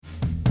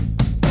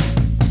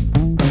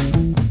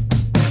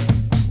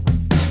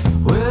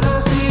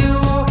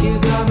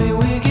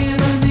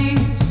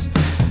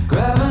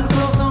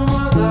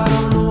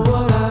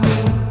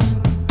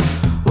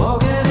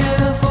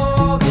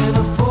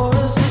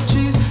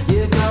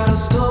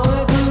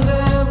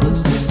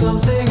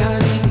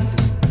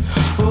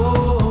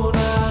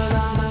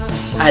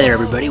Hi there,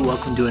 everybody.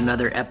 Welcome to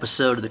another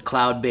episode of the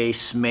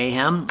Cloud-Based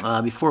Mayhem.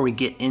 Before we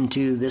get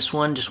into this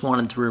one, just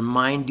wanted to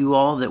remind you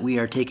all that we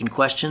are taking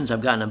questions.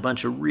 I've gotten a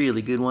bunch of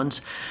really good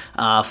ones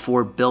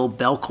for Bill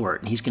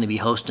Belcourt. He's going to be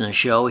hosting a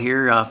show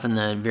here in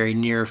the very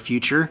near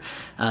future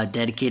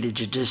dedicated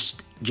to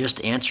just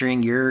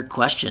answering your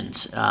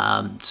questions.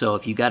 So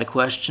if you got a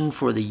question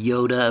for the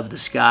Yoda of the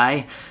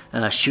sky,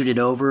 shoot it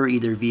over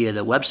either via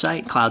the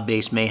website,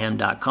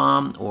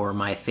 cloudbasedmayhem.com, or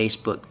my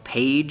Facebook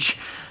page,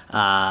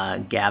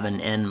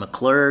 Gavin N.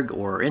 McClurg,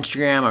 or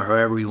Instagram, or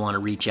however you want to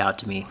reach out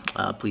to me,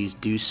 please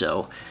do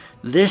so.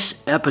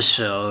 This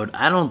episode,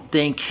 I don't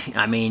think,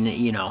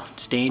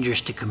 it's dangerous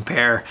to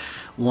compare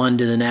one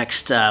to the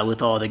next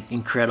with all the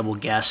incredible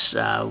guests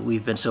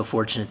we've been so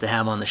fortunate to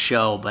have on the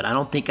show, but I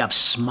don't think I've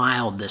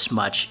smiled this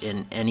much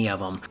in any of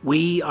them.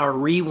 We are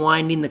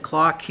rewinding the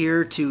clock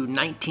here to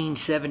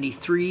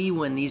 1973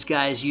 when these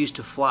guys used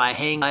to fly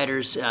hang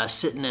gliders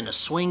sitting in a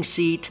swing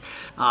seat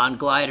on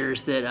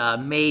gliders that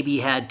maybe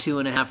had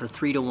 2.5 or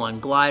 3 to 1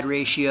 glide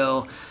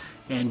ratio,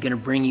 and going to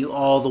bring you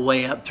all the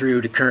way up through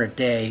to current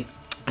day.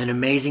 An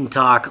amazing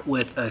talk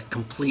with a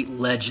complete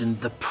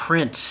legend, the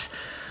Prince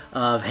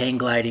of hang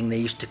gliding. They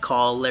used to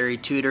call Larry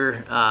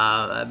Tudor.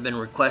 I've been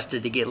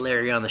requested to get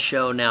Larry on the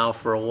show now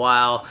for a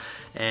while,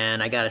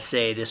 and I gotta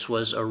say, this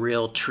was a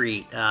real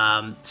treat.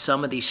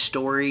 Some of these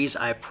stories,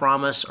 I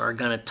promise, are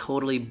gonna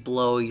totally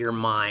blow your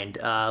mind.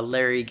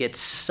 Larry gets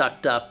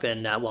sucked up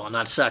and,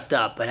 not sucked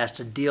up, but has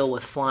to deal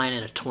with flying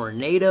in a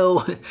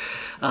tornado,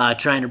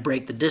 trying to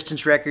break the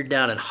distance record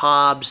down in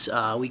Hobbs.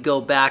 We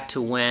go back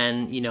to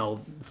when,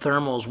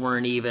 thermals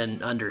weren't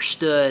even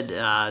understood.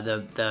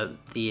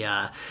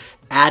 The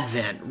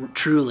advent,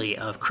 truly,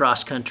 of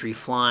cross-country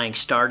flying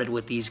started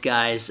with these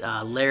guys.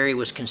 Larry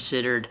was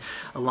considered,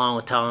 along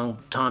with Tom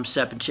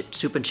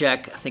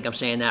Supanchek, I think I'm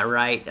saying that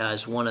right,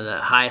 as one of the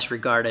highest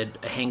regarded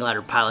hang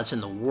glider pilots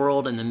in the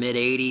world in the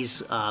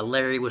mid-'80s.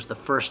 Larry was the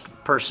first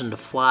person to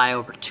fly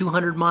over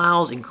 200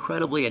 miles,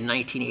 incredibly, in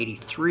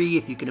 1983,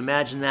 if you can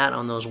imagine that,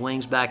 on those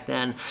wings back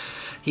then.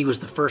 He was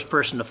the first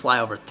person to fly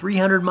over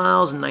 300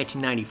 miles in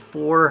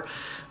 1994.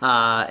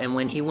 And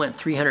when he went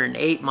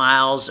 308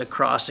 miles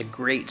across a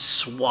great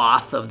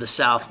swath of the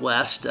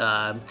Southwest,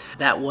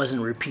 that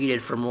wasn't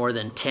repeated for more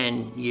than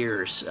 10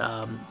 years.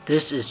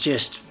 This is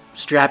just,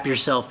 strap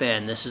yourself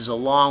in. This is a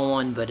long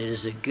one, but it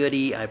is a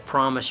goodie. I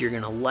promise you're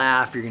going to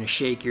laugh, you're going to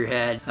shake your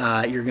head,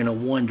 you're going to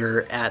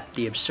wonder at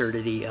the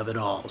absurdity of it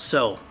all.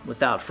 So,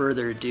 without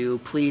further ado,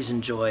 please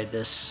enjoy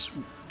this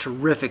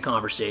terrific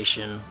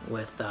conversation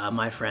with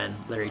my friend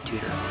Larry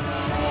Tudor.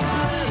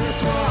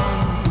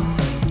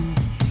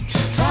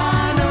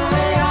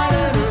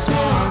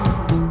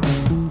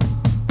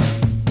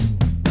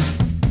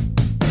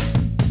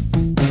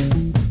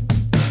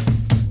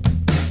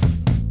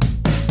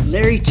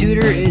 Larry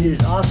Tudor, it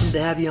is awesome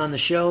to have you on the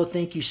show.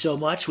 Thank you so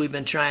much. We've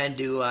been trying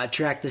to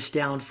track this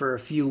down for a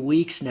few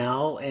weeks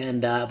now,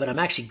 but I'm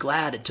actually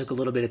glad it took a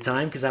little bit of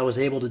time because I was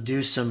able to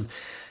do some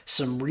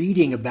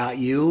reading about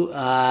you.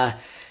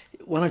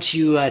 Why don't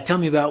you tell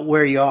me about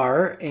where you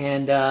are,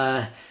 and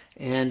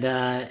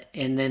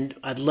then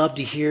I'd love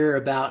to hear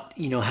about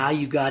how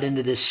you got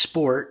into this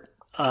sport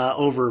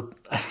over,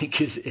 I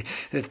think,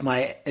 if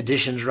my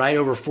addition's right,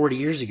 over 40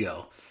 years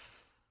ago.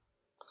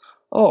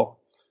 Oh.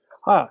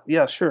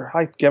 Yeah, sure.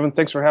 Hi, Kevin.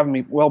 Thanks for having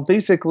me. Well,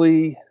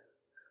 basically,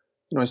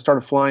 I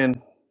started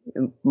flying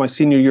in my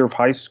senior year of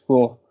high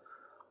school.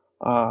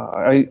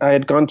 I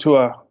had gone to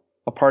a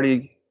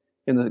party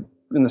in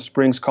the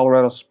Springs,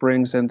 Colorado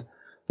Springs, and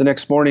the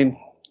next morning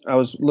I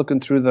was looking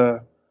through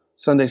the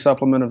Sunday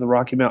supplement of the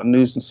Rocky Mountain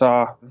News and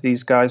saw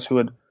these guys who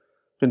had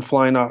been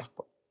flying off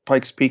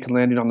Pikes Peak and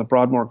landing on the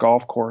Broadmoor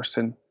Golf Course,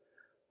 and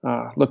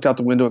looked out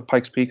the window at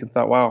Pikes Peak and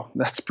thought, wow,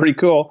 that's pretty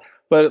cool.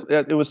 But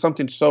it was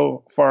something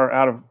so far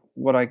out of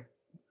what I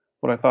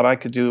thought I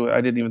could do. I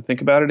didn't even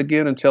think about it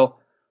again until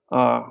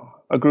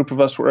a group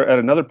of us were at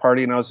another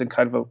party, and I was in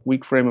kind of a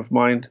weak frame of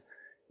mind.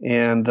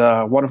 And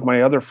one of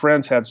my other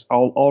friends had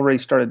already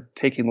started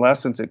taking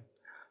lessons at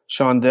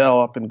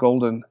Shondell up in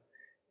Golden,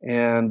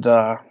 and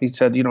he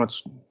said,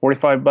 it's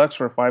 $45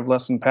 for a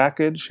 5-lesson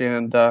package,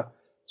 and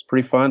it's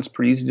pretty fun. It's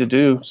pretty easy to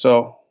do.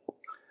 So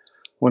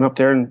went up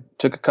there and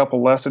took a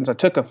couple lessons. I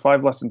took a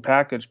 5-lesson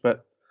package,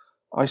 but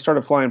I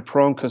started flying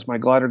prone because my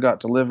glider got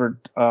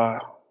delivered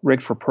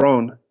rigged for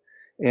prone,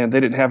 and they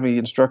didn't have any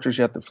instructors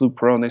yet that flew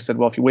prone. They said,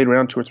 well, if you wait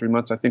around 2 or 3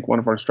 months, I think one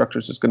of our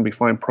instructors is going to be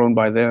flying prone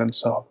by then.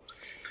 So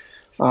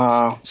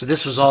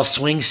this was all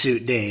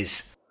swingsuit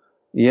days.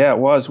 Yeah, it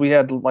was. We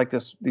had like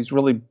these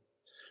really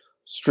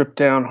stripped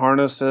down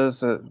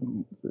harnesses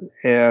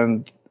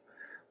and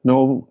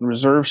no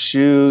reserve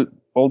chute,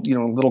 old,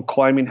 little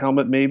climbing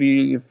helmet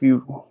maybe if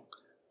you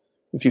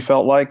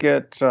felt like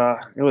it.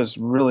 It was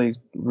really,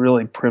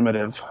 really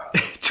primitive.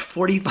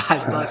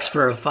 $45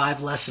 for a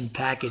 5-lesson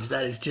package.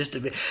 That is just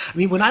a bit. I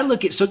mean, when I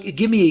look at, so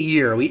give me a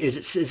year.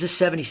 Is this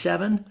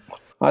 77?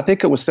 I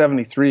think it was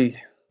 73.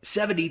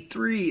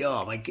 73.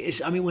 Oh my goodness.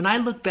 I mean, when I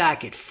look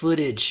back at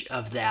footage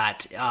of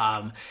that,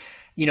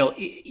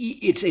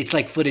 it's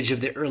like footage of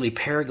the early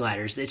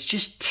paragliders. It's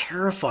just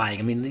terrifying.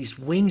 I mean, these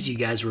wings you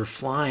guys were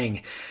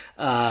flying,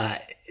 they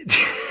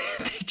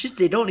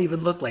don't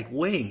even look like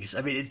wings.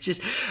 I mean, it's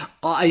just,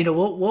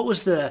 what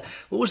was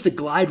the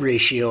glide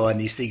ratio on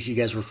these things you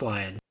guys were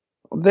flying?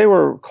 They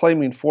were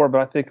claiming 4,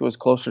 but I think it was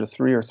closer to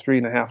 3 or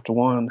 3.5 to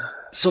 1.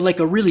 So like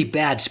a really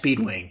bad speed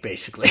wing,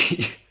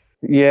 basically.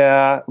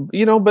 Yeah,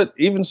 but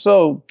even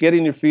so,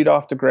 getting your feet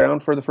off the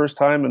ground for the first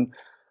time, and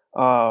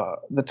my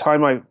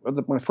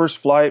first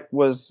flight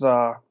was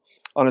on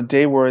a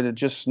day where it had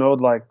just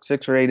snowed like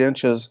 6 or 8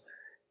 inches,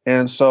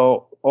 and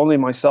so only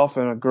myself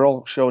and a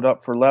girl showed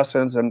up for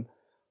lessons, and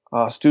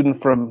a student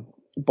from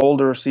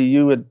Boulder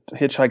CU had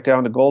hitchhiked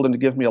down to Golden to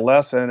give me a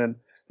lesson, and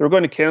they were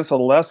going to cancel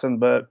the lesson,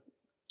 but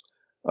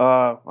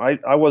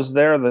I was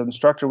there. The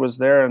instructor was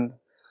there, and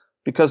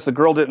because the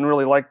girl didn't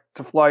really like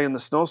to fly in the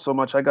snow so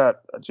much, I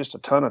got just a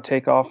ton of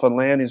takeoff and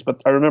landings.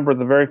 But I remember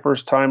the very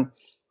first time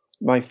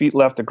my feet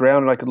left the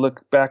ground and I could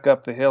look back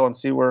up the hill and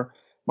see where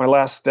my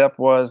last step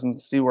was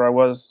and see where I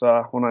was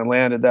when I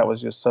landed. That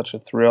was just such a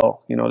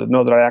thrill, to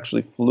know that I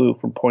actually flew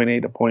from point A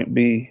to point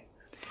B.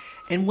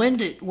 And when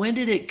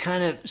did it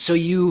kind of,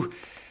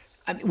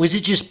 was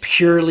it just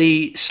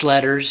purely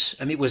sledders?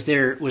 I mean, was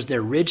there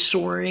ridge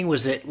soaring?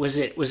 Was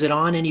it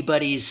on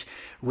anybody's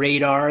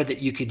radar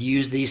that you could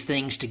use these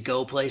things to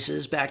go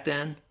places back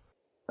then?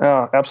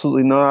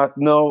 Absolutely not.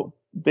 No,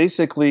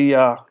 basically,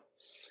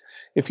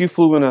 if you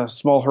flew in a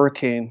small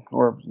hurricane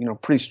or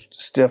pretty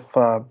stiff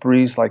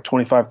breeze like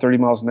 25, 30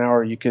 miles an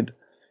hour, you could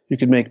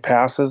make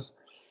passes.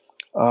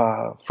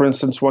 For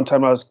instance, one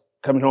time I was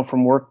coming home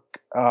from work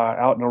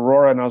out in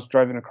Aurora, and I was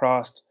driving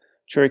across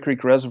Cherry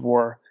Creek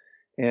Reservoir,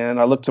 and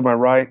I looked to my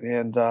right,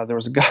 and there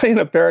was a guy in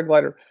a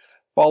paraglider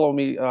following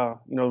me,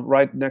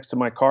 right next to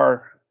my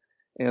car.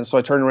 And so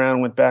I turned around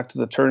and went back to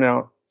the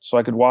turnout so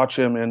I could watch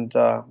him. And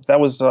that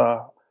was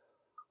a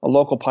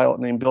local pilot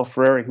named Bill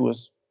Ferrari, who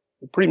was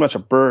pretty much a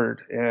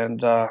bird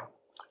and a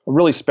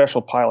really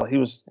special pilot. He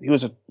was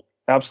an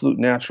absolute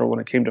natural when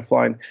it came to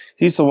flying.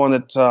 He's the one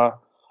that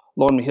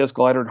loaned me his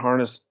glider and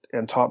harness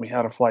and taught me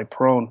how to fly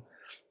prone.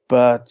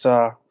 But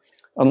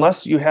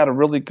unless you had a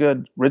really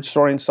good ridge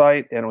soaring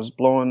sight and it was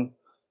blowing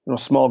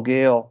small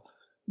gale,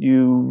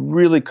 you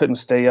really couldn't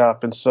stay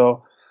up. And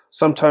so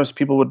sometimes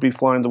people would be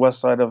flying the west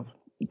side of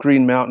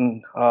Green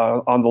Mountain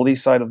on the lee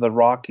side of the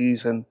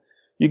Rockies, and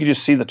you could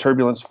just see the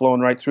turbulence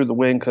flowing right through the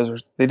wing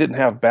because they didn't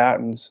have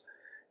battens.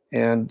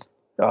 And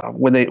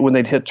when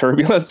they'd hit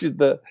turbulence,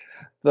 the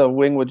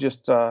wing would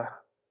just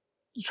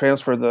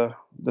transfer the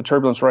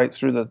turbulence right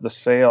through the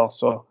sail.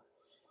 So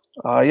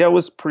it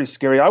was pretty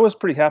scary. I was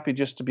pretty happy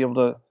just to be able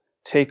to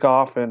take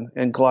off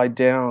and glide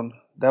down.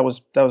 That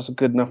was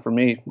good enough for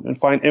me.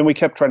 And we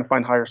kept trying to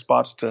find higher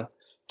spots to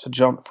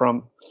jump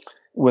from.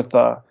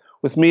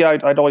 With me,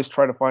 I'd always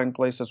try to find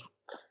places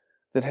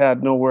that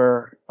had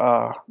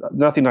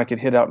nothing I could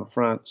hit out in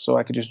front, so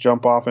I could just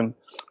jump off, and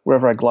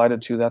wherever I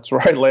glided to, that's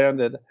where I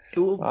landed.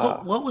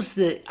 What was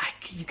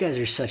you guys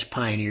are such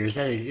pioneers.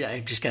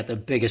 I've just got the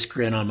biggest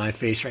grin on my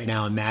face right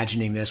now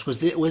imagining this.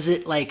 Was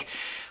it like,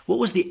 what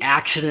was the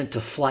accident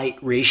to flight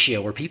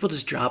ratio? Were people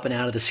just dropping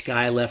out of the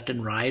sky left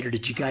and right, or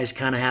did you guys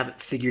kind of have it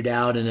figured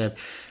out in a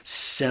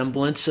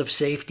semblance of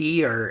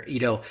safety, or,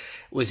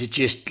 was it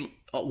just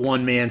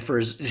one man for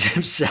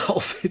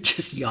himself,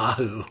 just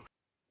Yahoo?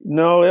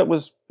 No, it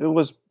was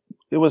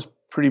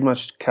pretty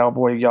much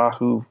cowboy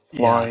Yahoo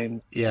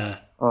flying. Yeah.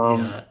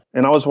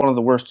 And I was one of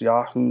the worst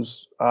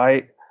Yahoos.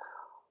 I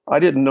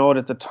didn't know it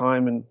at the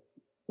time, and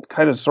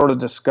kind of sort of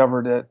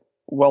discovered it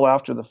well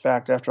after the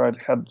fact, after I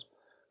had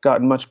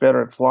gotten much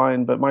better at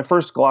flying. But my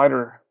first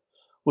glider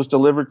was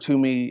delivered to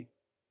me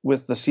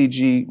with the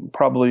CG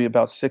probably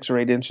about 6 or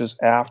 8 inches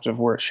aft of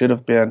where it should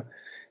have been.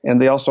 And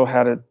they also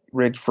had it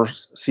rigged for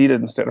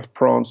seated instead of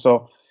prone.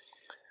 So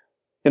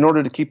in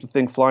order to keep the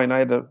thing flying, I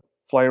had to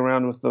fly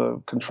around with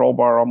the control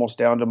bar almost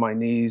down to my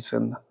knees.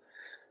 And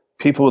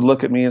people would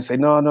look at me and say,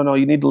 no,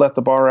 you need to let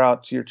the bar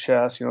out to your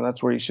chest.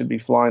 That's where you should be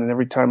flying. And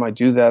every time I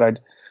do that, I'd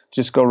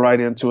just go right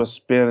into a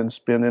spin and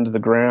spin into the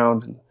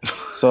ground. And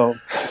so,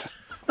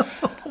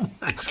 oh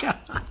my God.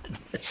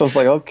 So it's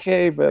like,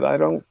 okay, but I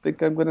don't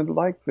think I'm going to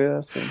like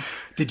this. And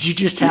did you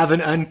just have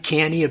an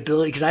uncanny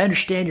ability? Because I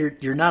understand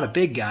you're not a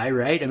big guy,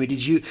 right? I mean,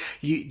 did you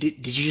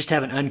just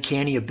have an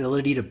uncanny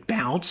ability to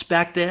bounce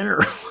back then,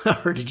 or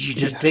did you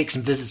just take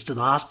some visits to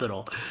the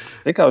hospital?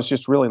 I think I was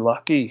just really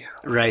lucky.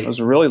 Right. I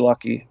was really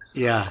lucky.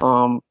 Yeah.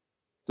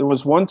 There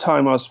was one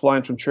time I was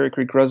flying from Cherry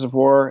Creek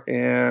Reservoir,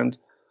 and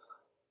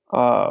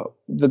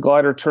the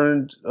glider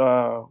turned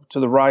to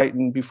the right,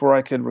 and before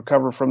I could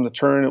recover from the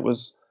turn, it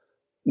was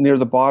near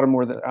the bottom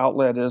where the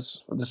outlet is,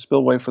 or the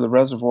spillway for the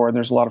reservoir, and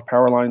there's a lot of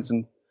power lines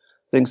and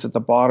things at the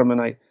bottom.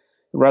 And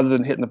rather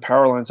than hitting the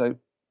power lines, I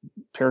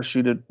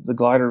parachuted the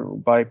glider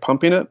by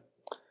pumping it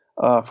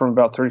from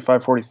about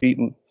 35, 40 feet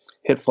and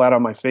hit flat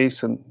on my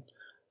face. And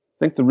I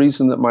think the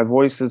reason that my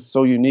voice is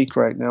so unique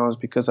right now is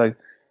because I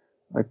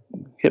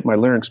hit my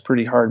larynx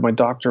pretty hard. My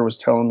doctor was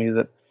telling me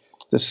that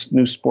this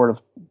new sport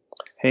of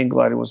hang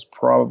gliding was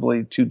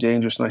probably too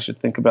dangerous and I should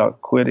think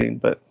about quitting,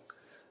 but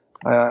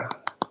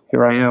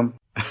here I am.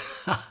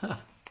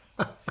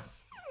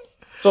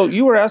 So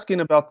you were asking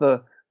about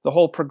the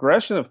whole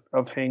progression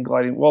of hang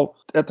gliding. Well,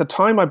 at the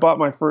time I bought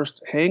my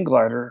first hang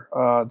glider,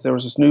 there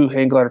was this new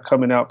hang glider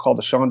coming out called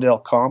the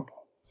Shondell Comp.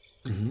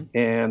 Mm-hmm.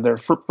 And their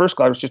first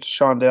glider was just a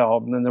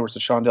Shondell, and then there was the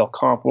Shondell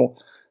Comp. Well,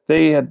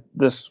 they had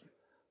this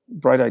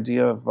bright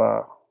idea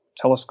of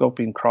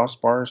telescoping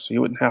crossbars, so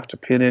you wouldn't have to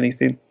pin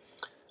anything.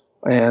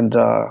 And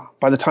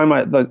by the time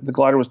the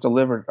glider was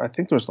delivered, I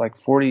think there was like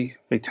 40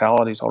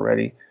 fatalities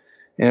already.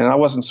 And I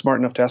wasn't smart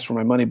enough to ask for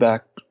my money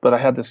back, but I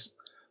had this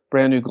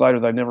brand new glider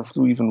that I never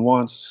flew even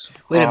once.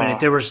 Wait a minute,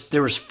 there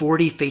was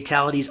 40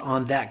 fatalities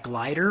on that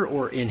glider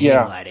or in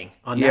hang gliding?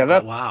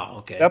 Wow,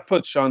 okay. That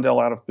put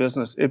Shondell out of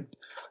business.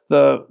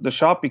 The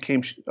shop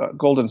became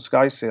Golden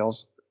Sky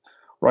Sails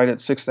right at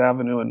 6th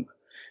Avenue and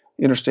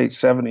Interstate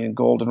 70 in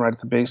Golden, right at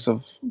the base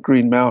of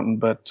Green Mountain.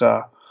 But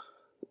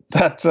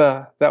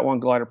that one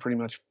glider pretty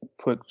much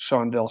put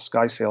Shondell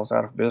Sky Sails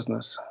out of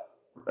business.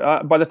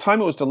 By the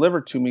time it was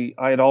delivered to me,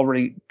 I had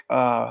already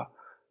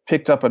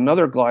picked up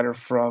another glider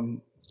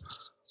from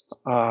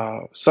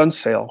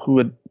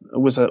Sunsail, it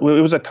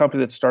was a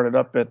company that started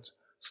up at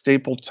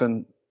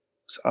Stapleton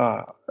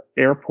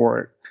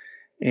Airport,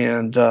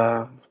 and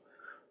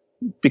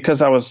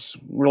because I was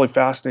really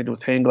fascinated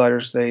with hang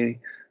gliders, they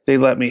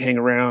let me hang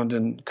around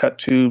and cut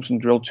tubes and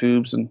drill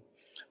tubes and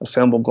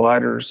assemble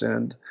gliders,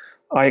 and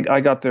I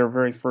got their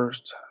very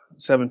first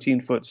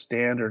 17-foot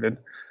standard,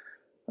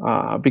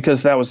 and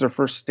because that was their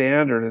first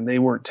standard and they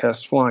weren't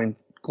test flying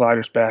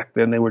gliders back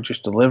then, they were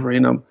just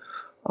delivering them.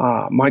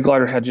 My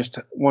glider had just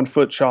 1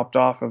 foot chopped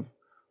off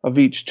of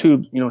each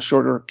tube,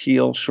 shorter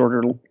keel,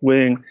 shorter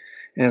wing,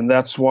 and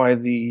that's why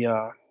the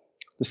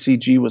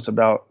CG was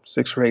about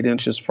 6 or 8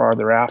 inches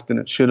farther aft than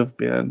it should have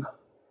been.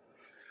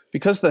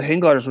 Because the hang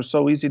gliders were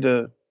so easy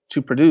to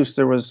produce,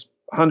 there was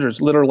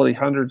literally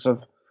hundreds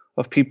of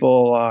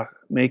people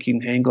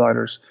making hang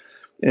gliders.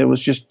 It was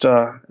just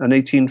an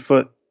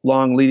 18-foot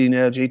long leading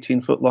edge,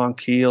 18-foot long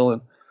keel,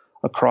 and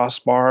a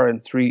crossbar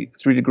and 3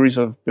 degrees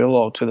of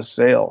billow to the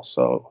sail.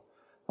 So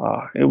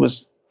it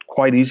was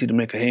quite easy to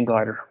make a hang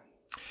glider.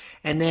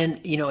 And then,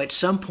 at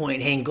some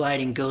point, hang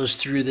gliding goes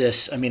through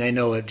this. I mean, I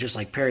know it, just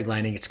like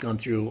paragliding, it's gone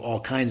through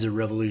all kinds of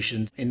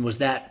revolutions. And was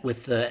that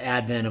with the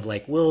advent of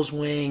like Will's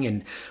Wing?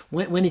 And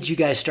when did you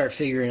guys start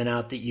figuring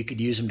out that you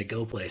could use them to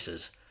go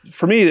places?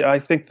 For me, I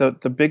think the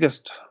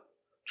biggest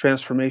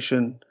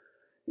transformation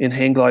in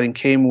hang gliding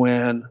came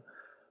when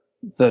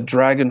the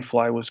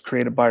Dragonfly was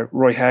created by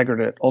Roy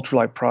Haggard at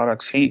Ultralight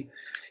Products.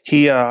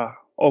 He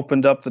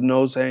opened up the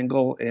nose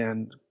angle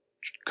and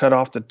cut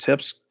off the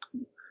tips,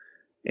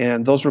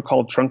 and those were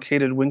called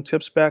truncated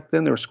wingtips back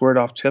then. They were squared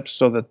off tips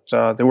so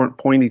that they weren't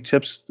pointy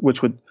tips,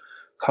 which would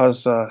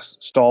cause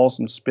stalls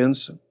and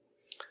spins.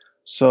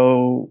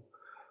 So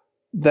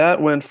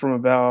that went from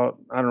about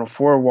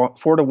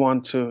 4 to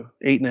 1 to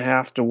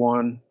 8.5 to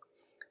 1,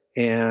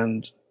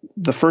 and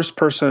the first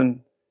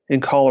person in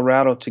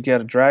Colorado to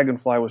get a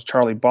Dragonfly was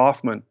Charlie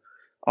Boffman,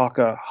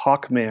 aka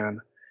Hawkman,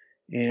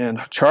 and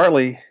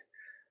Charlie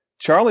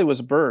was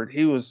a bird.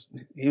 He was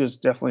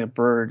definitely a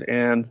bird,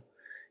 and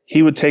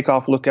he would take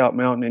off Lookout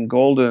Mountain in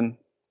Golden,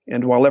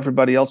 and while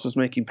everybody else was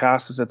making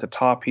passes at the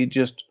top, he'd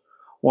just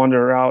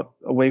wander out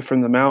away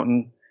from the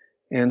mountain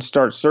and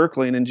start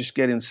circling and just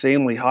get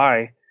insanely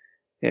high,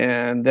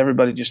 and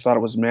everybody just thought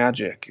it was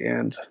magic.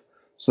 And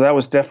so that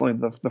was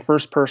definitely the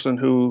first person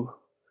who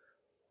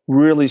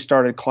really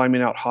started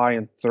climbing out high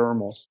in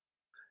thermals.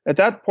 At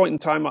that point in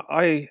time,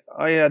 I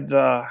had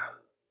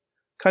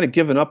kind of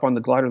given up on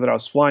the glider that I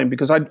was flying,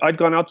 because I'd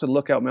gone out to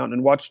Lookout Mountain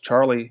and watched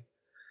Charlie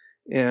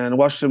and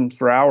watched him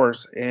for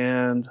hours,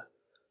 and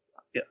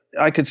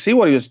I could see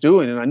what he was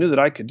doing, and I knew that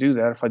I could do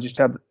that if I just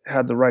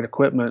had the right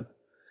equipment.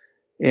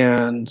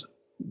 And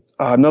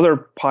another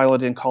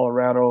pilot in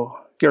Colorado,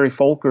 Gary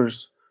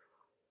Folkers,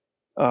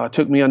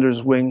 took me under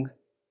his wing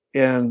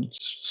and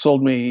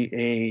sold me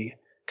a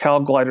Cal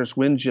Gliders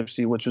Wind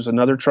Gypsy, which was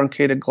another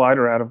truncated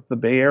glider out of the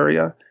Bay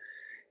Area.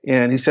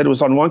 And he said it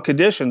was on one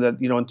condition, that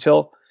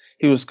until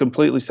he was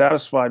completely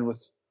satisfied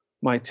with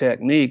my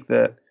technique,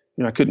 that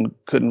I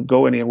couldn't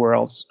go anywhere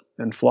else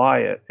and fly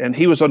it. And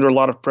he was under a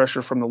lot of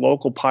pressure from the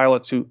local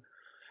pilots who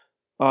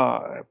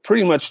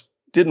pretty much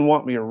didn't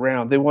want me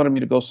around. They wanted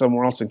me to go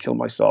somewhere else and kill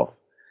myself.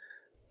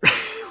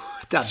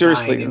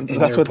 Seriously,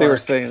 that's what they were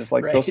saying. It's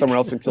like, go somewhere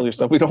else and kill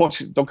yourself. We don't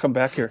want you. Don't come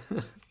back here.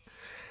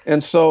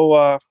 And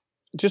so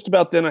just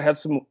about then, I had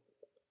some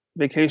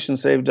vacation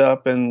saved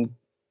up, and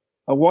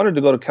I wanted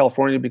to go to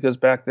California, because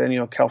back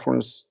then, California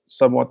was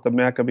somewhat the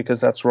mecca, because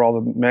that's where all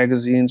the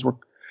magazines were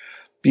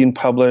being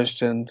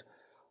published, and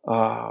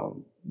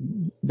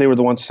they were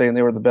the ones saying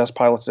they were the best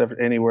pilots ever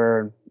anywhere.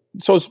 And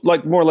so it's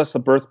like more or less the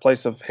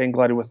birthplace of hang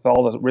gliding, with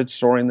all the ridge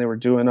soaring they were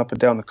doing up and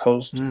down the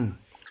coast.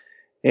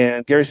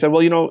 And Gary said,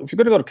 well, if you're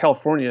going to go to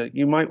California,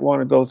 you might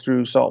want to go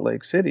through Salt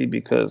Lake City,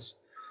 because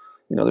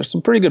there's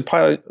some pretty good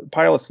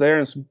pilots there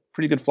and some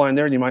pretty good flying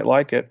there, and you might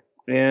like it.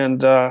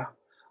 And I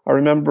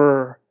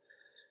remember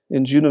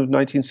in June of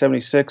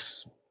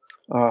 1976,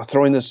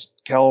 throwing this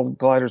Cal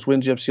Gliders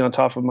Wind Gypsy on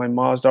top of my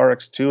Mazda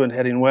RX-2 and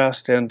heading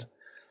west, and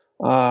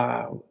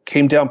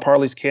came down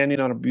Parley's Canyon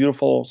on a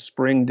beautiful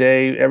spring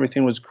day.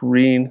 Everything was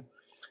green.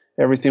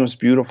 Everything was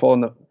beautiful.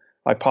 And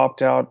I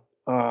popped out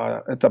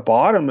at the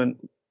bottom and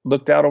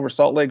looked out over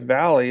Salt Lake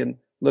Valley and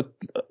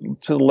looked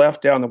to the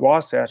left down the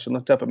Wasatch and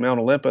looked up at Mount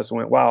Olympus and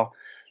went, wow,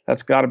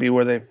 that's got to be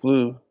where they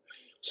flew.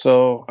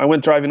 So I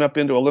went driving up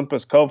into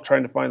Olympus Cove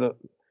trying to find the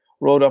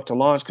road up to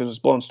launch because it was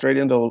blowing straight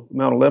into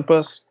Mount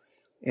Olympus.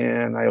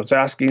 And I was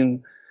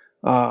asking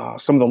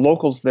some of the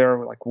locals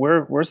there, like,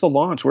 where's the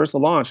launch? Where's the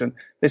launch? And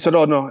they said,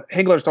 oh, no,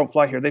 Hagglers don't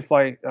fly here. They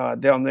fly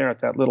down there at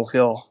that little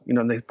hill.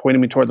 And they pointed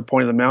me toward the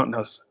point of the mountain. I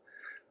was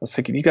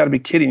thinking, you got to be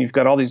kidding. You've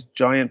got all these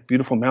giant,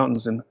 beautiful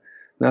mountains, and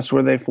that's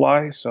where they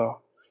fly. So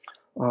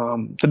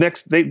the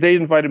next, they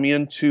invited me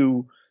in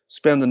to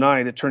spend the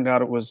night. It turned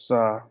out it was,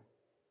 I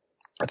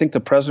think, the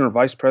president or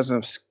vice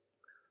president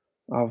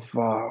of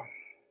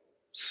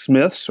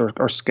Smith's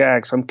or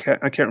Skaggs. I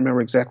can't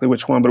remember exactly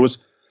which one, but it was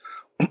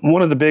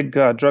one of the big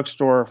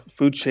drugstore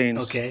food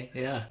chains. Okay,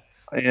 yeah.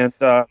 And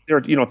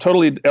they're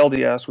totally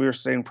LDS. We were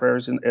saying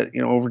prayers and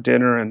over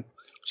dinner, and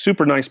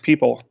super nice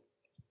people.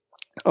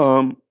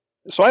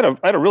 So I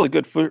had a really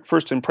good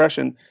first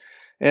impression.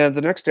 And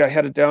the next day I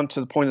headed down to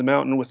the point of the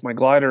mountain with my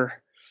glider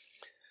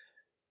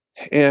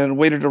and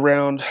waited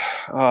around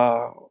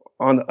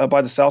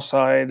by the south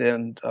side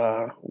and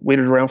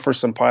waited around for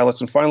some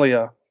pilots. And finally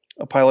a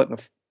pilot in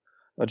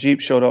a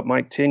Jeep showed up,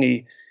 Mike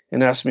Tingey,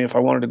 and asked me if I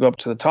wanted to go up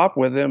to the top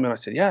with him. And I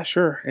said, yeah,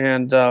 sure.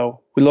 And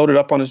we loaded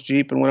up on his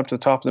Jeep and went up to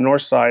the top of the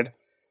north side.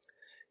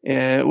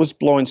 And it was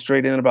blowing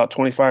straight in about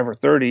 25 or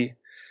 30,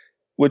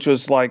 which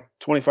was like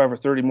 25 or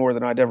 30 more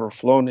than I'd ever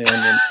flown in.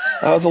 And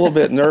I was a little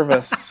bit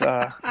nervous,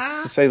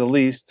 to say the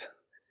least.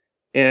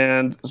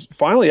 And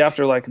finally,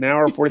 after like an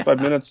hour, 45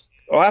 minutes,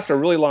 after a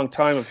really long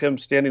time of him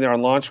standing there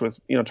on launch with,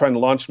 trying to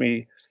launch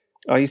me,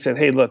 he said,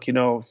 hey, look,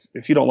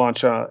 if you don't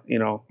launch, you're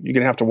going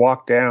to have to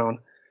walk down.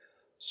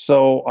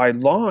 So I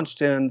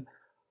launched, and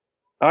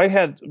I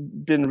had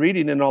been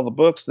reading in all the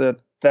books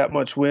that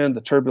much wind,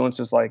 the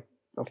turbulence is like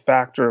a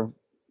factor of,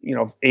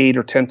 8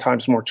 or 10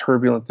 times more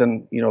turbulent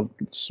than,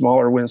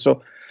 smaller winds.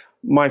 So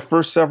my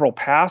first several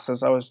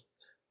passes, I was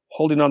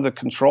holding on the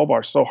control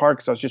bar so hard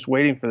because I was just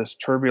waiting for this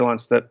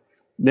turbulence that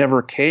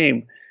never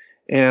came.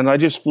 And I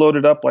just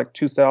floated up like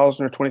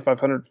 2,000 or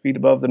 2,500 feet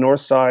above the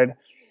north side.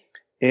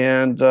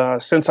 And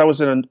since I was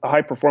in a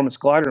high-performance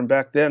glider, and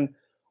back then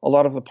a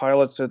lot of the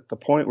pilots at the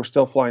point were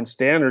still flying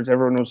standards,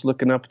 everyone was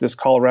looking up at this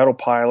Colorado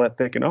pilot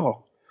thinking,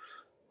 oh,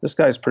 this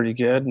guy's pretty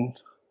good. And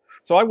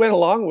so I went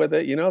along with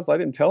it, so I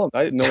didn't tell him.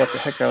 I didn't know what the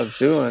heck I was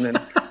doing.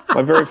 And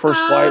my very first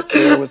flight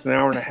there was an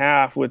hour and a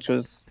half, which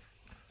was,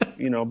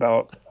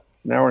 about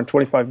an hour and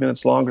 25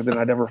 minutes longer than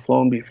I'd ever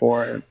flown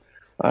before. And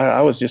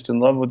I was just in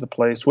love with the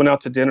place. Went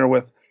out to dinner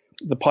with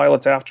the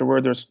pilots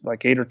afterward. There's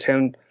like 8 or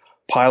 10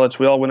 pilots.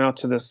 We all went out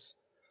to this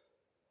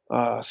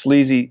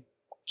sleazy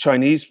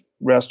Chinese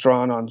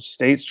restaurant on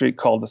State Street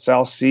called the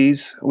South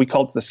Seas. We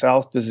called it the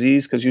South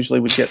Disease because usually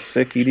we'd get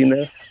sick eating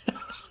there.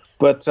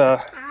 But,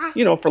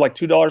 for like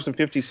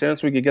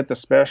 $2.50, we could get the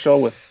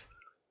special with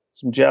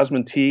some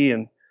jasmine tea.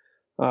 And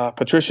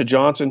Patricia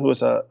Johnson, who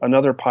was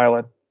another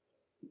pilot,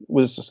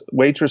 was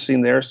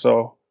waitressing there.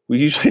 So we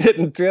usually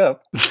didn't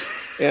tip.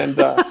 And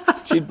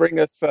she'd bring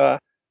us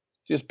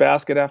just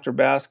basket after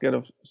basket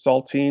of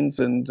saltines.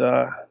 And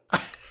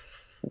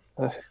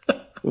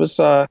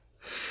it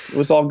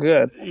was all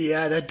good.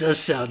 Yeah, that does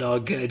sound all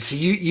good. So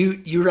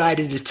you ride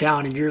into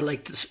town and you're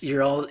like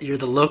you're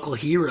the local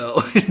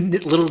hero.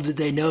 Little did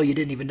they know you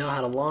didn't even know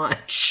how to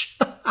launch.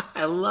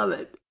 I love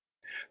it.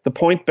 The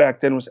point back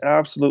then was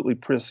absolutely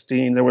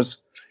pristine. There was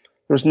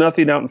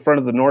nothing out in front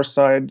of the north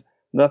side,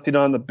 nothing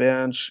on the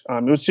bench.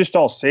 It was just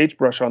all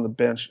sagebrush on the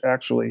bench,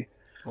 actually.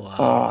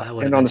 Wow,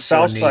 and on the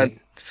south side,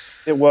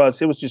 it was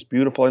just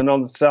beautiful. And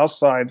on the south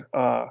side,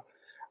 out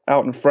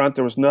in front,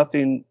 there was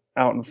nothing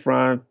out in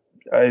front.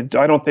 I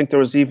don't think there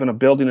was even a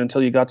building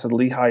until you got to the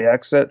Lehigh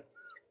exit,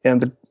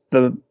 and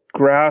the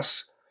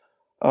grass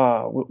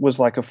was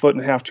like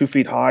 1.5 feet, 2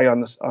 feet high on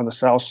the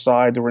south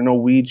side. There were no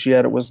weeds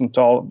yet; it wasn't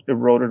all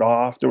eroded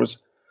off. There was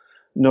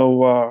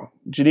no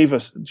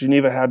Geneva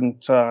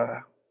hadn't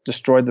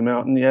destroyed the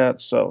mountain yet,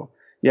 so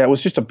yeah, it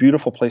was just a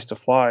beautiful place to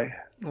fly.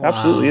 Wow.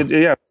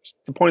 Absolutely,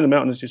 the point of the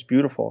mountain is just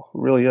beautiful.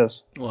 It really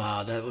is.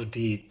 Wow, that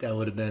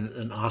would have been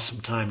an awesome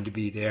time to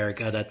be there.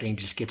 God, that thing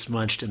just gets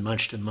munched and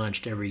munched and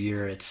munched every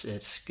year.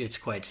 It's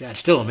quite sad. It's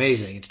still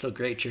amazing. It's still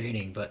great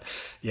training, but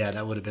yeah,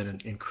 that would have been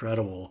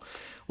incredible.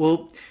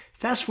 Well,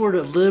 fast forward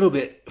a little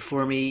bit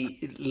for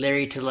me,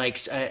 Larry, to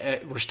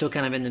we're still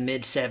kind of in the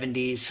mid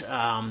 70s.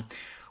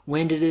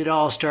 When did it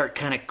all start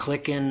kind of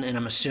clicking? And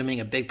I'm assuming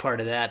a big part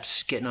of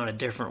that's getting on a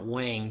different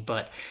wing,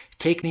 but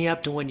take me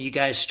up to when you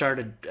guys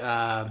started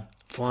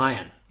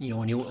flying,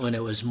 when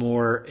it was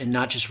more, and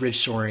not just ridge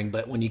soaring,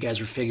 but when you guys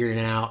were figuring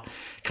out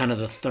kind of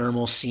the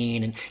thermal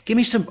scene. And give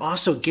me some,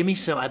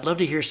 I'd love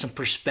to hear some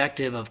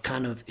perspective of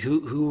kind of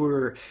who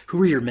were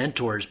your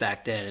mentors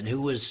back then, and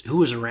who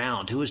was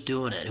around, who was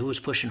doing it, who was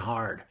pushing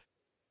hard.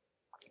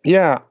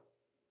 Yeah.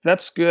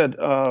 that's good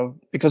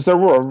because there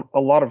were a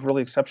lot of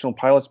really exceptional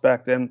pilots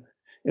back then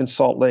in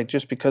Salt Lake,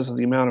 just because of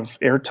the amount of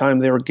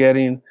airtime they were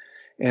getting,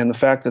 and the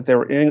fact that they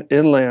were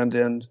inland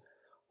and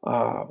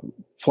uh,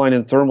 flying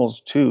in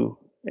thermals too.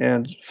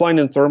 And flying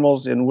in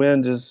thermals in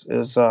wind is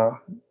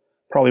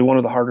probably one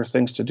of the harder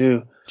things to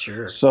do.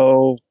 Sure.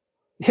 So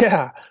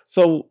yeah,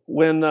 so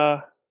when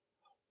I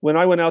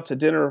went out to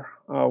dinner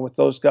with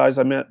those guys,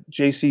 I met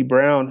J.C.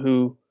 Brown,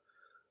 who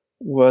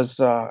was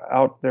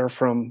out there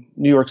from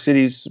New York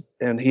City,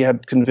 and he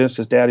had convinced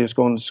his dad he was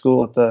going to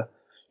school at the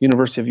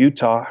University of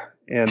Utah,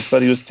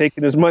 but he was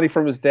taking his money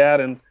from his dad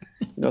and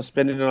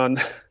spending it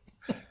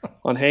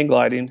on hang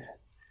gliding.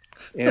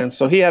 And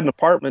so he had an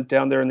apartment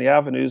down there in the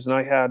avenues, and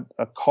I had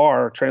a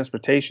car,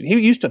 transportation. He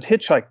used to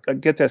hitchhike.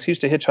 Get this, he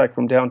used to hitchhike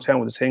from downtown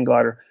with his hang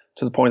glider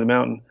to the point of the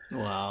mountain.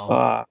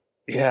 Wow.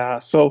 Yeah.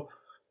 So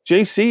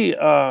JC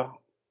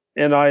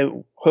and I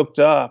hooked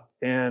up,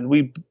 and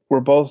we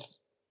were both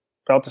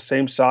about the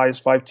same size,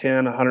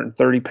 5'10",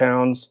 130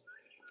 pounds.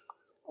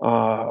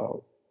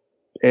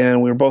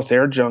 And we were both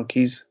air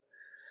junkies.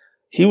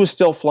 He was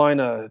still flying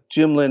a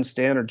Jim Lynn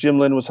Standard. Jim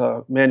Lynn was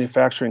a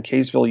manufacturer in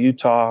Kaysville,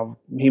 Utah.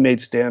 He made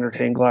Standard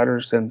hang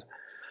gliders, and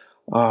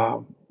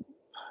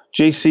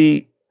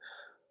JC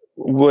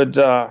would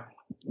have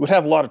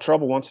a lot of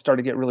trouble once it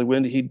started to get really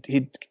windy.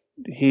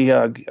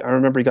 I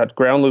remember he got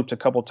ground looped a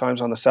couple times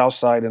on the south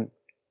side, and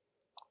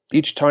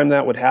each time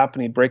that would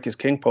happen, he'd break his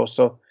king post.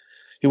 So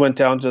he went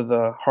down to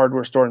the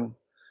hardware store and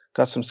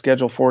got some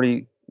Schedule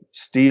 40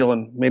 steel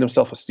and made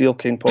himself a steel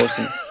king post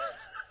and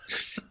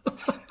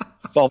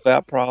solved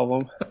that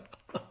problem.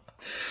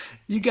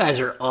 You guys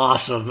are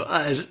awesome.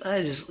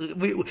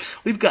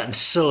 We've gotten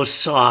so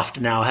soft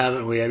now,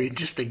 haven't we? I mean,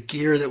 just the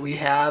gear that we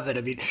have, and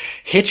I mean,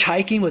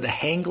 hitchhiking with a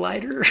hang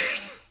glider.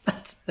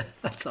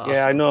 That's awesome.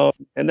 Yeah, I know.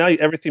 And now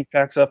everything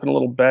packs up in a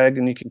little bag,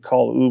 and you can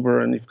call Uber,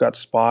 and you've got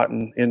Spot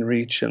and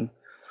InReach, and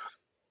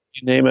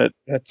you name it.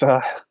 It's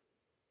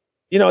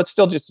it's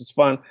still just as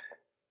fun.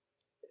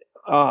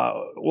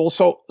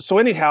 So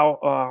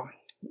anyhow,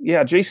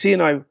 yeah, JC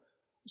and I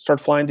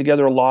started flying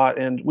together a lot,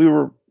 and we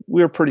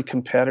were pretty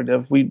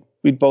competitive.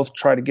 We'd both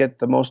try to get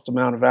the most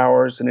amount of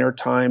hours and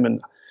airtime,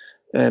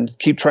 and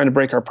keep trying to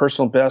break our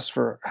personal best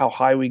for how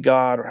high we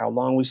got, or how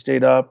long we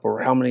stayed up,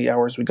 or how many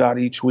hours we got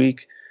each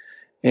week.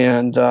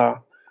 And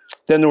then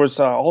there was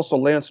also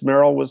Lance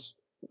Merrill.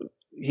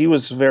 He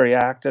was very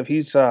active.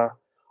 He's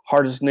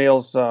hard as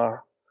nails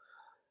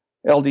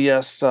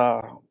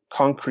LDS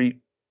concrete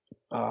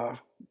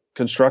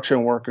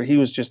construction worker. He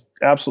was just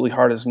absolutely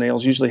hard as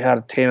nails. Usually had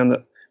a tan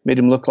that made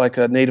him look like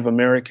a Native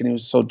American. He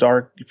was so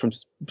dark from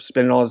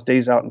spending all his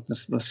days out in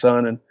the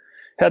sun, and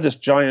had this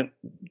giant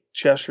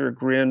Cheshire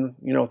grin,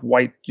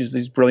 with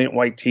these brilliant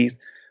white teeth.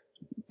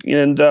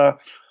 And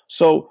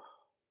so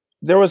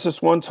there was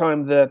this one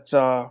time that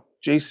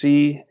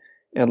JC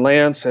and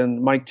Lance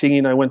and Mike Tingey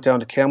and I went down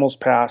to Camel's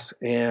Pass,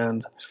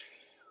 and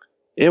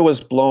it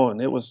was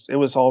blowing. It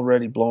was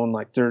already blowing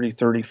like 30,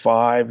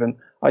 35, and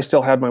I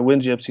still had my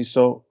wind gypsy,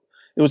 so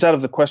it was out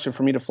of the question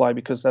for me to fly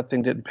because that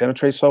thing didn't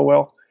penetrate so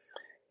well.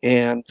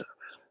 And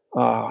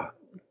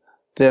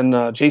then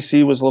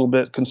JC was a little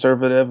bit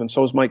conservative, and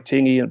so was Mike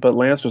Tingey, but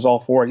Lance was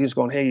all for it. He was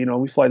going, hey,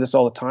 we fly this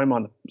all the time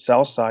on the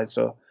south side,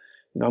 so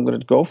I'm going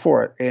to go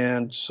for it.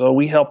 And so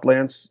we helped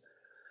Lance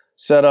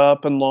set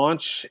up and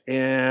launch,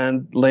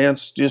 and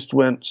Lance just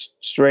went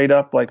straight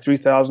up like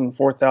 3,000,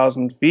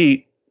 4,000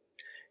 feet,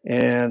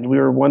 and we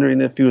were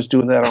wondering if he was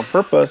doing that on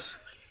purpose.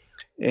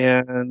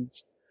 And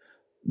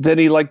then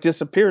he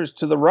disappears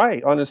to the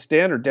right on his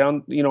Standard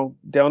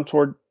down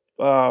toward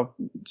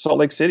Salt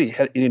Lake City.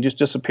 He just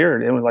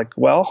disappeared, and we're like,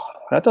 well,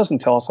 that doesn't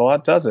tell us a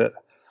lot, does it?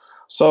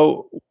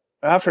 So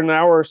after an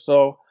hour or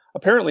so,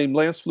 apparently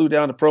Lance flew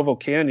down to Provo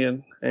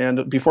Canyon,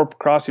 and before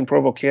crossing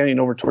Provo Canyon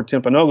over toward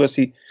Timpanogos,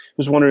 he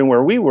was wondering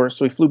where we were,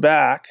 so he flew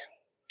back.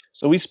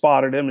 So we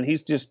spotted him, and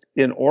he's just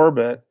in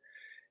orbit,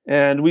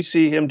 and we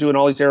see him doing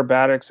all these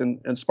aerobatics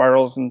and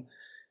spirals, and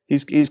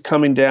he's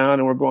coming down,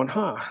 and we're going,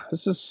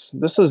 this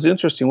is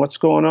interesting. What's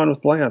going on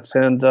with Lance?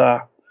 And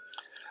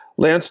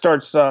Lance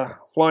starts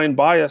flying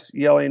by us,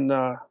 yelling,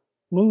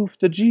 "Move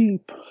the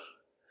Jeep,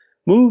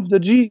 move the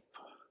Jeep,"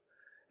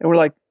 and we're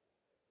like,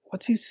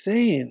 "What's he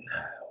saying?"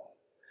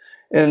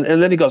 And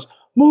then he goes,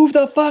 "Move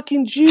the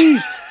fucking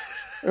Jeep."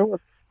 And we're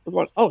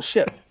going, "Oh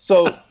shit!"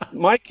 So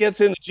Mike gets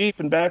in the Jeep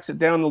and backs it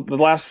down the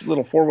last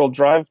little 4-wheel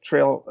drive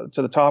trail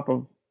to the top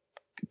of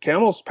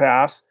Camel's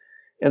Pass.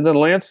 And then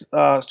Lance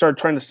started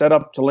trying to set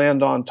up to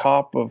land on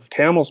top of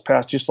Camel's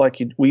Pass, just like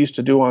we used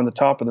to do on the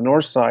top of the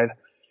north side.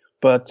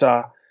 But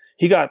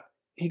he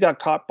got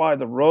caught by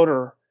the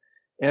rotor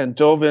and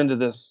dove into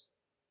this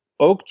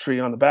oak tree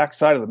on the back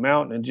side of the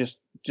mountain and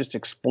just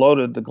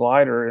exploded the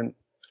glider. And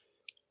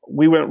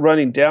we went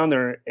running down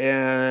there,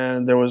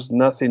 and there was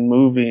nothing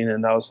moving.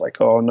 And I was like,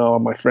 "Oh no,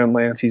 my friend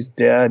Lance, he's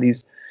dead.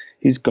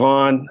 He's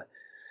gone."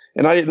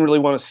 And I didn't really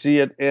want to see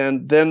it.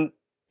 And then,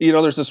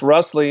 there's this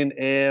rustling,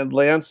 and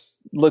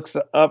Lance looks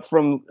up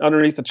from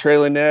underneath the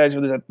trailing edge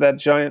with that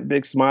giant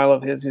big smile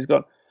of his. He's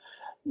going,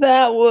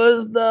 That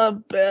was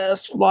the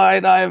best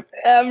flight I've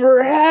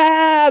ever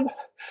had.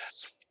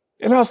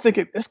 And I was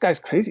thinking, this guy's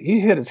crazy. He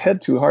hit his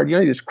head too hard.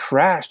 He just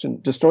crashed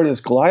and destroyed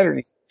his glider. And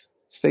he's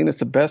saying it's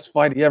the best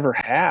flight he ever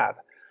had.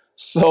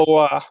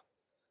 So,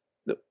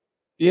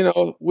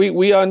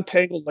 we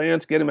untangle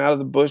Lance, get him out of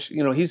the bush.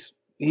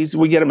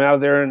 We get him out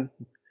of there and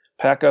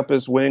pack up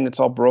his wing. It's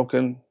all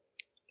broken.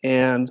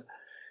 And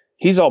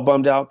he's all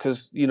bummed out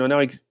because,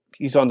 now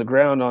he's on the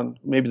ground on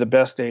maybe the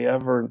best day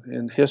ever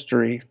in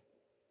history.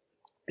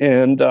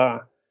 And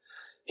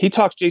he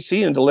talks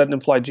JC into letting him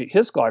fly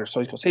his glider.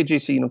 So he goes, hey,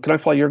 JC, can I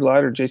fly your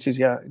glider? JC's,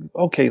 yeah.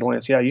 Okay,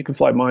 Lance, yeah, you can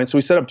fly mine. So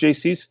we set up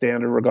JC's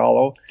stand at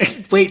Rogallo.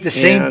 Wait, the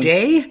same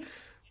day?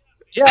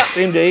 Yeah,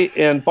 same day.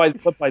 And by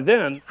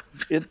then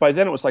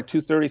it was like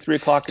 2:30, 3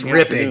 o'clock in the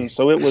afternoon.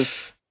 So it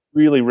was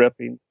really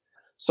ripping.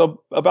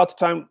 So about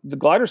the time the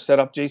glider's set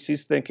up,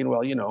 JC's thinking,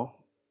 well,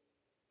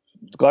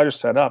 the glider's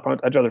set up.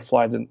 I'd rather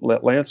fly than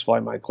let Lance fly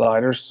my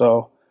glider.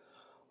 So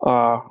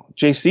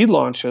JC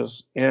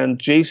launches, and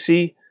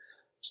JC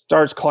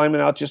starts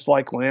climbing out just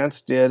like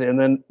Lance did, and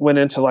then went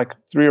into like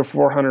 300 or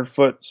 400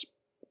 foot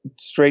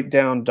straight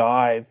down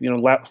dive,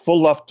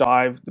 full left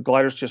dive. The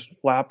glider's just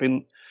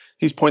flapping.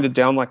 He's pointed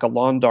down like a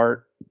lawn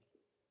dart,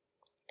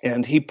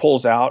 and he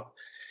pulls out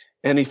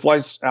and he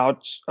flies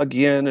out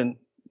again. And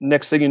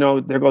next thing you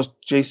know, there goes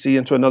JC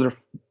into another,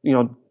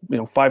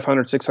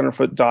 500, 600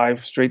 foot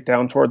dive straight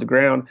down toward the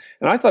ground.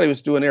 And I thought he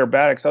was doing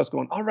aerobatics. I was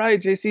going, all right,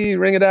 JC,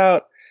 ring it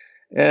out.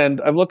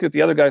 And I'm looking at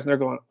the other guys and they're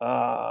going,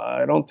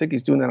 I don't think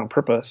he's doing that on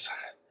purpose.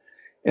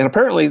 And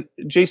apparently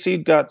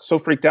JC got so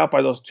freaked out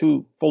by those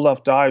two full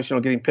left dives,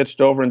 getting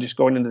pitched over and just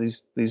going into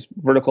these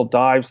vertical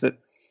dives, that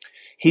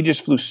he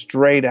just flew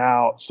straight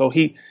out. So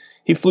he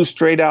flew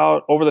straight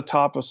out over the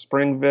top of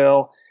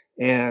Springville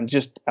and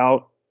just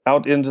out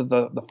into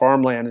the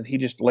farmland, and he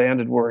just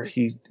landed where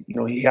he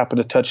happened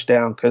to touch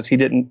down because he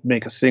didn't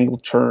make a single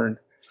turn.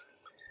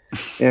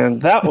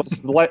 And that was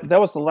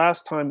the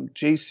last time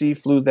JC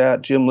flew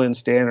that Jim Lynn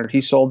Standard.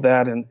 He sold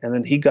that, and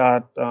then he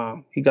got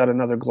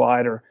another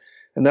glider,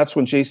 and that's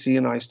when JC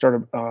and I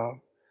started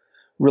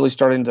really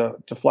starting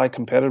to fly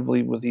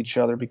competitively with each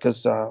other,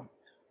 because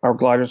our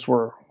gliders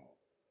were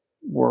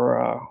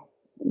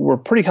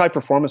pretty high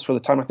performance for the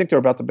time. I think they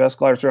were about the best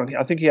gliders around.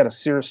 I think he had a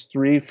Cirrus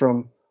 3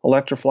 from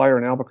Electroflyer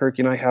in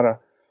Albuquerque, and I had a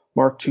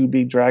Mark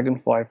IIB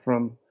Dragonfly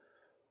from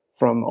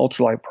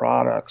Ultralight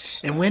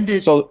Products. And when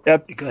did go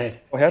ahead? Go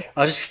ahead.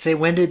 I was just gonna say,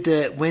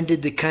 when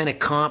did the kind of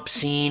comp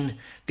scene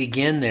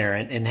begin there,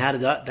 and how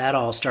did that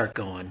all start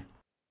going?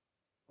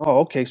 Oh,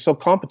 okay. So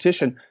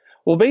competition.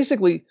 Well,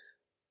 basically,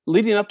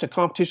 leading up to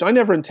competition, I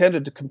never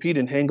intended to compete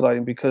in hang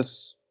gliding,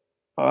 because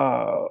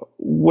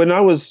when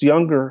I was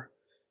younger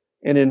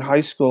and in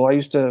high school, I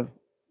used to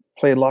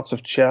play lots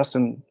of chess,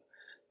 and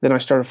then I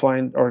started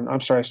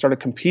I started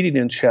competing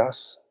in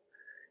chess.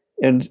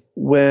 And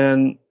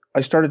when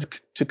I started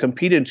to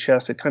compete in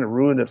chess, it kind of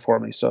ruined it for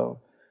me. So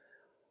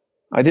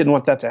I didn't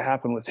want that to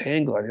happen with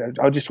hang gliding.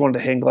 I just wanted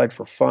to hang glide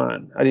for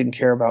fun. I didn't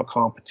care about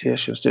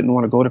competitions, didn't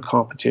want to go to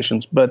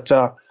competitions. But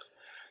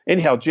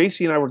anyhow,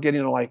 JC and I were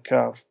getting like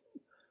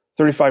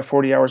 35,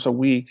 40 hours a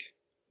week.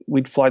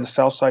 We'd fly the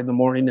south side in the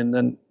morning, and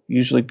then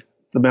usually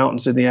the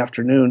mountains in the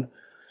afternoon.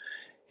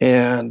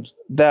 And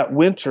that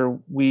winter,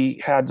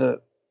 we had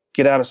to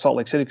get out of Salt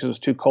Lake City because it was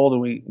too cold,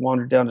 and we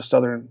wandered down to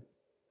southern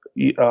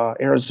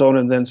Arizona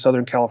and then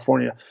Southern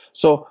California.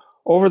 So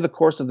over the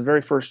course of the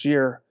very first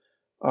year,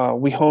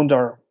 we honed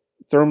our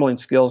thermaling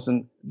skills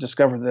and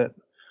discovered that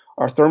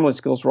our thermaling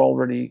skills were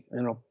already,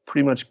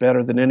 pretty much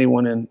better than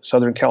anyone in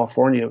Southern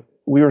California.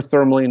 We were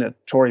thermaling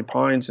at Torrey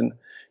Pines and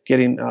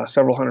getting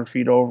several hundred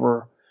feet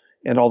over,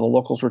 and all the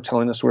locals were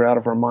telling us we're out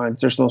of our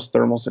minds. There's no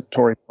thermals at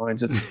Torrey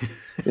Pines.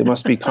 It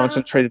must be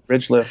concentrated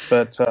ridge lift.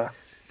 But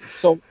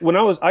so when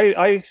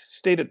I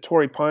stayed at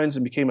Torrey Pines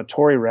and became a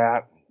Torrey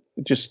rat,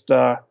 just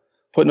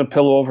putting a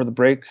pillow over the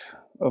brake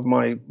of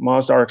my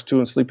Mazda RX-2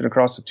 and sleeping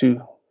across the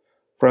two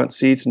front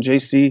seats. And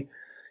JC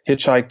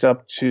hitchhiked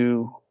up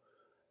to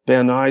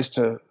Van Nuys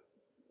to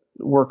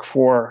work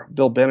for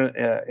Bill Bennett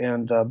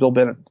and Bill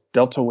Bennett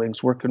Delta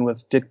Wings, working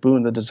with Dick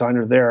Boone, the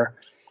designer there.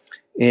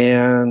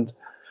 And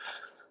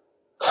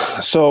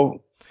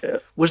so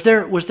was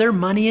there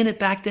money in it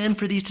back then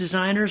for these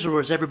designers, or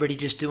was everybody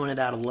just doing it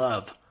out of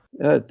love?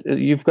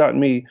 You've got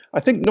me.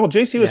 I think no.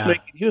 JC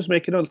was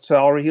making a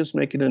salary. He was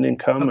making an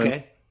income.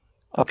 Okay.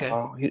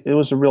 It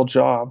was a real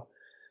job.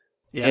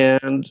 Yeah.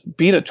 And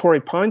being at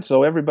Torrey Pines,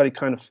 though, everybody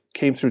kind of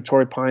came through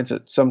Torrey Pines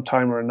at some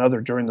time or another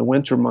during the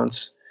winter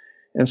months.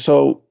 And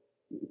so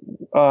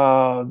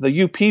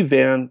the UP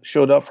van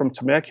showed up from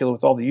Temecula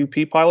with all the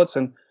UP pilots.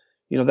 And,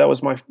 that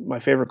was my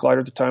favorite glider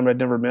at the time. I'd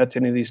never met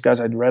any of these guys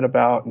I'd read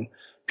about. And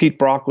Pete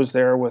Brock was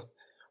there with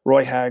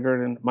Roy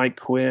Haggard and Mike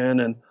Quinn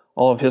and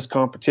all of his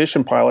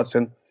competition pilots.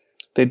 And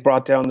they'd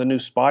brought down the new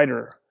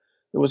Spider.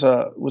 It was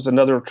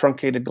another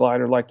truncated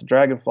glider like the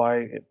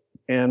Dragonfly.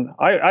 And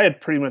I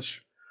had pretty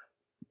much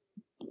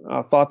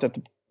thought that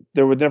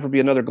there would never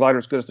be another glider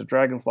as good as the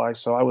Dragonfly,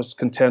 so I was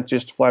content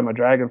just to fly my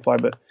Dragonfly.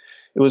 But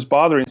it was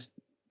bothering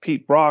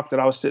Pete Brock that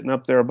I was sitting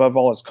up there above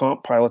all his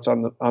comp pilots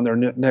on their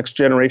next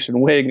generation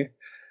wing.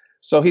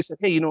 So he said,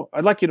 "Hey,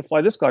 I'd like you to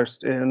fly this glider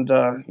and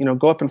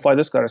go up and fly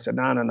this glider." I said,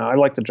 "No. I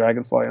like the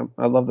Dragonfly.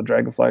 I love the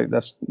Dragonfly.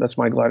 That's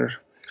my glider."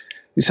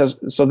 He says.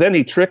 So then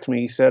he tricked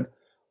me. He said,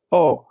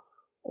 "Oh,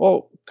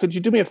 could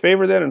you do me a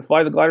favor then and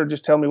fly the glider?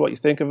 Just tell me what you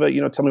think of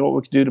it. Tell me what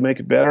we could do to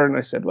make it better." And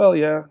I said, "Well,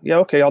 yeah,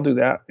 okay, I'll do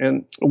that."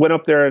 And I went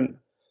up there, and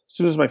as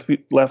soon as my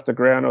feet left the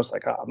ground, I was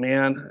like, "Oh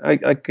man,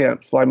 I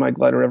can't fly my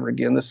glider ever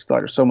again. This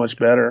glider's so much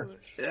better."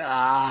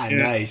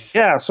 Nice.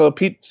 Yeah. So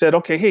Pete said,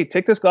 "Okay, hey,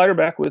 take this glider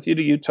back with you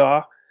to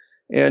Utah.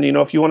 And,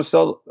 if you want to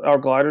sell our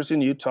gliders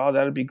in Utah,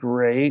 that'd be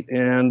great."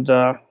 And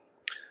so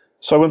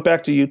I went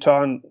back to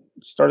Utah and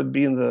started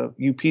being the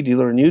UP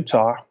dealer in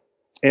Utah.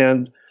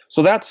 And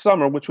so that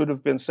summer, which would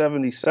have been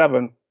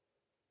 77,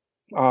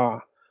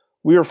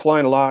 we were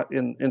flying a lot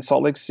in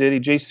Salt Lake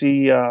City.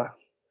 JC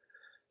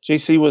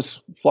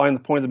was flying the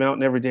Point of the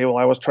Mountain every day while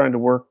I was trying to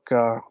work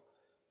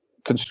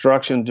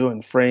construction,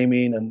 doing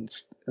framing and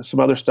some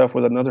other stuff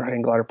with another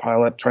hang glider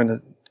pilot, trying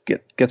to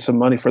get some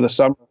money for the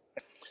summer.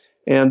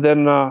 And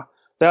then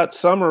that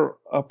summer,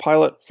 a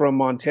pilot from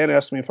Montana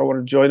asked me if I wanted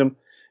to join him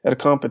at a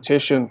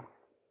competition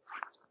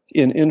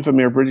in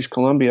Invermere, British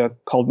Columbia,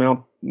 called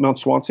Mount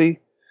Swansea.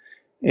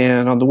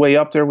 And on the way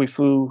up there, we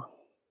flew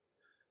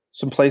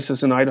some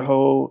places in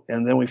Idaho,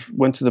 and then we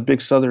went to the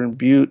Big Southern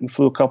Butte and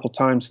flew a couple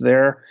times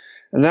there.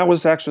 And that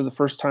was actually the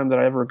first time that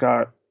I ever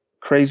got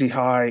crazy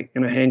high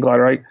in a hang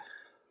glider.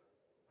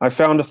 I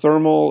found a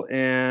thermal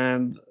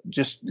and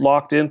just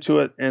locked into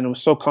it, and it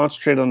was so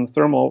concentrated on the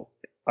thermal,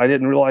 I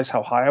didn't realize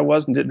how high I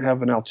was and didn't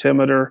have an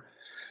altimeter.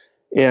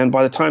 And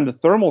by the time the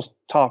thermals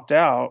topped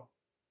out,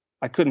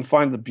 I couldn't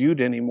find the butte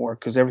anymore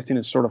because everything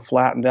had sort of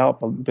flattened out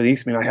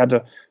beneath me. I had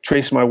to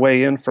trace my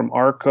way in from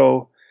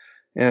Arco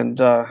and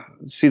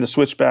see the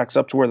switchbacks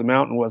up to where the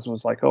mountain was, and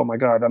was like, oh my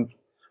God, I'm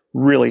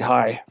really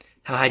high.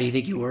 How high do you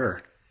think you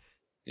were?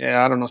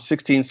 Yeah, I don't know,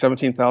 16,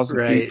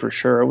 17,000 feet for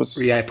sure. Were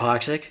you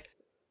hypoxic?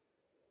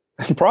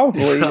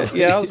 Probably.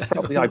 Yeah, I was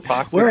probably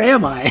hypoxic. Where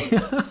am I?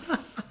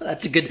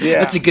 That's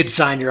a good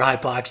sign you're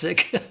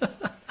hypoxic.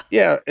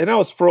 Yeah, and I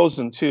was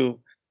frozen too.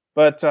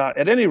 But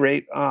at any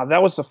rate,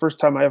 that was the first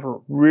time I ever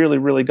really,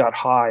 really got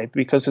high,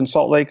 because in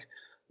Salt Lake,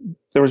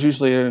 there was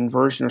usually an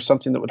inversion or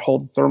something that would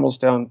hold the thermals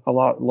down a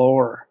lot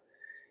lower.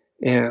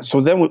 And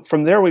so then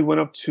from there, we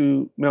went up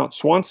to Mount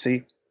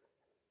Swansea.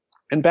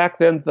 And back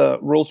then, the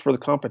rules for the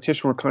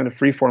competition were kind of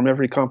freeform.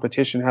 Every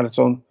competition had its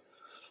own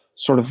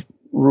sort of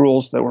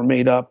rules that were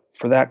made up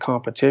for that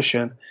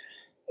competition.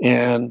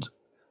 And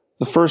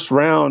the first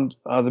round,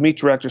 the meet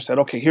director said,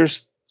 okay,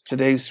 here's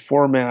today's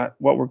format.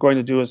 What we're going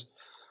to do is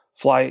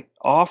fly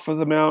off of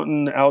the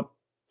mountain out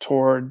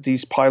toward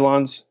these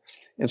pylons.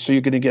 And so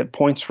you're going to get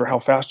points for how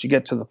fast you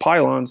get to the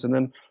pylons. And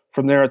then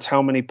from there, it's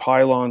how many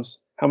pylons,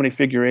 how many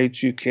figure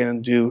eights you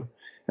can do.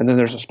 And then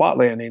there's a spot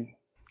landing.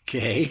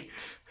 Okay.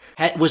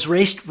 Was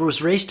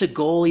race to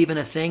goal even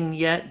a thing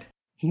yet?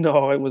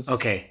 No, it was.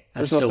 Okay.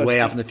 That's still way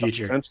off in the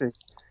future. Country.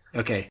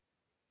 Okay.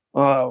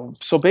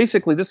 So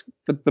basically,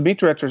 the meet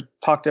director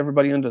talked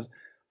everybody into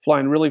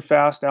flying really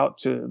fast out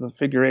to the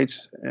figure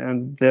eights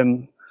and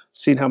then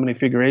seeing how many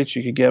figure eights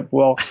you could get.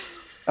 Well,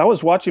 I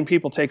was watching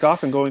people take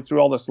off and going through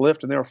all this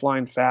lift, and they were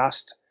flying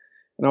fast.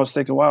 And I was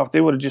thinking, wow, if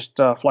they would have just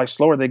fly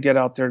slower, they'd get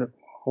out there to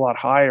a lot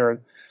higher.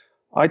 And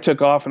I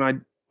took off,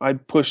 and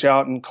I'd push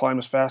out and climb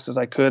as fast as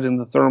I could in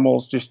the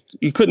thermals.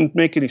 You couldn't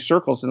make any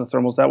circles in the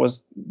thermals.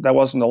 That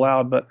wasn't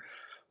allowed. But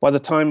by the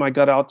time I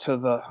got out to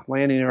the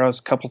landing area, I was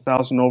a couple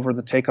thousand over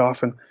the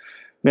takeoff and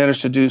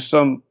managed to do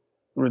some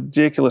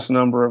ridiculous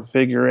number of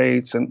figure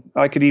eights. And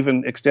I could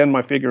even extend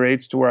my figure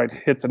eights to where I'd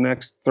hit the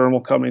next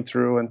thermal coming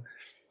through and,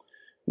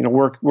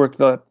 work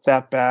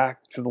that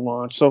back to the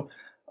launch. So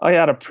I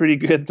had a pretty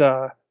good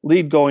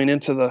lead going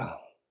into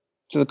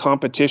the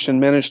competition,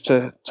 managed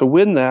to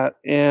win that.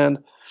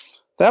 And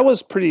that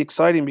was pretty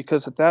exciting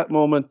because at that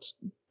moment,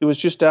 it was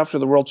just after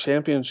the World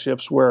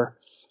Championships where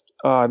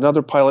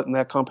another pilot in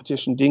that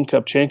competition, Dean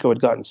Kupchenko, had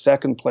gotten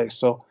second place.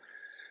 So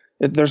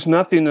there's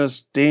nothing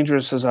as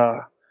dangerous as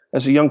a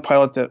young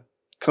pilot that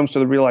comes to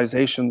the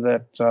realization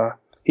that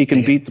he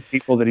can beat the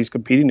people that he's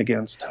competing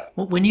against.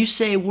 Well, when you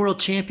say World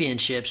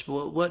Championships,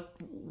 what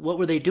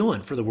were they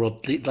doing for the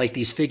world? Like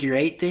these figure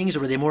eight things,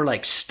 or were they more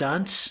like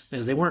stunts?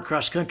 Because they weren't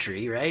cross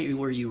country, right?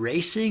 Were you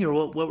racing,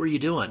 or what were you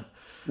doing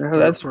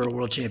for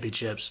World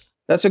Championships?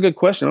 That's a good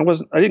question.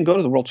 I didn't go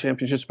to the World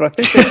Championships, but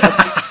I think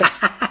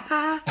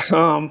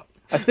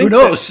I think who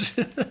knows?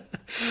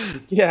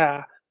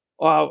 Yeah.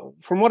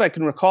 From what I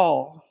can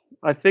recall,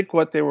 I think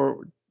what they were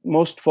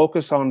most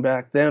focused on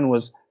back then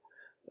was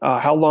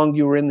how long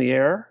you were in the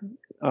air.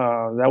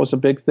 That was a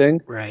big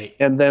thing. Right.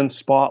 And then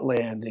spot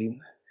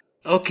landing.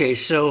 Okay,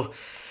 so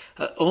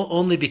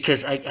only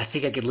because I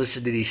think I could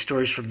listen to these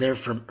stories from there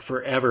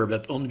forever,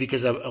 but only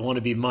because I want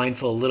to be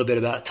mindful a little bit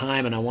about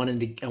time, and I want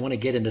to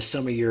get into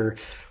some of your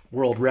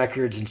world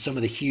records and some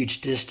of the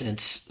huge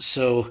distance.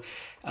 So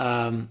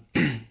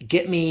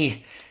get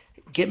me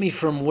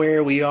from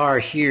where we are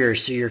here.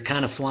 So you're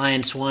kind of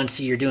flying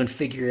Swansea, you're doing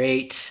figure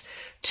eights.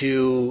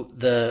 to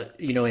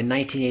in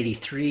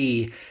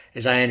 1983,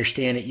 as I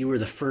understand it, you were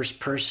the first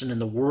person in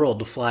the world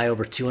to fly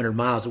over 200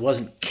 miles. It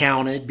wasn't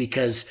counted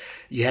because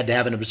you had to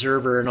have an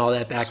observer and all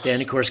that back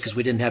then, of course, because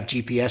we didn't have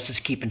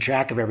GPSs keeping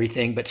track of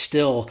everything. But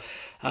still,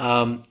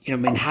 how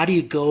do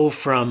you go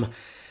from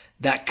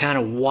that kind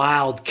of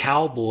wild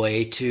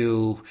cowboy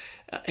to,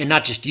 and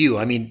not just you,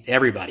 I mean,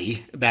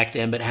 everybody back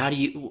then, but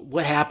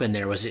what happened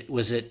there? Was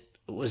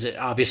it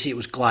obviously it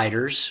was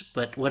gliders,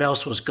 but what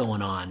else was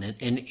going on?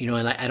 And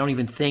I don't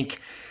even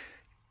think,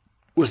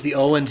 was the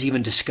Owens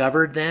even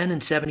discovered then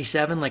in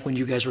 77? Like when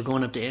you guys were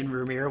going up to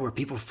Invermere, were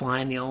people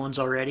flying the Owens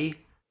already?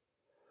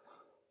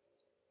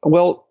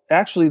 Well,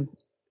 actually,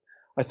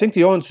 I think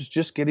the Owens was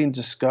just getting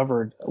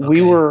discovered.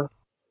 Okay.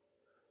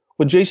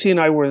 When JC and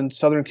I were in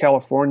Southern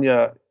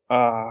California,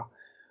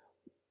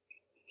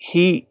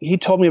 he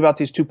told me about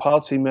these two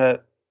pilots he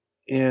met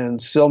in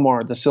the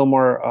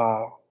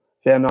Sylmar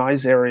Van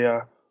Nuys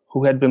area,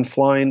 who had been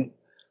flying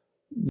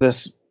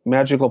this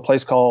magical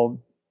place called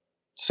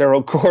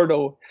Cerro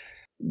Gordo.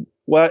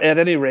 Well, at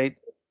any rate,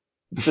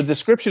 the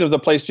description of the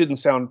place didn't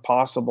sound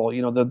possible.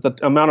 The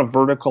amount of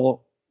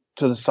vertical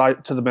to the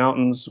side, to the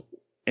mountains,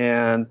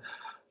 and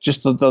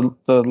just the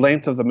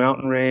length of the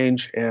mountain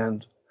range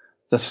and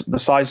the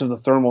size of the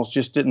thermals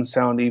just didn't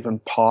sound even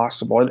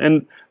possible.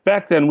 And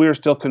back then, we were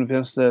still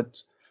convinced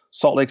that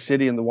Salt Lake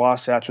City and the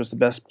Wasatch was the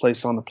best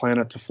place on the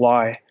planet to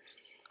fly.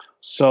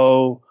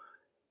 So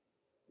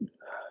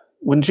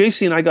when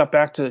JC and I got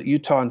back to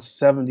Utah in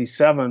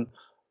 77,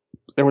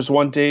 there was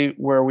one day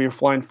where we were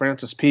flying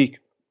Francis Peak.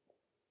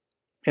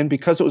 And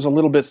because it was a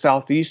little bit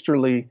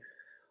southeasterly,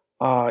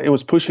 it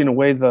was pushing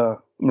away the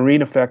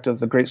marine effect of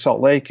the Great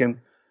Salt Lake. And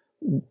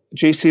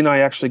JC and I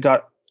actually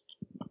got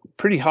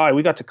pretty high.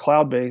 We got to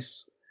Cloud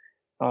Base,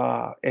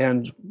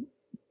 and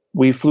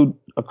we flew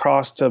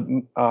across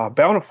to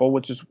Bountiful,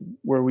 which is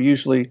where we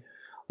usually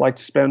like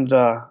to spend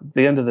the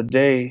end of the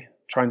day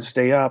trying to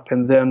stay up.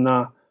 And then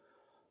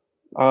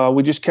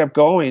we just kept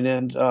going.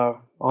 And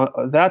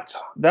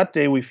that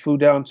day we flew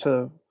down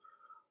to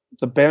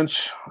the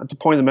bench at the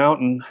point of the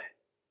mountain,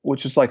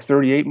 which is like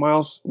 38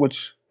 miles,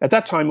 which at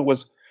that time it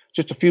was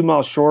just a few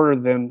miles shorter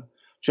than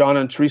John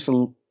and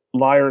Teresa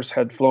Lyers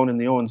had flown in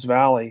the Owens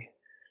Valley.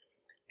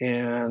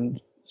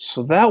 And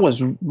so that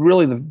was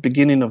really the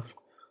beginning of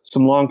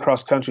some long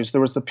cross countries.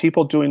 There was the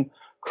people doing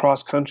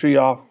cross country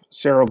off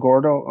Cerro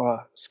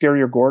Gordo,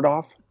 Scarier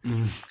Gordoff.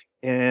 Mm.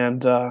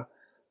 And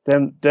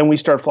then we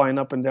started flying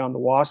up and down the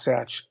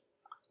Wasatch.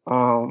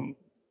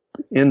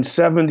 In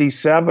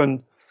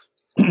 77,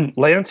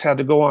 Lance had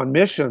to go on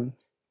mission.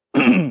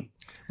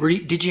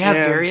 Did you have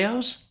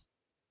Varios?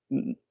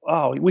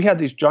 Oh, we had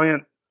these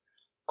giant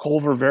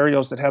Culver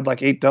Varios that had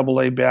like 8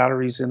 AA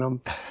batteries in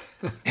them.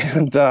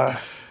 And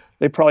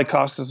they probably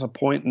cost us a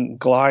point in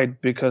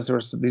glide because there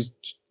was these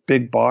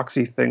big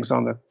boxy things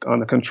on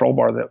the control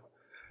bar that.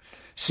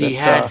 So you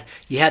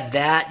had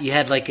that. You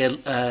had like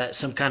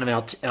some kind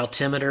of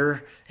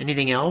altimeter.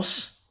 Anything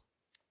else?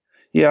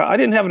 Yeah, I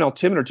didn't have an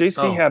altimeter.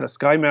 JC had a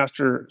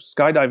Skymaster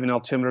skydiving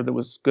altimeter that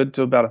was good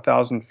to about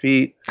 1,000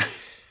 feet,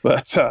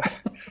 but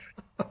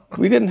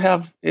we didn't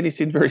have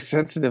anything very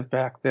sensitive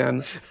back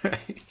then.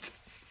 Right.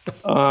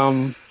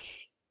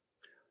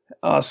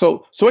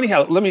 So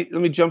anyhow, let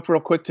me jump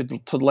real quick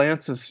to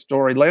Lance's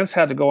story. Lance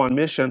had to go on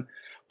mission,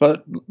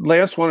 but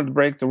Lance wanted to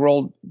break the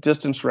world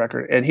distance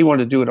record, and he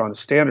wanted to do it on a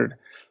standard.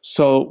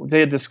 So they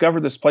had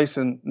discovered this place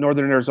in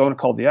northern Arizona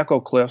called the Echo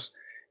Cliffs,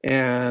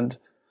 and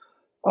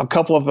a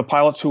couple of the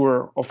pilots who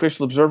were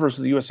official observers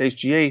of the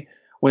USHGA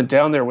went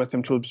down there with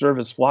him to observe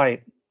his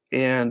flight.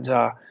 And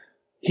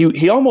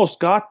he almost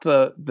got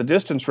the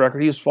distance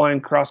record. He was flying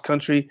cross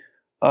country,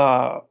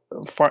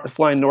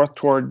 flying north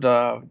toward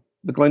the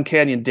Glen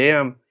Canyon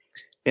Dam,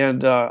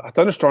 and a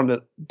thunderstorm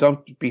that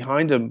dumped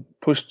behind him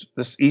pushed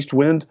this east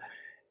wind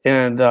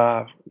and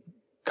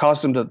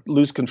caused him to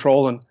lose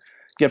control and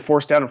get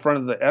forced down in front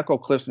of the Echo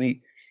Cliffs.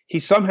 And he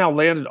somehow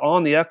landed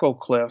on the Echo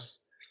Cliffs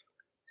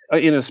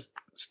in his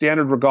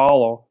standard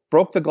Regalo,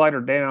 broke the glider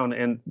down,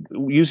 and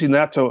using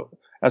that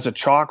as a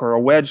chalk or a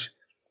wedge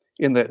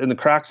in the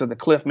cracks of the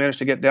cliff, managed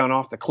to get down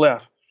off the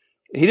cliff.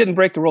 He didn't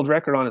break the world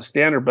record on his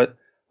standard, but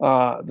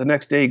the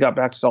next day he got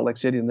back to Salt Lake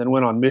City and then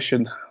went on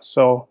mission.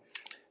 So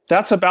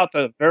that's about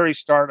the very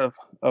start of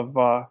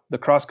the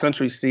cross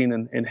country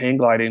scene in hang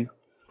gliding.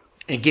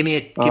 And give me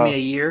a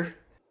year.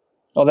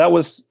 Oh, that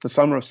was the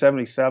summer of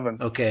 77.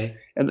 Okay.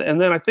 And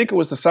then I think it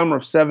was the summer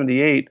of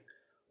 78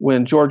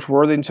 when George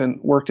Worthington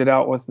worked it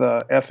out with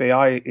the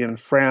FAI in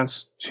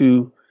France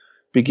to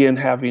begin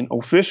having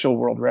official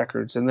world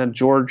records. And then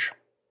George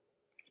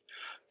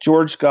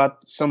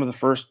got some of the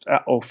first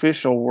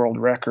official world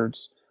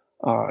records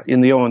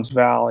in the Owens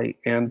Valley.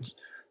 And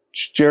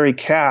Jerry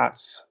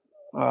Katz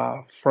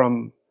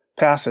from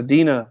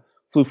Pasadena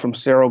flew from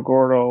Cerro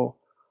Gordo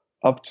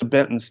up to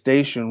Benton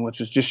Station,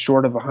 which is just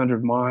short of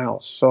 100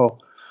 miles. So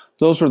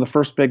those were the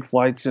first big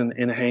flights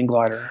in a hang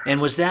glider. And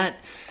was that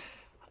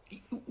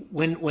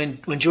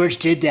When George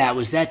did that,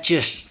 was that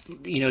just,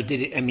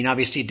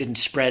 obviously it didn't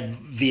spread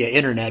via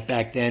internet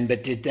back then,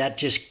 but did that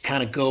just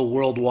kind of go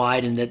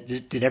worldwide, and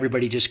did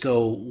everybody just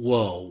go,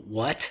 whoa,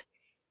 what?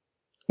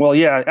 Well,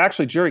 yeah,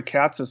 actually Jerry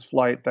Katz's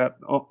flight, that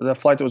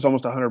flight that was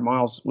almost 100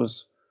 miles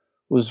was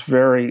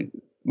very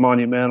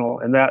monumental,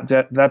 and that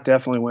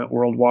definitely went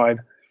worldwide.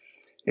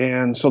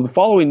 And so the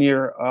following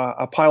year,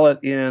 a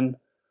pilot in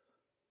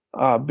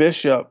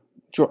Bishop,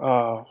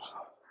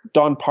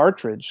 Don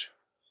Partridge,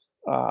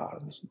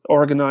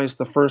 organized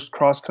the first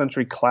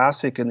cross-country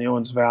classic in the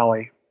Owens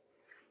Valley.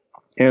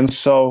 And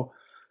so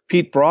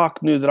Pete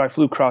Brock knew that I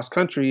flew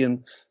cross-country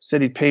and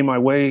said he'd pay my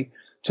way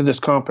to this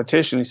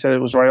competition. He said it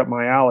was right up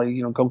my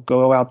alley,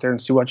 go out there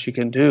and see what you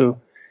can do.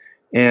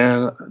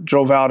 And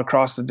drove out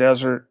across the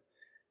desert,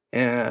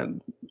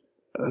 and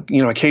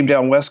I came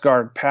down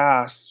Westgard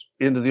Pass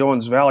into the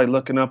Owens Valley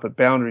looking up at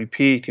Boundary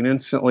Peak, and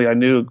instantly I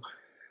knew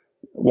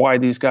why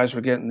these guys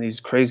were getting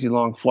these crazy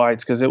long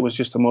flights, because it was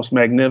just the most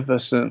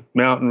magnificent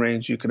mountain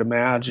range you could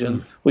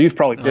imagine. Well, you've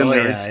probably been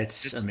there. Yeah,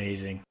 it's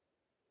amazing.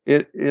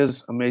 It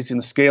is amazing.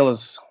 The scale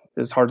is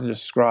hard to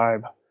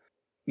describe.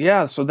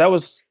 Yeah, so that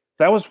was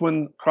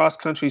when cross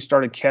country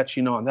started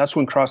catching on. That's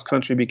when cross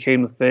country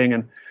became the thing,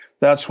 and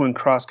that's when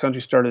cross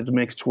country started to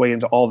make its way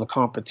into all the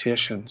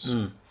competitions.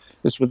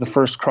 This was the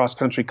first cross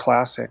country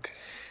classic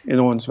in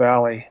Owens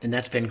Valley. And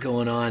that's been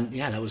going on.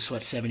 Yeah, that was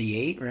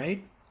 78,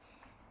 right?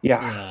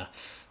 Yeah.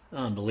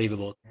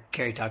 Unbelievable.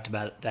 Carrie talked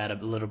about that a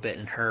little bit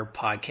in her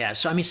podcast.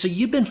 So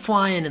you've been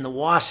flying in the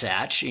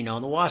Wasatch, and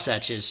the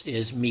Wasatch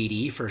is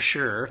meaty for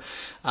sure.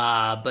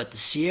 But the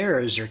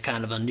Sierras are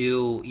kind of a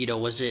new,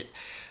 was it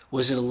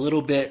a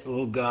little bit,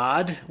 oh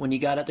God, when you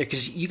got up there?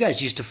 Because you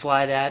guys used to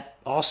fly that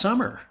all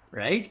summer,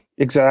 right?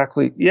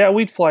 Exactly. Yeah,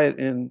 we'd fly it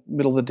in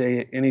middle of the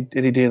day, any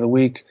day of the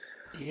week.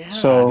 Yeah,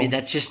 so,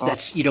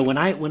 that's when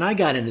I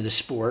got into the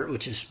sport,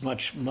 which is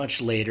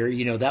much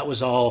later, that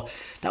was all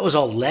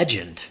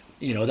legend.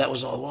 That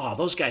was all, wow,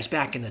 those guys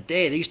back in the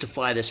day, they used to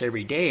fly this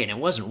every day, and it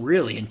wasn't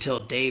really until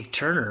Dave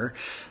Turner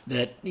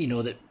that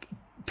that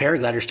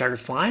paragliders started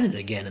flying it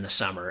again in the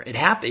summer. It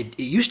happened.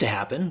 It used to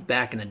happen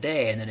back in the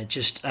day, and then it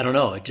just, I don't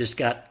know, it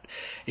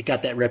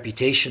got that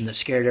reputation that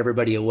scared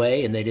everybody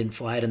away, and they didn't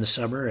fly it in the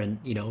summer. And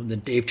then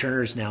Dave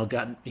Turner's now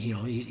gotten,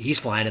 he's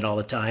flying it all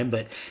the time.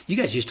 But you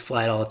guys used to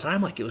fly it all the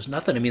time like it was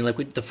nothing. I mean,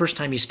 like the first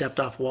time you stepped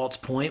off Waltz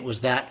Point,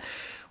 was that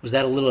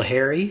a little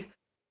hairy?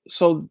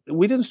 So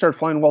we didn't start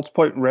flying Waltz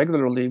Point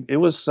regularly. It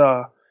was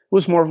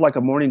more of like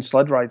a morning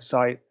sled ride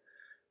site.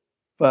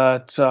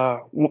 But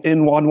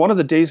on one of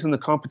the days in the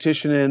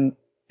competition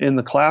in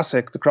the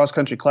classic, the cross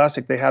country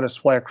classic, they had us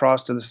fly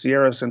across to the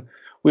Sierras, and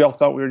we all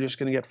thought we were just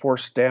going to get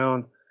forced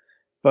down.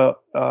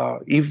 But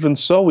even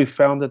so, we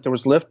found that there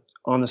was lift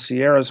on the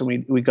Sierras,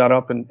 and we got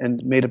up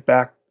and made it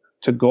back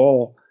to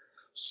goal.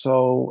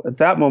 So at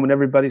that moment,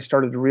 everybody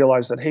started to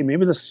realize that, hey,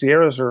 maybe the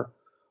Sierras are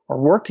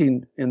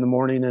working in the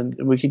morning, and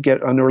we could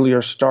get an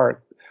earlier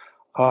start.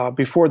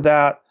 Before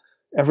that,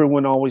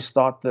 everyone always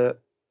thought that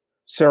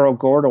Cerro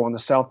Gordo on the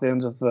south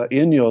end of the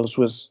Inos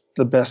was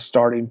the best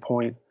starting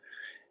point.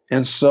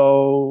 And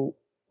so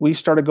we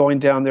started going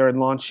down there and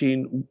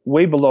launching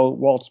way below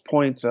Waltz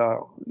Point.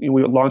 We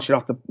were launching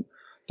off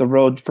the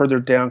road further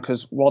down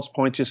because Waltz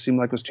Point just seemed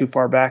like it was too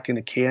far back in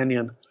a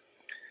canyon.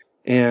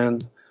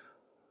 And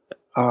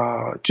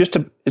just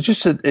at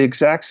the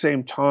exact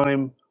same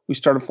time we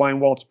started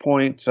flying Waltz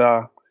Point,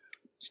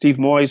 Steve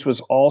Moyes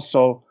was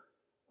also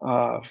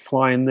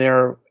flying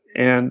there.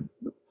 And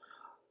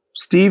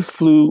Steve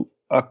flew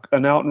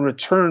an out and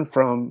return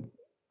from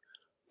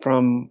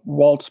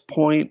Waltz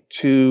Point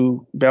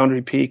to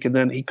Boundary Peak, and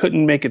then he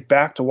couldn't make it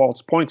back to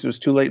Waltz Point because it was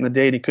too late in the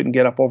day, and he couldn't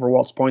get up over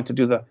Waltz Point to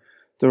do the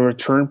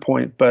return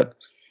point. But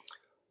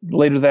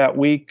later that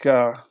week,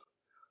 I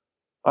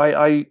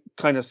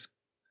kind of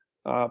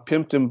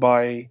pimped him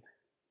by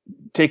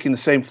taking the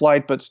same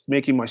flight but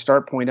making my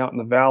start point out in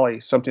the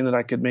valley, something that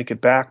I could make it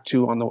back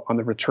to on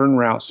the return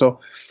route. So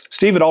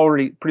Steve had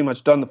already pretty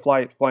much done the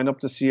flight, flying up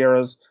the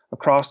Sierras,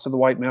 across to the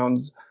White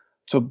Mountains,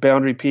 to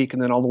Boundary Peak,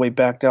 and then all the way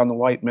back down the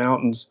White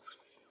Mountains.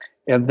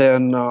 And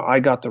then I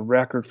got the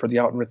record for the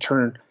out and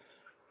return.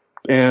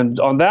 And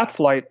on that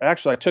flight,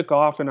 actually, I took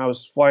off and I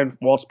was flying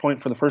Waltz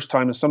Point for the first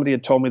time, and somebody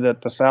had told me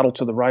that the saddle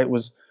to the right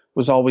was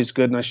always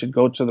good, and I should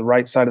go to the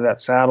right side of that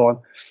saddle. And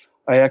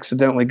I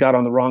accidentally got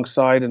on the wrong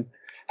side and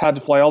had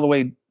to fly all the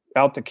way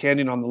out the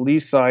canyon on the lee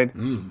side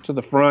to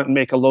the front and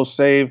make a low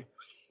save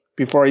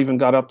before I even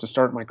got up to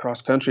start my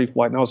cross-country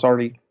flight. And I was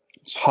already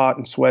hot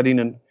and sweating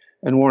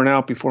and worn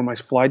out before my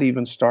flight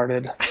even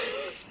started.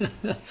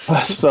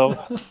 So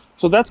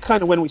that's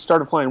kind of when we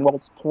started flying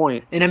Waltz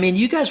Point. And I mean,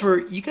 you guys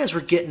were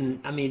getting,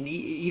 I mean,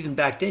 even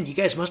back then, you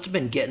guys must have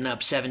been getting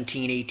up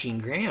 17, 18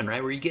 grand,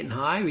 right? Were you getting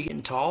high? Were you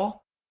getting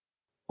tall?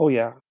 Oh,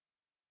 yeah.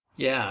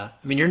 Yeah.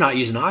 I mean, you're not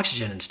using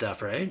oxygen and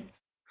stuff, right?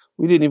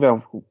 We didn't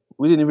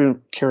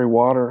even carry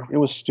water. It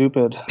was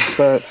stupid,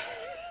 but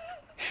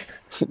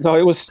no,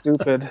 it was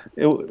stupid.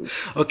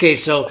 Okay,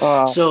 so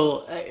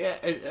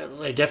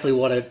I definitely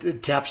want to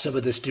tap some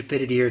of the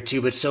stupidity here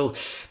too. But so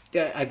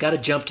I got to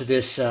jump to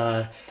this.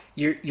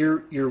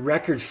 your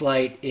record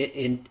flight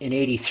in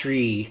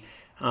 '83.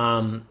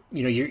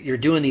 You're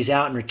doing these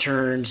out and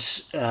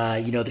returns.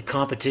 The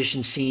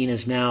competition scene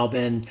has now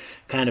been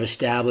kind of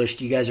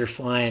established. You guys are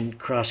flying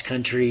cross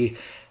country.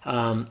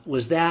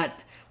 Was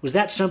that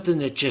something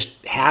that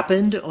just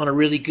happened on a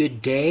really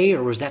good day,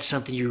 or was that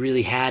something you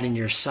really had in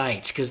your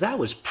sights? Because that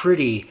was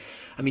pretty.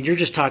 I mean, you're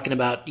just talking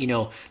about,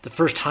 the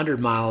first 100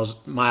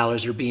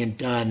 milers are being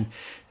done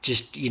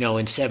just,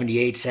 in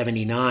 78,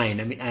 79.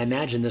 I mean, I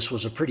imagine this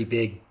was a pretty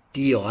big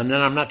deal. I'm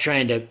not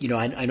trying to,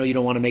 I know you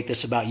don't want to make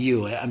this about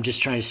you. I'm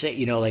just trying to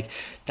say,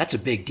 that's a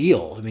big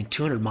deal. I mean,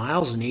 200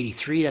 miles in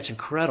 83, that's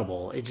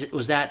incredible.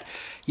 Was that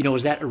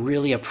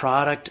really a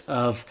product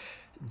of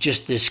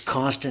just this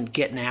constant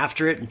getting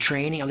after it and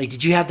training? I mean,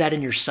 did you have that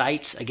in your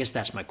sights? I guess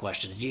that's my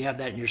question. Did you have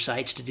that in your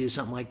sights to do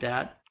something like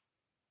that?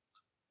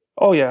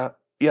 Oh yeah.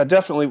 Yeah,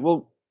 definitely.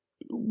 Well,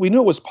 we knew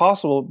it was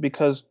possible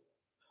because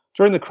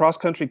during the cross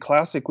country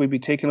classic, we'd be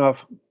taking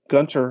off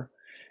Gunter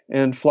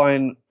and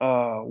flying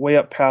way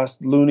up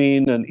past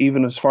Luning and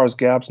even as far as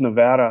Gabbs,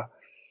 Nevada.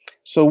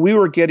 So we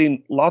were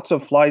getting lots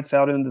of flights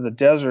out into the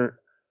desert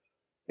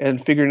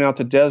and figuring out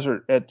the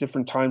desert at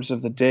different times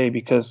of the day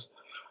because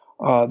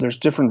there's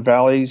different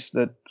valleys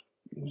that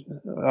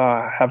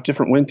have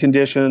different wind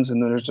conditions,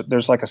 and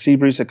there's like a sea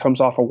breeze that comes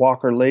off of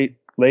Walker Lake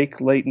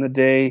late in the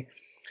day,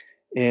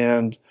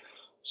 and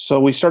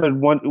so we started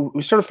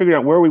figuring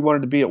out where we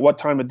wanted to be at what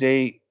time of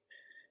day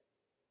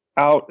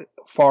out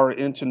far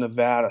into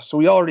Nevada. So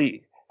we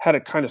already had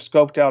it kind of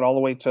scoped out all the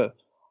way to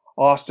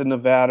Austin,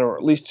 Nevada, or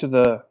at least to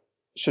the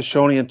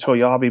Shoshone and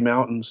Toyabe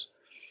Mountains.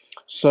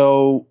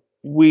 So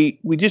we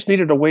just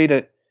needed a way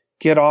to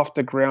get off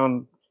the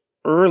ground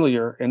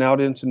earlier and out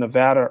into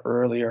Nevada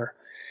earlier.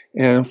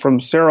 And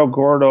from Cerro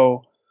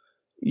Gordo,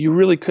 you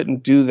really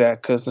couldn't do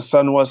that because the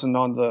sun wasn't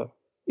on the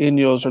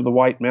Inyo or the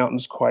White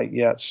Mountains quite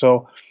yet.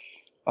 So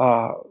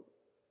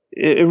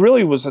it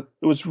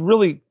was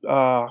really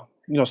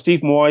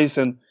Steve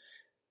Moyes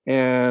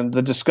and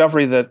the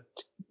discovery that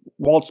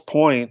Waltz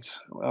Point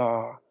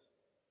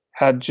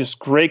had just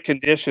great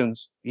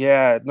conditions.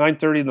 Yeah, at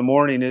 9:30 in the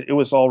morning, it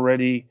was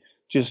already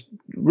just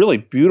really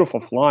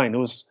beautiful flying. It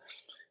was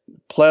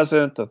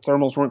pleasant. The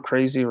thermals weren't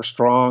crazy or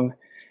strong,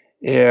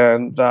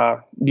 and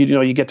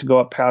you get to go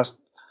up past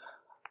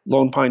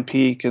Lone Pine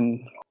Peak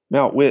and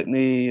Mount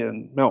Whitney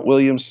and Mount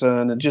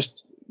Williamson, and just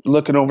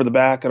looking over the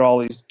back at all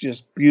these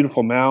just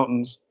beautiful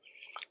mountains.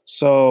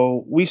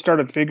 So we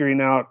started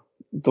figuring out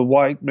the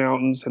White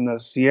Mountains and the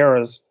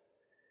Sierras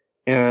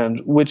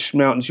and which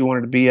mountains you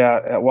wanted to be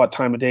at what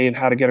time of day and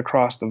how to get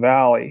across the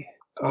valley.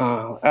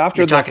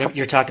 You're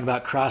talking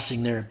about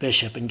crossing there at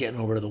Bishop and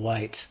getting over to the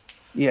Whites.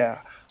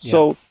 Yeah.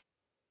 So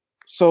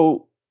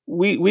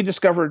we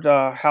discovered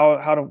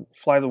how to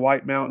fly the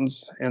White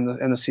Mountains and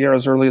the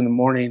Sierras early in the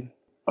morning.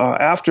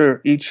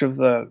 After each of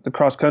the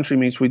cross country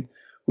meets, we'd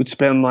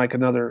spend like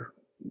another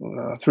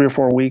 3 or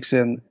 4 weeks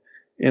in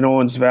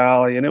Owens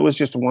Valley, and it was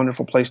just a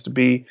wonderful place to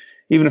be.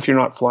 Even if you're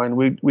not flying,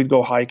 we'd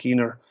go hiking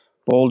or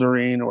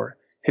bouldering or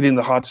hitting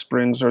the hot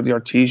springs or the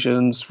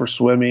artesians for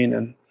swimming,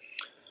 and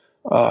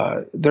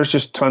there's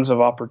just tons of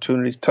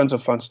opportunities, tons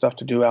of fun stuff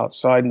to do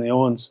outside in the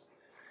Owens.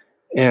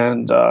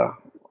 And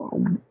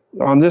on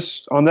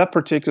that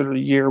particular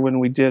year when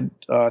we did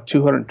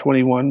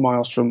 221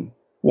 miles from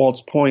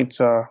Waltz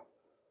Point, I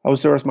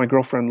was there with my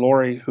girlfriend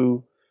Lori,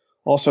 who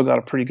also got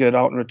a pretty good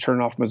out and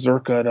return off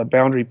Mazurka at a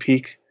Boundary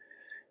Peak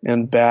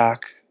and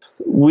back.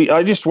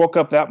 I just woke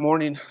up that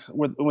morning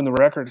when the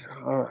record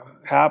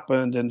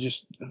happened, and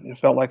just it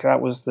felt like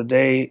that was the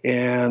day,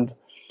 and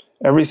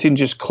everything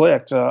just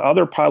clicked.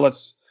 Other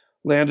pilots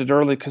landed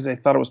early because they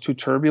thought it was too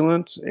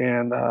turbulent,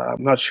 and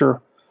I'm not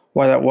sure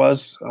why that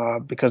was,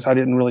 because I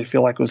didn't really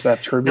feel like it was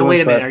that turbulent. Now,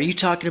 wait a minute. Are you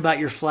talking about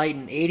your flight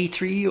in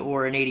 83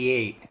 or in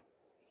 88?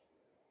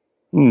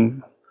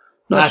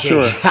 Not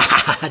sure.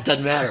 It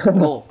doesn't matter.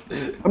 Cool.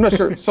 I'm not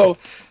sure. So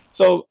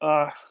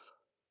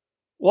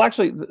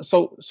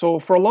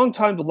for a long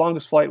time, the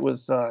longest flight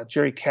was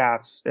Jerry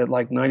Katz at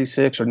like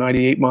 96 or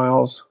 98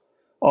 miles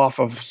off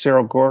of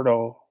Cerro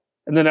Gordo.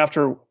 And then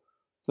after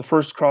the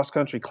first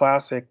cross-country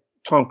classic,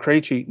 it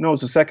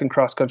was the second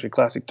cross-country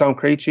classic. Tom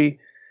Krejci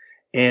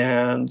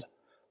and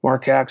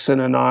Mark Axon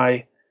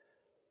and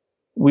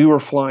we were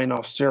flying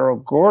off Cerro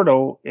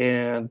Gordo,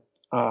 and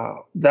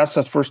that's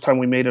the first time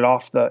we made it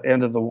off the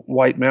end of the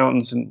White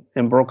Mountains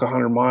and broke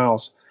 100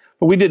 miles.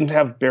 But we didn't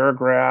have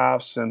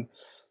barographs and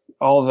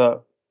all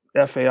the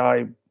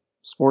FAI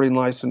sporting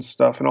license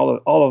stuff and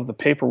all of the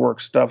paperwork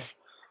stuff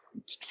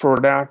for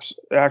an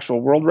actual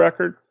world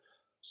record.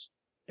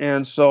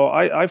 And so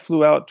I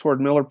flew out toward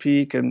Miller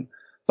Peak and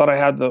thought I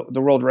had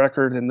the world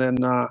record, and then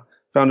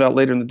found out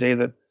later in the day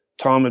that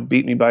Tom had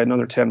beat me by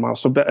another 10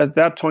 miles. So at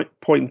that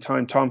point in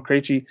time, Tom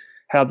Krejci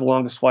had the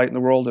longest flight in the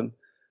world, and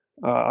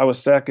I was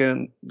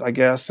second, I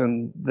guess.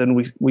 And then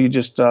we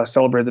just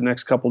celebrated the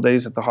next couple of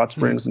days at the hot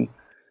springs, and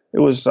it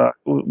was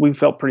we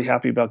felt pretty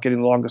happy about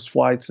getting the longest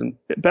flights. And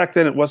back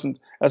then, it wasn't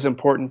as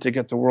important to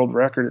get the world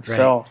record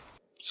itself.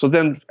 So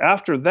then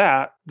after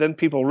that, then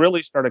people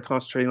really started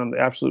concentrating on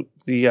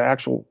the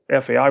actual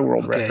FAI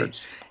world Okay.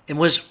 records. And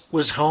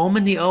was home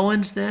in the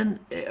Owens then?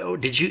 Or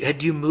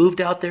had you moved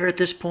out there at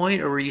this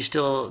point, or were you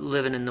still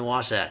living in the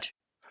Wasatch?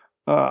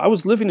 I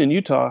was living in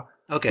Utah,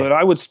 but Okay.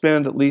 I would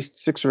spend at least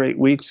 6 or 8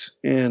 weeks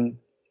in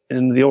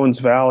the Owens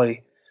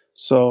Valley.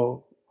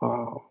 So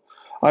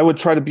I would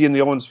try to be in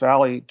the Owens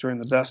Valley during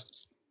the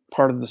best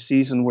part of the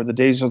season, where the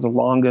days are the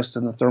longest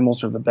and the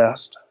thermals are the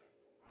best.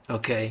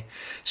 Okay.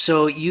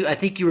 So I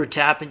think you were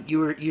tapping,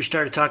 you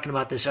started talking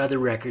about this other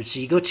record. So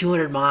you go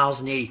 200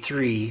 miles in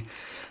 83,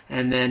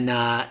 and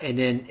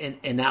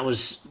that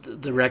was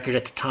the record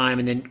at the time.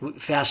 And then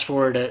fast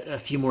forward a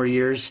few more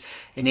years,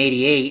 in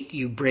 88,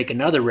 you break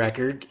another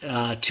record,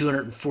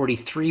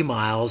 243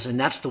 miles. And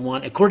that's the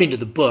one, according to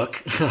the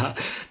book,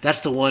 that's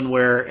the one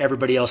where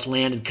everybody else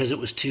landed because it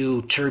was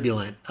too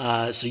turbulent.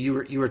 So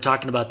you were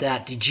talking about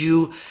that.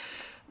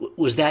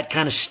 Was that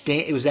kind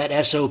of was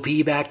that SOP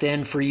back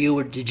then for you,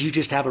 or did you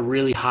just have a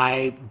really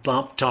high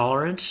bump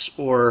tolerance,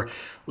 or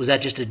was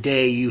that just a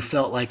day you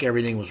felt like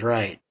everything was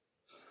right?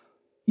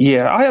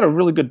 Yeah, I had a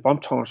really good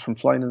bump tolerance from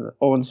flying in the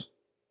Owens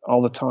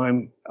all the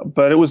time,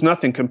 but it was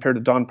nothing compared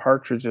to Don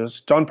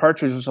Partridge's. Don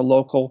Partridge was a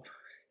local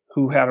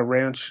who had a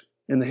ranch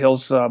in the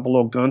hills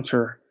below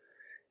Gunter,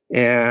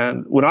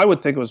 and when I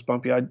would think it was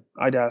bumpy,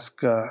 I'd ask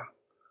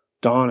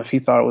Don if he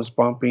thought it was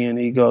bumpy, and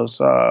he goes,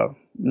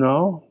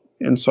 "No."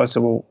 And so I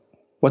said, "Well,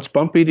 what's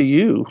bumpy to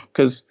you?"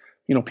 Because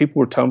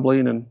people were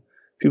tumbling and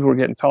people were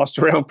getting tossed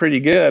around pretty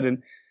good,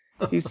 and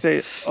he'd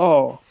say,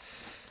 "Oh,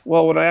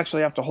 well, when I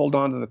actually have to hold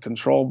on to the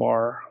control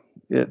bar,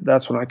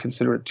 that's when I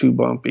consider it too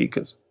bumpy,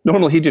 because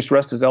normally he just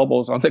rests his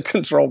elbows on the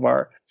control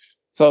bar."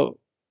 So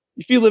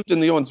if you lived in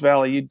the Owens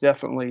Valley, you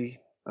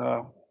definitely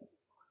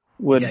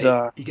would You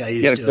got get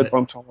used a to good it.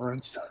 bump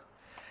tolerance.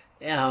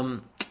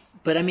 Um,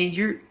 but I mean,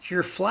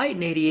 your flight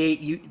in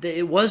 '88,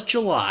 it was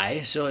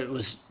July, so it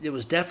was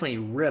definitely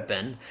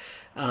ripping.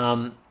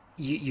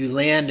 You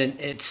land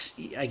and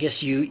I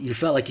guess you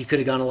felt like you could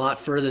have gone a lot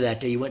further that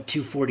day. You went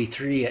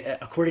 243.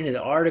 According to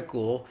the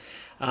article,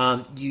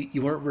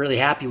 you weren't really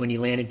happy when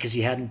you landed because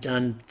you hadn't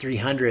done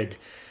 300.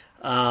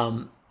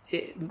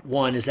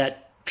 One, is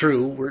that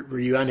true? Were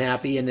you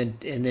unhappy? And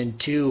then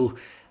two,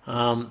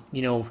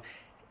 you know,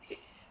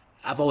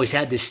 I've always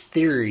had this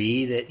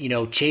theory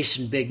that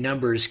chasing big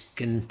numbers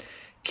can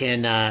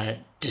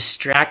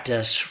distract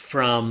us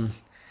from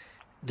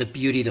the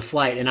beauty of the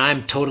flight. And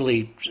I'm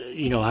totally,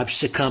 I've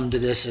succumbed to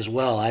this as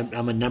well.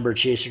 I'm a number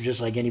chaser just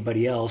like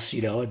anybody else,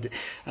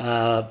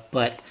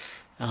 but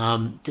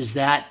does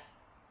that,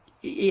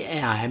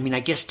 yeah, I mean,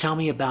 I guess tell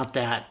me about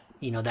that,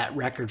 that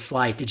record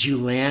flight. Did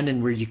you land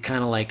and were you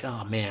kind of like,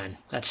 oh man,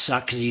 that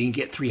sucked because you didn't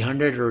get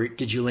 300? Or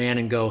did you land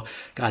and go,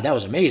 God, that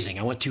was amazing.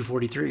 I went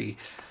 243.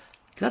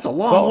 That's a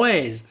long Well,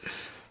 ways.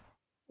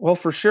 well,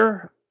 for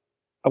sure,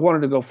 I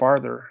wanted to go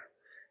farther.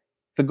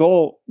 The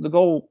goal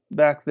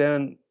back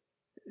then,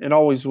 it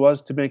always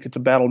was to make it to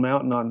Battle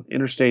Mountain on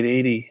Interstate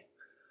 80.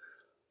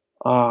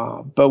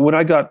 But when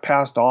I got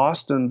past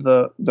Austin,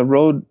 the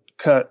road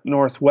cut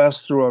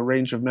northwest through a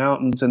range of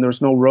mountains, and there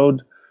was no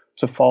road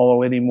to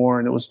follow anymore,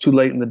 and it was too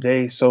late in the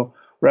day. So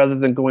rather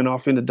than going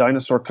off into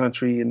dinosaur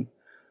country and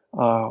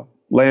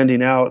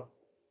landing out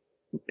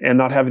and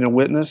not having a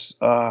witness,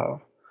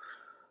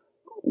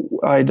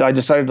 I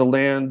decided to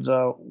land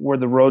where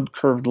the road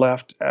curved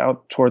left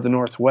out toward the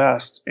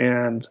northwest.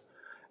 And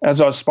as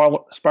I was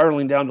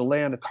spiraling down to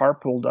land, a car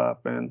pulled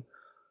up, and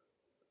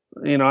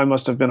I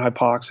must have been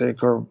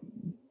hypoxic or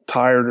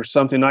tired or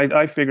something.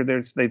 I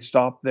figured they'd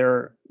stop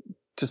there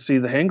to see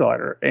the hang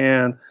glider,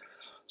 and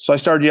so I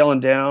started yelling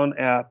down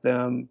at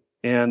them.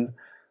 And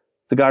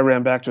the guy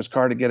ran back to his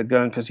car to get a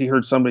gun because he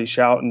heard somebody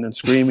shouting and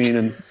screaming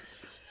and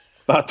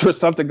thought there was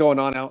something going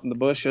on out in the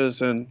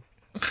bushes. And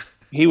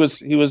he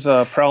was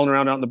prowling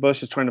around out in the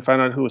bushes trying to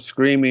find out who was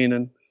screaming.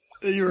 And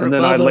You were and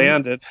then I above them.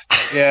 landed.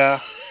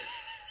 Yeah.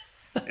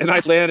 And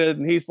I landed,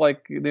 and he's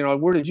like,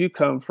 "Where did you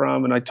come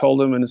from?" And I told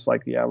him, and it's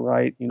like, "Yeah,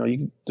 right.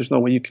 There's no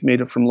way you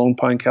made it from Lone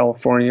Pine,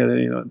 California.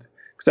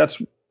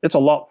 Because it's a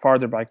lot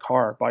farther by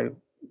car, by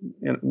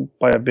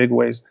a big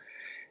ways."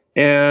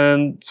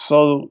 And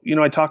so,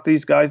 I talked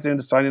these guys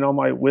into signing all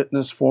my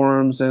witness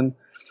forms and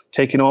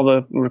taking all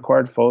the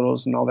required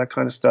photos and all that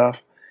kind of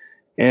stuff.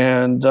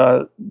 And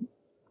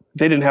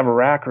they didn't have a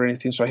rack or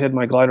anything, so I hid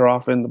my glider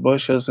off in the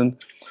bushes, and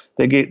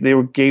they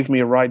gave me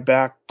a ride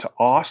back to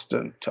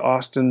Austin,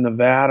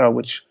 Nevada,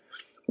 which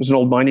was an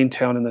old mining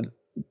town in the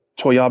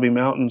Toyabe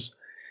Mountains.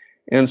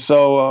 And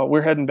so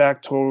we're heading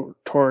back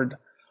toward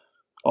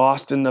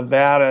Austin,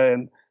 Nevada,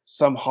 and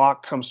some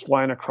hawk comes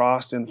flying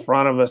across in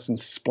front of us and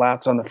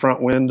splats on the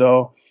front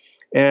window.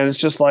 And it's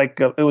just like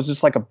it was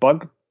just like a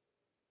bug,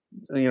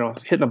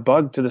 hitting a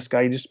bug to this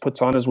guy. He just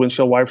puts on his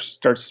windshield wipers,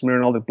 starts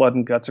smearing all the blood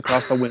and guts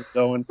across the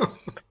window, and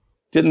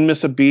didn't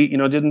miss a beat.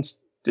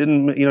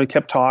 Didn't he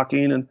kept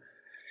talking, and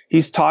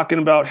he's talking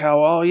about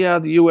how, oh yeah,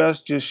 the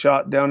U.S. just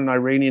shot down an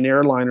Iranian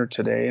airliner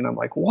today. And I'm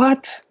like,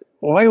 what?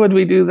 Why would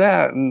we do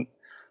that? And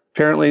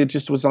apparently it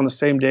just was on the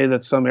same day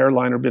that some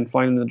airliner been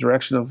flying in the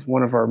direction of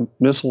one of our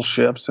missile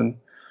ships. And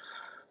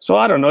So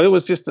I don't know. It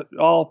was just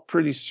all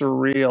pretty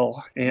surreal.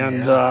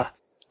 And Yeah.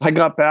 I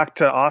got back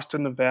to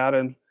Austin, Nevada,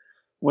 and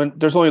when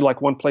there's only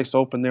like one place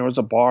open, there was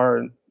a bar,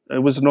 and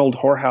it was an old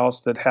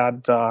whorehouse that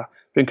had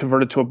been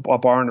converted to a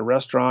bar and a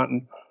restaurant.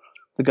 And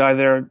the guy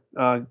there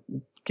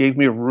gave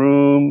me a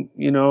room.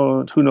 You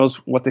know, who knows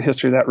what the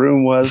history of that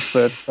room was,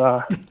 but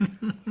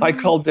I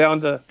called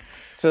down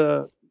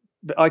to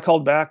I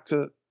called back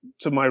to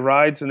my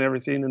rides and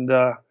everything, and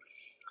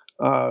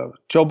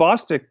Joe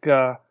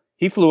Bostic,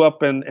 he flew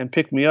up and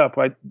picked me up.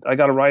 I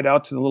got a ride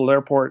out to the little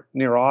airport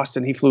near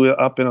Austin. He flew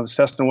up in a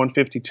Cessna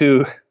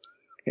 152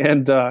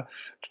 and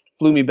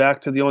flew me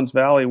back to the Owens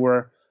Valley,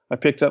 where I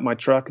picked up my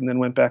truck and then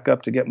went back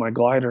up to get my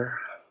glider.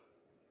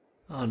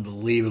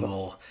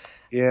 Unbelievable.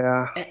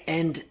 Yeah.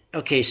 And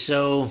okay,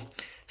 so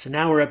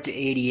now we're up to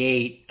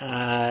 88.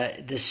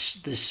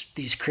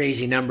 These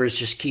crazy numbers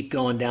just keep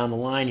going down the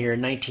line here.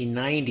 In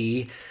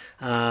 1990,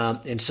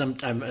 and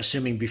I'm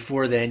assuming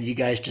before then, you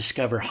guys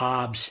discover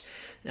Hobbs,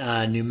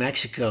 New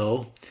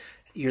Mexico.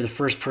 You're the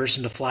first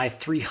person to fly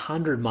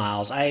 300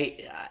 miles.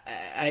 I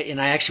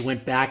actually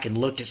went back and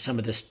looked at some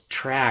of this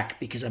track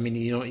because, I mean,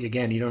 you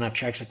don't have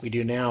tracks like we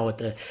do now with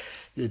the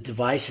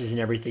devices and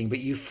everything, but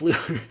you flew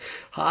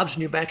Hobbs,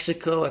 New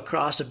Mexico,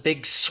 across a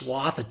big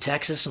swath of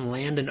Texas and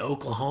land in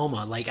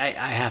Oklahoma. Like, I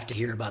have to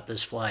hear about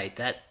this flight.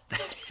 That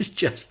is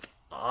just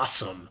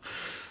awesome.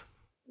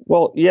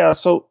 Well, yeah.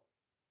 So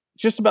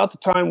just about the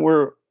time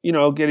we're,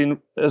 getting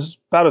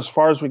about as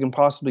far as we can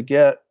possibly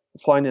get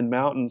flying in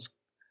mountains,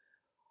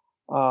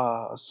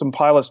 some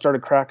pilots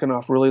started cracking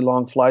off really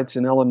long flights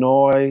in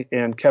Illinois,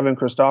 and Kevin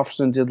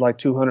Christopherson did like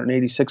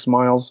 286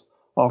 miles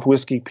off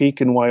Whiskey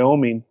Peak in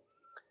Wyoming.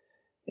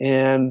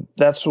 And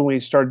that's when we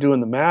started doing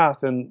the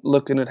math and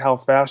looking at how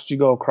fast you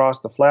go across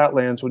the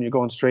flatlands when you're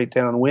going straight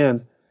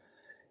downwind.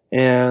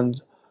 And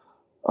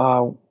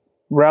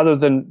rather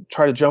than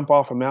try to jump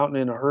off a mountain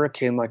in a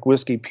hurricane like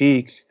Whiskey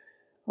Peak,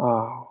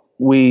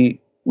 we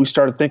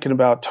started thinking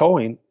about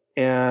towing.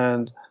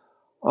 And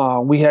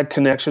we had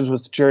connections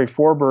with Jerry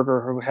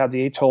Forberger, who had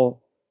the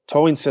Atoll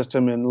towing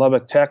system in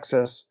Lubbock,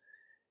 Texas.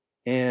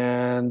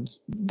 And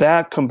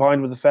that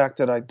combined with the fact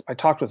that I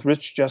talked with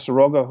Rich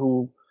Jesseroga,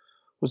 who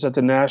was at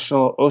the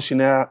National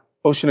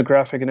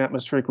Oceanographic and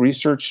Atmospheric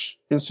Research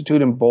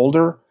Institute in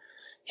Boulder.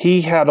 He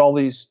had all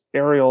these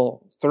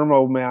aerial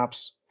thermo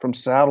maps from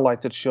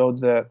satellite that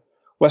showed that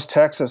West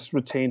Texas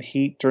retained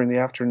heat during the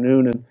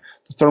afternoon, and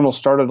the thermal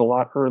started a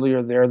lot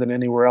earlier there than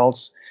anywhere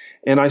else.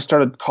 And I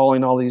started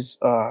calling all these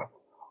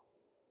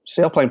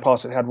sailplane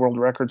pilots that had world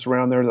records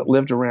around there, that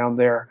lived around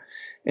there,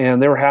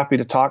 and they were happy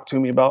to talk to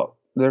me about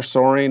their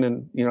soaring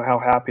and how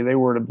happy they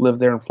were to live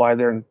there and fly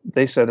there. And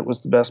they said it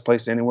was the best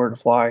place anywhere to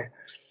fly.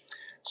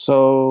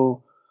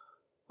 So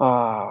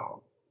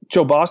Joe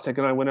Bostic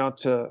and I went out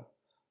to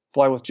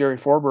fly with Jerry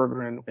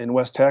Forberger in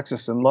West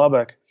Texas in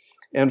Lubbock,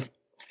 and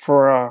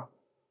for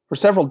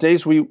several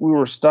days we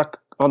were stuck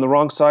on the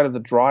wrong side of the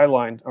dry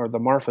line, or the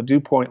Marfa Dew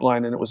Point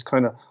line, and it was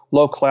kind of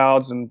low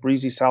clouds and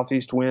breezy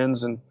southeast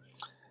winds and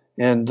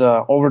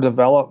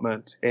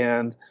overdevelopment.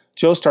 And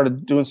Joe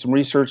started doing some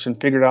research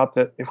and figured out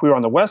that if we were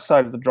on the west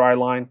side of the dry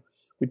line,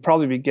 we'd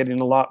probably be getting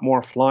a lot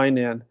more flying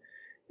in.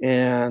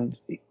 And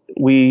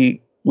we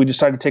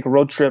decided to take a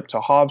road trip to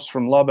Hobbs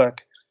from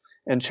Lubbock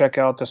and check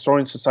out the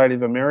Soaring Society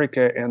of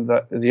America and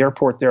the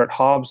airport there at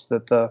Hobbs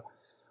that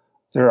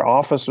their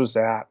office was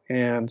at.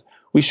 And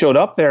we showed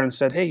up there and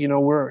said, hey,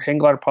 we're hang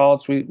glider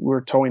pilots.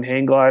 We're towing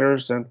hang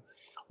gliders, and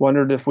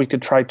wondered if we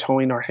could try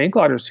towing our hang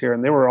gliders here.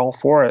 And they were all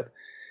for it.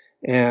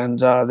 And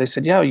they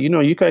said, yeah,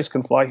 you guys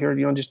can fly here.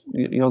 Just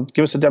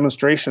give us a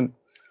demonstration.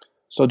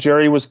 So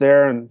Jerry was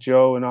there, and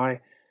Joe and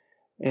I,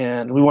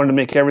 and we wanted to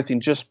make everything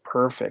just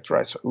perfect,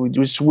 right? So we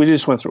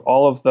just went through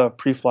all of the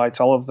pre-flights,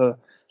 all of the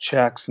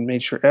checks, and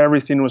made sure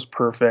everything was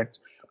perfect.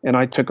 And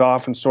I took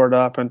off and soared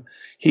up, and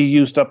he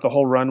used up the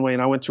whole runway,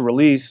 and I went to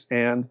release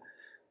and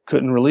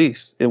couldn't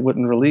release. It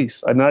wouldn't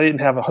release. And I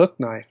didn't have a hook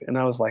knife, and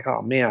I was like,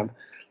 oh man,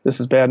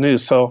 this is bad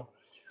news. So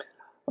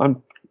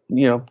I'm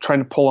trying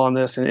to pull on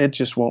this, and it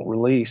just won't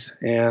release.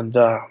 And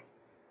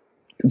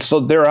so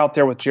they're out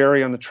there with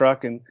Jerry on the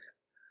truck, and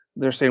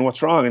they're saying,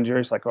 what's wrong? And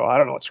Jerry's like, oh, I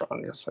don't know what's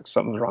wrong. It's like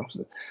something's wrong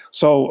with it.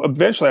 So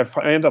eventually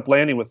I end up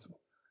landing with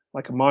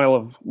like a mile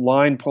of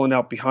line pulling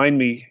out behind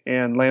me,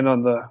 and land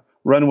on the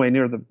runway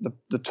near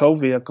the tow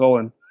vehicle.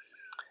 And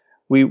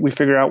we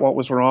figured out what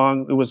was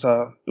wrong. It was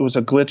a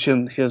glitch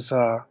in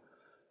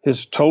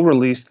his tow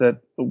release that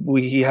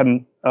he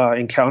hadn't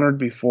encountered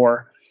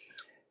before.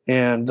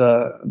 And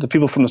the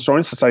people from the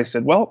Soaring Society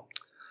said, well,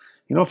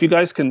 if you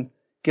guys can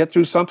get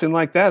through something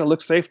like that, it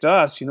looks safe to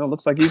us. It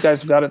looks like you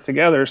guys have got it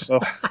together. So,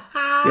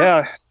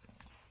 yeah,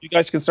 you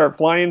guys can start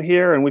flying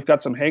here, and we've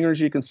got some hangars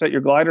you can set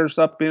your gliders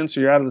up in so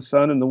you're out of the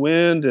sun and the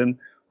wind, and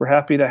we're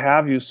happy to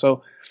have you.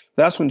 So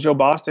that's when Joe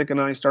Bostic and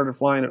I started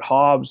flying at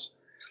Hobbs.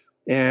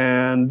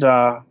 And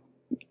the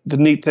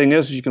neat thing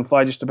is you can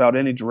fly just about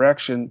any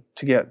direction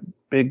to get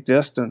big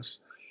distance.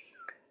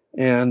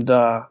 And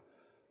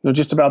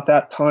just about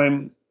that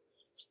time,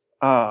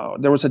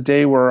 there was a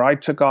day where I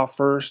took off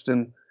first,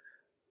 and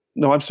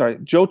no, I'm sorry.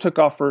 Joe took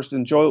off first,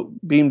 and Joe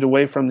beamed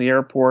away from the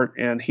airport,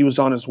 and he was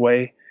on his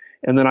way.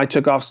 And then I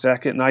took off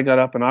second, and I got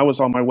up, and I was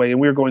on my way, and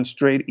we were going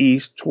straight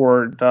east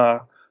toward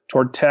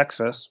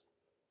Texas.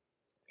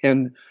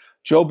 And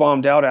Joe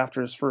bombed out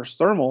after his first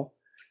thermal,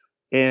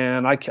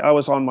 and I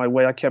was on my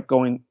way. I kept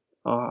going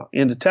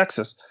into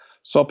Texas.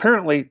 So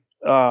apparently,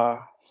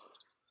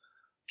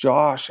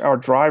 Josh, our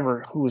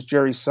driver, who was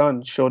Jerry's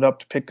son, showed up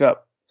to pick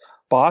up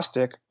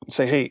Bostic and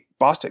say, "Hey,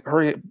 Bostic,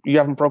 hurry! You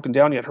haven't broken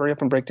down yet. Hurry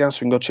up and break down so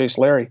we can go chase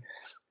Larry."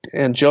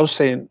 And Joe's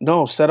saying,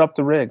 "No, set up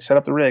the rig."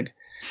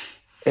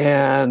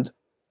 And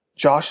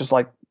Josh is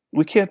like,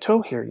 "We can't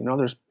tow here. You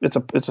know,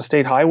 it's a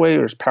state highway.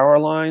 There's power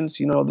lines.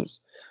 You know,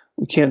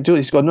 we can't do it."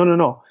 He's going,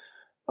 "No.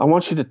 I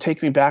want you to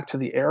take me back to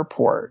the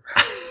airport."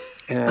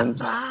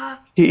 And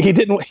he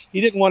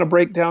didn't want to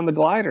break down the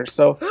glider,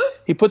 so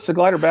he puts the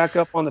glider back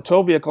up on the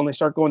tow vehicle, and they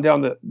start going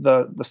down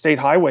the state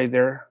highway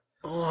there.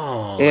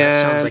 Oh,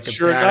 that sounds like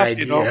a bad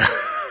idea. You know,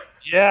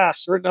 yeah,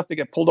 sure enough, they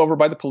get pulled over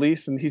by the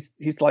police, and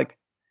he's like,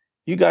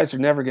 "You guys are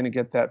never going to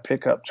get that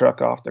pickup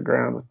truck off the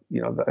ground with,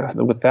 you know,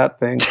 with that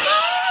thing."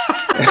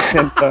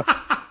 And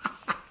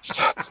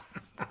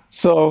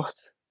so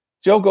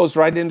Joe goes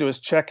right into his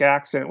Czech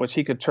accent, which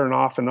he could turn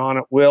off and on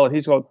at will, and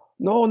he's going,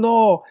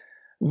 "No,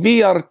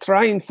 we are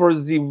trying for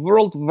the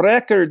world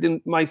record,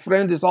 and my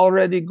friend is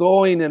already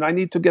going, and I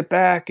need to get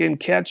back and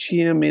catch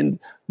him, and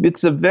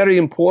it's a very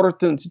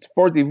important. It's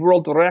for the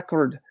world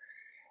record."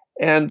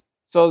 And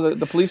so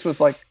the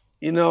policeman's like,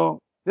 "You know,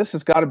 this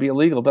has got to be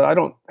illegal, but I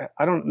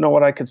don't know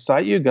what I could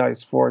cite you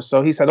guys for."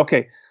 So he said,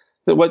 "Okay,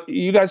 what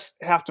you guys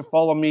have to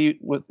follow me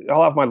with.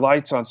 I'll have my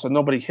lights on so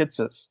nobody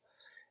hits us."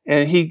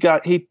 And he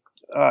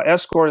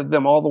escorted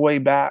them all the way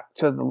back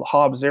to the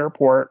Hobbs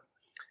Airport,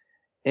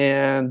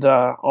 and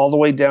all the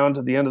way down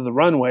to the end of the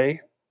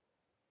runway.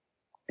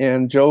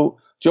 And Joe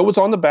was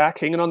on the back,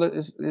 hanging on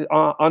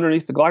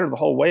underneath the glider the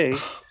whole way.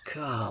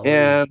 God.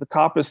 And the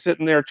cop is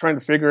sitting there trying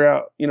to figure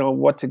out, you know,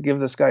 what to give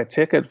this guy a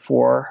ticket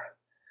for.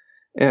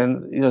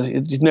 And, you know,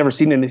 he's never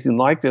seen anything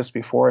like this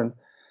before. And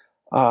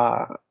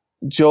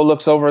Joe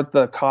looks over at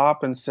the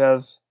cop and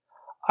says,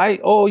 "I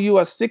owe you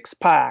a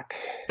 6-pack."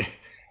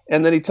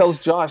 And then he tells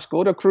Josh,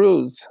 "Go to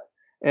cruise."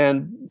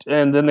 And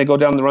then they go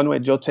down the runway.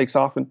 Joe takes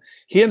off, and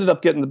he ended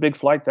up getting the big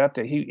flight that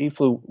day. He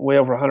flew way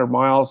over 100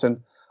 miles,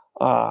 and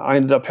I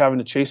ended up having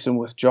to chase him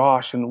with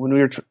Josh. And when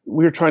we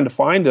were trying to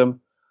find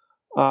him,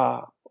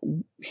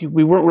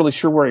 we weren't really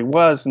sure where he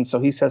was. And so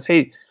he says,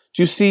 "Hey,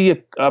 do you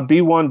see a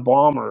B-1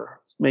 bomber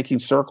making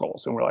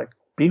circles?" And we're like,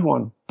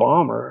 "B-1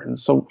 bomber?" And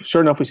so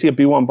sure enough, we see a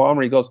B-1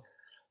 bomber. He goes,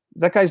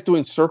 "That guy's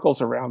doing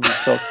circles around me."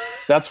 So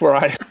that's where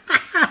I am.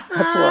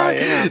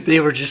 They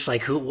were just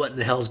like, what in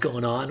the hell's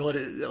going on? What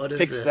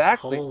is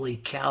exactly this? Holy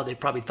cow. They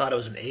probably thought it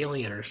was an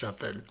alien or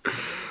something.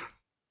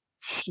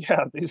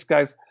 Yeah, these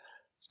guys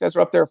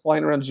were up there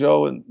flying around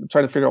Joe and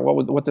trying to figure out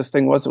what this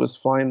thing was. It was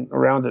flying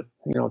around at,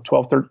 you know,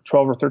 12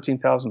 or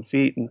 13,000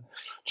 feet. And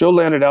Joe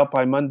landed out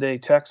by Munday,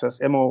 Texas,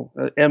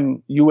 Munday,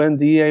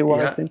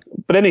 I think.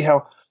 But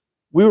anyhow,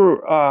 we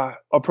were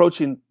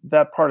approaching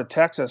that part of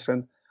Texas,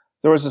 and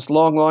there was this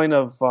long line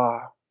of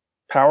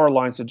power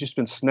lines that just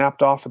been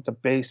snapped off at the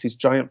base. These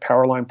giant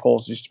power line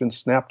poles just been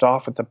snapped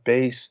off at the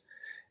base.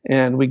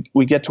 And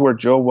we get to where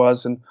Joe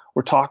was, and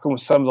we're talking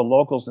with some of the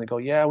locals, and they go,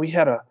 "Yeah, we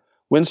had a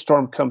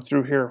windstorm come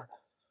through here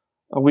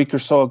a week or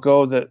so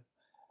ago that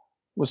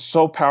was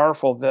so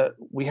powerful that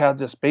we had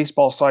this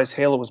baseball-sized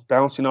hail that was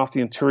bouncing off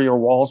the interior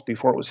walls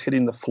before it was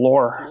hitting the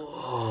floor."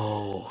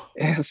 Whoa.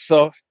 And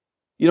so,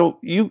 you know,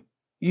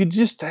 you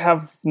just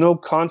have no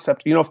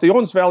concept. You know, if the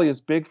Owens Valley is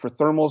big for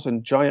thermals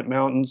and giant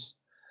mountains,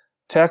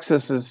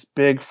 Texas is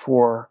big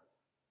for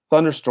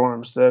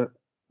thunderstorms that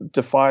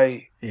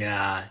defy.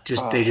 Yeah,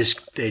 they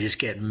just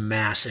get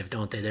massive,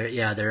 don't they?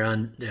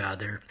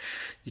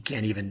 You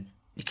can't even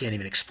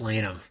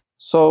explain them.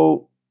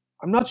 So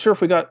I'm not sure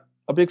if we got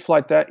a big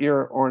flight that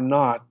year or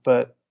not,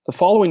 but the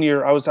following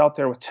year I was out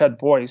there with Ted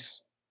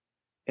Boyce,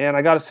 and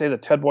I got to say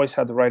that Ted Boyce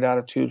had the right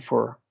attitude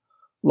for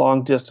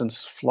long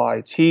distance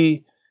flights.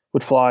 He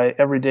would fly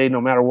every day,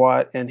 no matter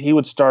what, and he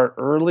would start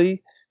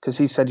early, because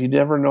he said you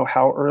never know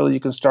how early you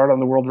can start on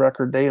the world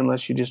record day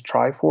unless you just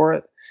try for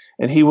it.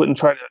 And he wouldn't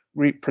try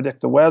to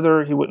predict the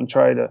weather. He wouldn't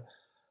try to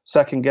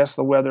second guess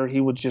the weather.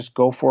 He would just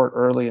go for it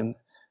early and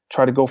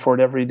try to go for it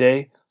every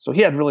day. So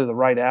he had really the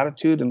right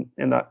attitude,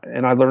 and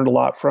I learned a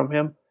lot from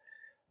him.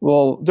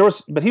 Well,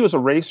 but he was a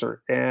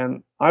racer,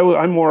 and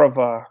I'm more of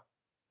a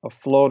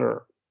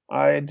floater.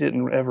 I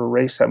didn't ever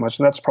race that much,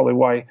 and that's probably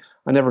why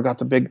I never got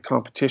the big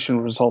competition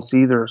results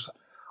either. So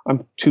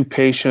I'm too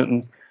patient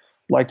and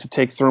like to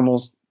take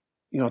thermals,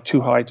 you know,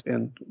 too high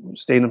and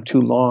stay in them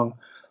too long.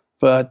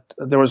 But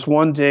there was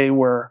one day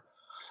where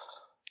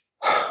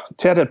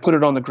Ted had put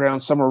it on the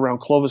ground somewhere around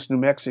Clovis, New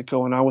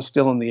Mexico, and I was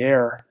still in the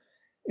air.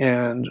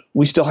 And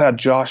we still had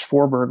Josh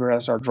Forberger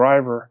as our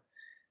driver.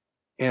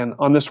 And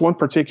on this one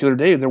particular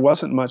day, there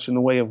wasn't much in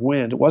the way of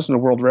wind. It wasn't a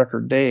world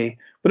record day,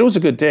 but it was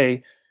a good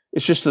day.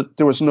 It's just that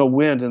there was no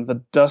wind, and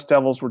the dust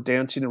devils were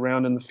dancing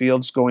around in the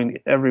fields going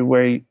every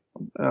way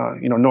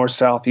north,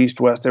 south, east,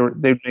 west.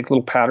 They'd make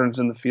little patterns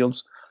in the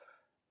fields.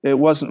 It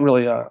wasn't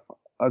really a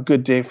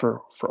good day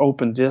for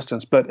open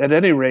distance, but at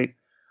any rate,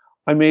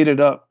 I made it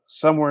up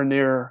somewhere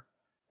near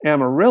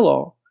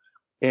Amarillo,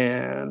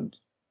 and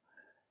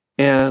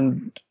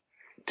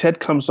Ted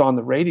comes on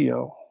the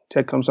radio.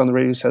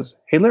 And says,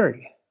 "Hey,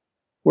 Larry,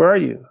 where are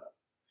you?"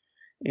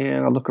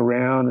 And I look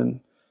around,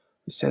 and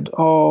he said,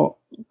 "Oh,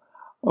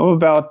 I'm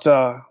about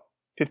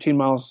 15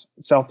 miles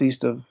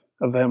southeast of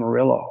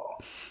Amarillo."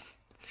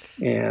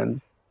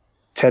 And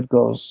Ted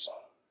goes,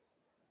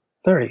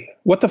 "Larry,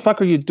 what the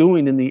fuck are you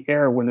doing in the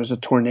air when there's a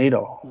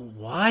tornado?"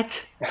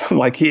 What? I'm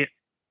like,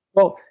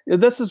 well,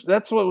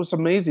 that's what was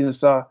amazing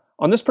is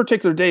on this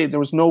particular day there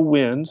was no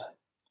wind,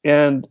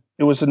 and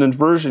it was an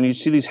inversion. You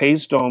see these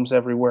haze domes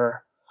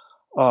everywhere,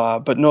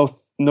 but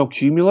no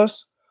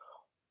cumulus.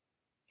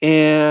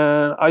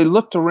 And I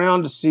looked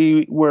around to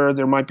see where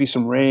there might be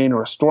some rain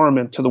or a storm.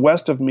 And to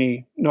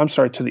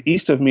the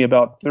east of me,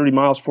 about 30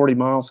 miles, 40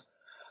 miles,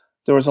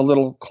 there was a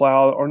little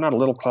cloud, or not a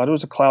little cloud. It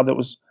was a cloud that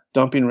was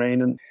dumping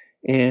rain.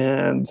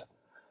 And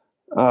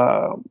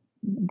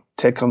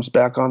Ted comes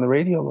back on the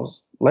radio,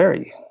 goes,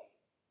 "Larry,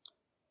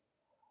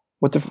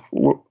 what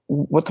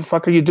the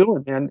fuck are you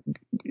doing, man?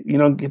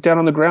 Get down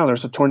on the ground.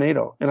 There's a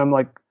tornado." And I'm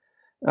like,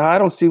 "I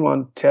don't see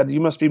one, Ted.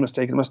 You must be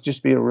mistaken. It must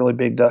just be a really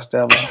big dust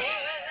devil."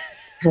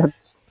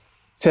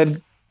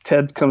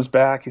 Ted comes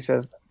back. He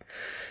says,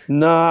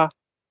 "Nah,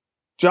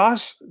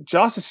 Josh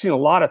has seen a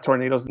lot of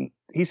tornadoes, and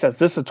he says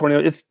this is a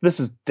tornado. This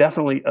is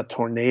definitely a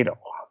tornado."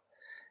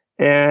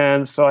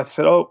 And so I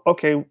said, "Oh,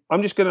 okay.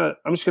 I'm just gonna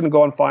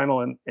go on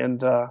final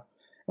and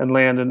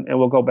land, and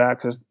we'll go back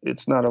because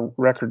it's not a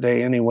record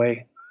day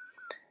anyway."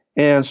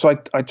 And so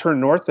I turned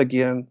north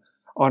again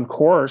on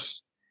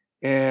course,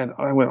 and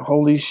I went,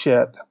 "Holy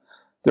shit!"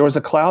 There was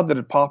a cloud that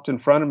had popped in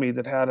front of me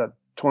that had a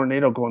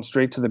tornado going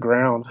straight to the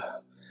ground.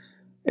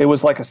 It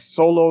was like a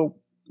solo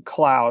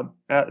cloud,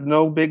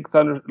 no big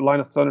line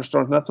of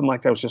thunderstorms, nothing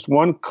like that. It was just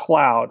one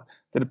cloud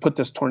that had put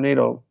this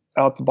tornado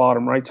out the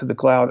bottom, right to the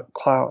cloud,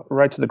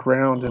 right to the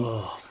ground. And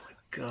oh my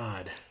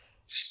God!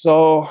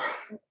 So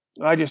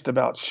I just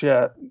about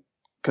shit,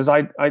 because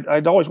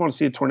I'd always want to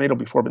see a tornado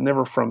before, but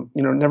never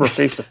never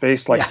face to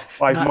face, like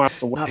 5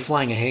 miles away. Not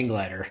flying a hang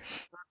glider.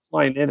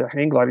 Flying in a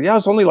hang glider. Yeah, I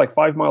was only like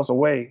 5 miles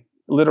away,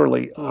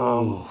 literally.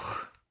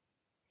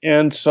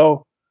 And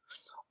so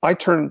I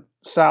turn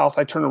south.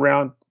 I turn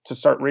around to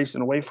start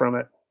racing away from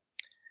it,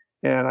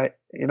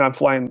 and I'm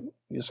flying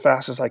as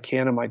fast as I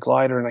can in my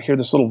glider, and I hear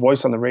this little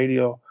voice on the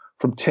radio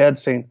from Ted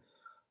saying,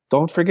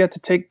 "Don't forget to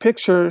take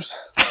pictures."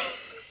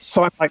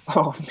 So I'm like,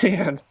 "Oh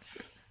man."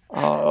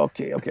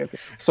 Okay.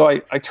 So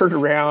I turned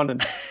around,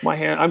 and my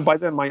hand, I'm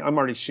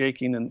already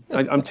shaking, and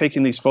I'm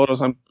taking these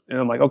photos. I'm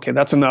like, "Okay,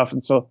 that's enough."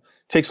 And so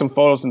take some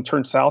photos and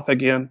turn south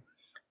again.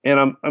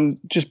 And I'm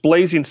just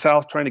blazing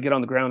south, trying to get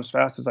on the ground as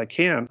fast as I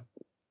can,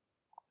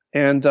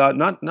 and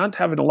not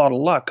having a lot of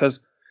luck,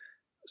 because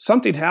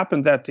something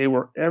happened that day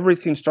where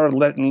everything started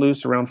letting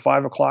loose around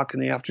 5 o'clock in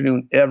the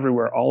afternoon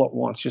everywhere all at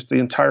once. Just the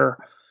entire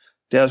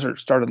desert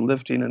started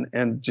lifting,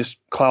 and just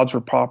clouds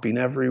were popping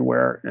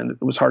everywhere, and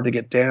it was hard to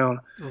get down.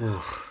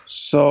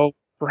 So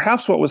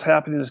perhaps what was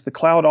happening is the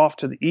cloud off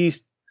to the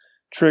east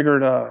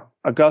triggered a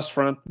gust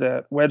front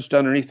that wedged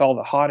underneath all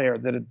the hot air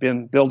that had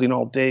been building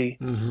all day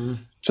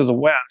to the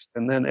west,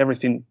 and then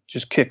everything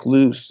just kicked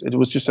loose. It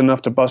was just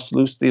enough to bust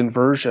loose the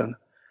inversion.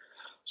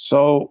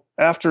 So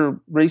after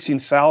racing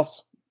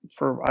south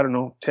for,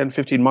 10,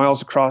 15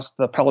 miles across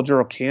the Palo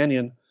Duro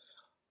Canyon,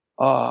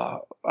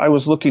 I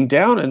was looking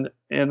down,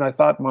 and I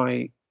thought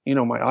my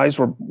eyes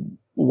were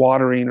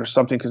watering or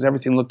something, because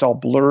everything looked all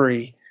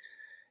blurry.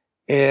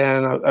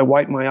 And I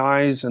wiped my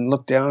eyes and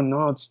looked down.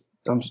 No,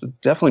 I'm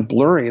definitely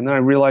blurry. And then I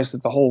realized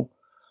that the whole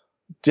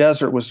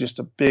desert was just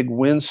a big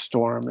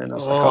windstorm, and I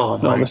was like, "Oh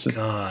no, this is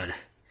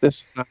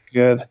not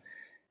good."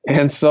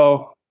 And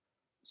so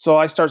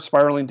I start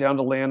spiraling down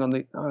to land on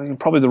the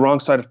probably the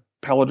wrong side of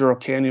Palo Duro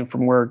Canyon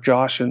from where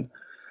Josh and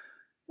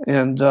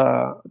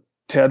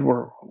Ted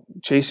were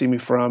chasing me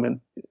from,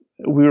 and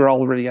we were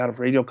already out of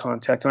radio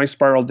contact. And I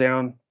spiraled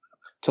down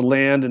to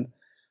land, and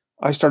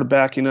I started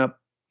backing up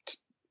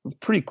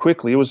pretty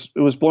quickly. It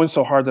was blowing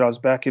so hard that I was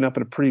backing up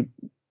at a pretty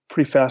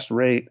fast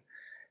rate,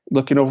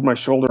 looking over my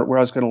shoulder at where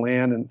I was going to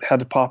land, and had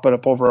to pop it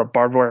up over a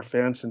barbed wire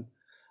fence, and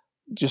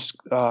just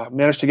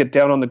managed to get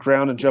down on the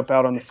ground and jump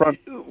out on the front.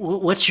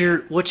 What's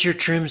your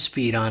trim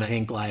speed on a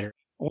hang glider?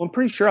 Well, I'm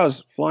pretty sure I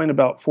was flying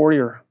about 40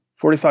 or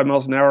 45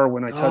 miles an hour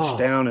when I touched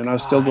down, and I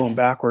was still going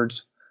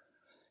backwards.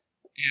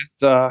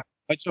 And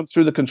I jumped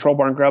through the control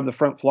bar and grabbed the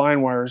front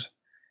flying wires,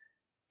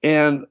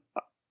 and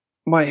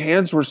my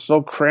hands were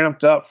so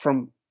cramped up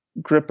from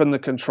gripping the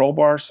control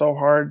bar so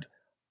hard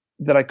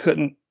that I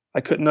couldn't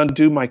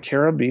undo my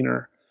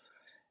carabiner.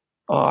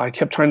 I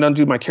kept trying to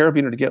undo my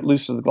carabiner to get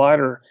loose of the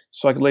glider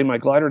so I could lay my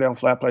glider down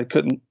flat, but I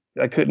couldn't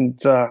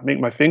make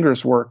my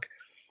fingers work.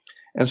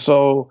 And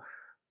so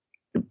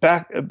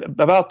back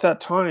about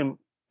that time,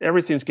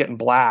 everything's getting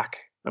black.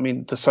 I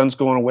mean, the sun's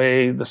going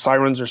away. The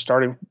sirens are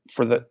starting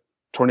for the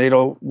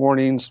tornado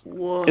warnings.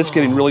 Whoa. It's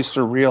getting really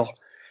surreal.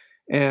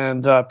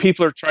 and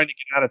people are trying to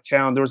get out of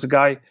town. There was a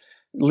guy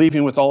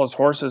leaving with all his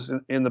horses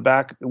in the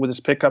back with his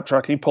pickup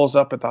truck. He pulls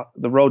up at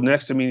the road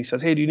next to me and he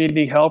says, "Hey, do you need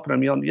any help?" And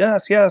I'm yelling,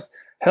 "Yes, yes,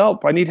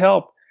 help! I need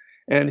help."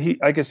 And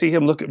I could see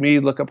him look at me,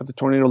 look up at the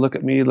tornado, look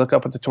at me, look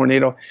up at the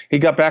tornado. He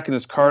got back in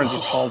his car and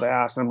just hauled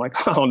ass. And I'm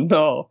like, "Oh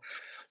no!"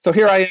 So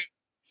here I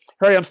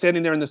am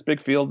standing there in this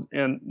big field,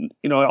 and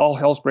all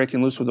hell's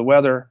breaking loose with the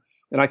weather,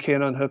 and I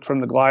can't unhook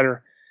from the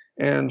glider.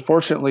 And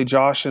fortunately,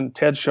 Josh and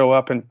Ted show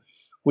up, and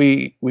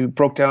we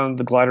broke down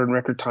the glider in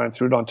record time,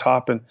 threw it on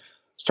top, and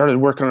started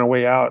working our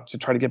way out to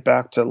try to get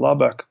back to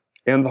Lubbock.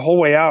 And the whole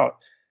way out,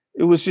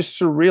 it was just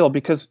surreal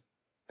because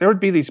there would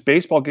be these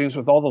baseball games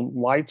with all the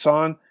lights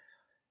on,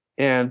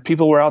 and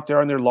people were out there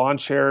on their lawn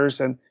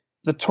chairs, and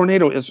the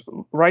tornado is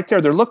right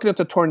there. They're looking at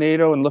the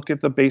tornado and look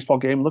at the baseball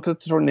game, look at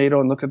the tornado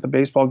and look at the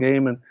baseball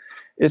game. And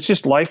it's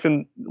just life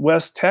in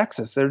West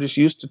Texas. They're just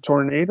used to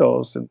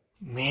tornadoes. And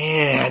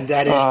man,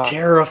 that is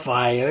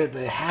terrifying.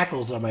 The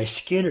hackles on my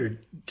skin are,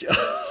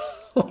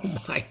 oh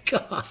my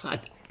God.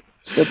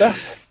 So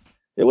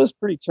it was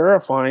pretty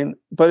terrifying,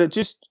 but it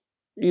just,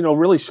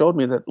 really showed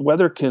me that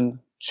weather can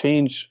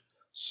change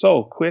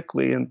so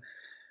quickly. And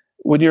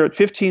when you're at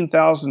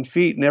 15,000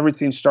 feet and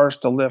everything starts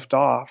to lift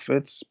off,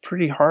 it's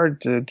pretty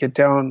hard to get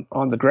down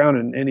on the ground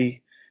in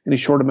any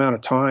short amount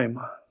of time.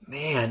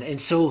 Man, and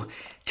so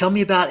tell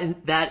me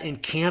about that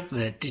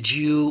encampment.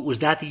 Was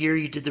that the year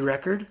you did the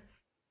record?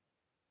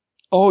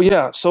 Oh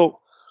yeah. So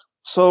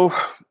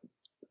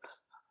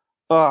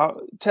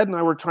Ted and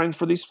I were trying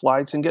for these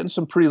flights and getting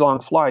some pretty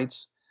long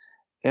flights.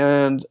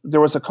 And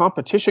there was a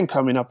competition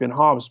coming up in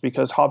Hobbs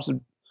because Hobbs had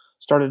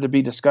started to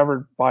be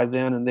discovered by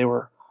then, and they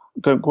were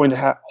going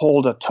to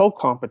hold a tow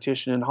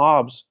competition in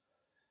Hobbs.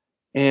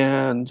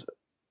 And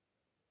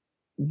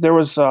there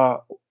was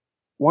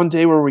one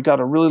day where we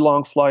got a really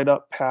long flight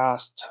up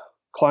past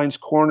Klein's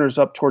Corners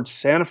up towards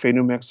Santa Fe,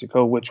 New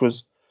Mexico, which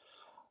was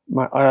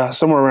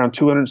somewhere around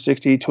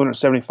 260,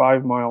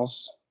 275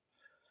 miles.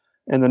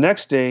 And the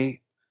next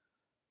day,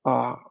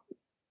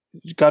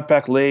 got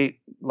back late,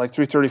 like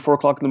 3:30, 4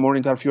 o'clock in the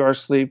morning, got a few hours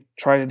sleep,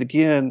 tried it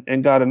again,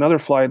 and got another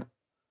flight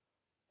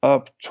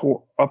up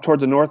toward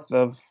the north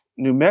of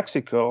New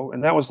Mexico,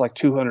 and that was like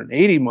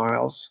 280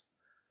 miles,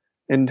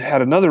 and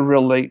had another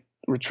real late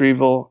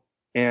retrieval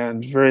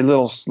and very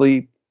little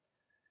sleep.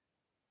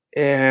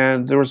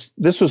 And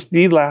this was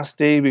the last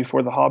day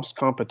before the Hobbs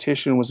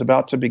competition was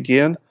about to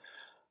begin.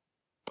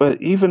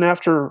 But even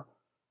after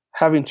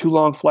having 2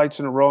 long flights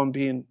in a row and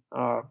being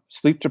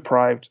sleep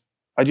deprived,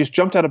 I just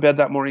jumped out of bed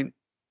that morning,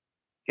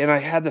 and I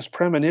had this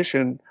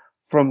premonition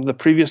from the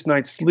previous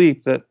night's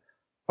sleep that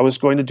I was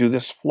going to do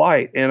this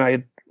flight, and I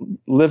had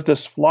lived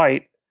this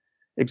flight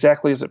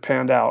exactly as it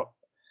panned out.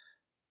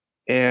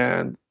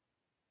 And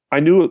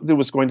I knew it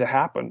was going to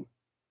happen.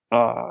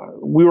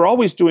 We were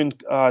always doing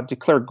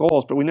declared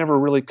goals, but we never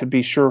really could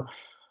be sure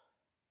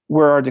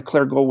where our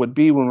declared goal would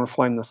be when we're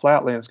flying the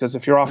flatlands, because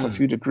if you're off a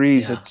few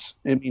degrees, it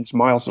means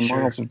miles and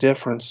miles of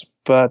difference.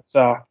 But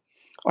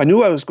I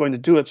knew I was going to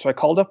do it, so I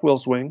called up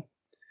Will's Wing,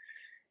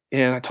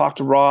 and I talked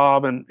to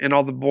Rob and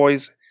all the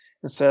boys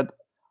and said,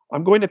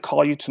 "I'm going to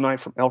call you tonight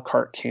from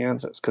Elkhart,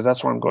 Kansas, because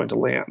that's where I'm going to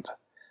land."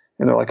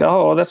 And they're like,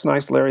 "Oh, that's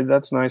nice, Larry.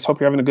 That's nice. Hope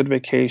you're having a good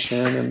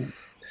vacation." And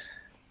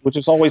which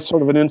is always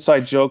sort of an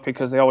inside joke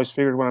because they always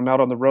figured when I'm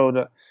out on the road,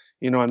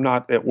 I'm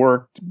not at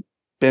work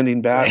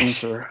bending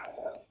battens or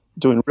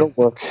doing real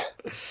work.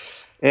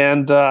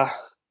 And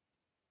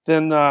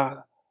then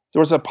there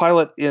was a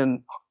pilot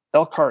in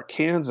Elkhart,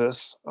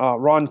 Kansas,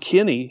 Ron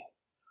Kinney,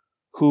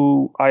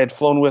 who I had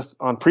flown with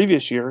on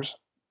previous years.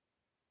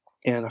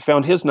 And I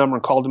found his number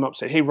and called him up and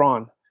said, "Hey,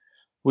 Ron,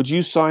 would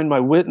you sign my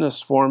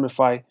witness form if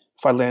I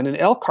land in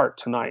Elkhart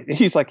tonight?" And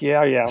he's like,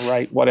 yeah,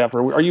 right,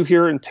 whatever. "Are you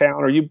here in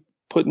town? Are you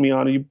putting me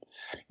on?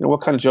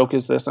 What kind of joke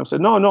is this?" And I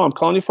said, No, I'm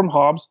calling you from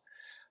Hobbs.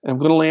 I'm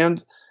going to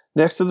land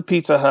next to the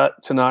Pizza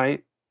Hut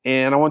tonight,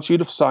 and I want you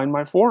to sign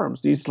my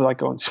forms. He's like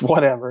going,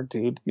 "Whatever,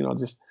 dude.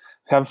 Just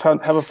have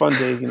a fun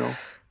day,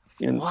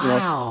 And,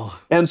 wow.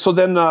 And so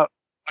then I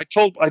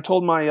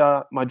told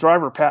my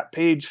driver, Pat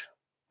Page,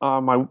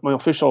 my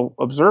official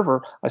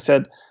observer, I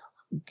said,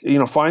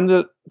 find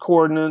the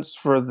coordinates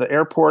for the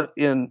airport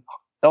in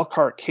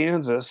Elkhart,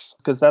 Kansas,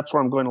 because that's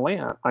where I'm going to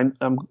land. I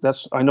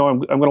know I'm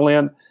going to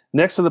land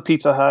next to the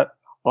Pizza Hut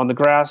on the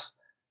grass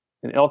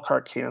in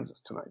Elkhart, Kansas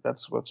tonight.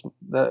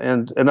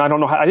 And I don't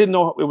know how, I didn't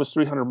know it was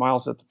 300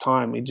 miles at the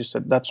time. He just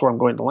said, that's where I'm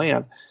going to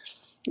land.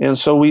 And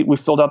so we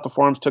filled out the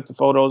forms, took the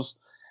photos,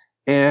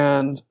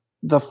 and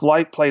the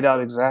flight played out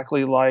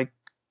exactly like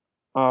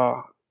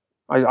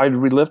I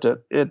relived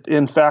it.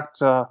 In fact,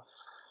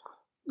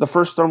 the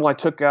first thermal I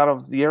took out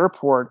of the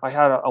airport, I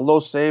had a low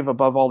save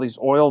above all these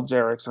oil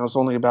derricks, and I was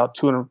only about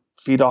 200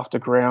 feet off the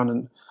ground,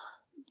 and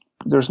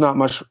there's not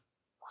much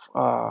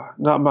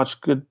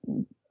good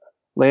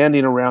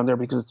landing around there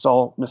because it's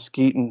all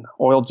mesquite and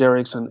oil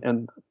derricks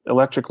and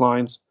electric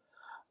lines.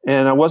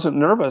 And I wasn't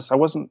nervous. I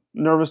wasn't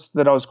nervous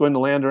that I was going to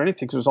land or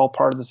anything because it was all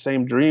part of the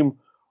same dream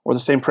or the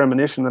same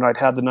premonition that I'd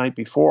had the night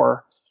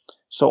before.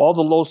 So all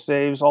the low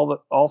saves,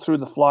 all through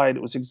the flight,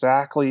 it was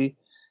exactly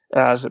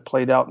as it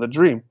played out in the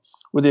dream,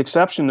 with the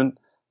exception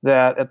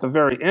that at the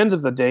very end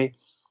of the day,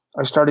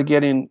 I started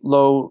getting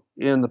low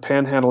in the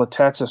panhandle of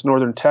Texas,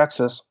 northern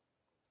Texas,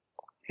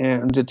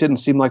 and it didn't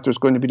seem like there was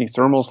going to be any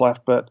thermals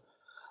left, but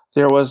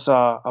there was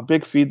a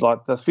big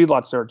feedlot. The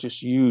feedlots there are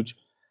just huge.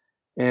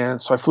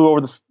 And so I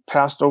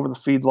passed over the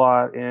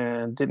feedlot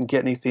and didn't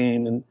get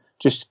anything and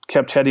just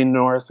kept heading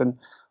north and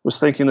was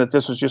thinking that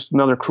this was just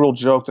another cruel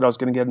joke, that I was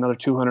going to get another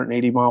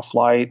 280-mile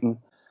flight and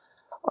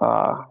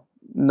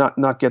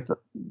not get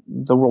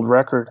the world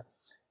record.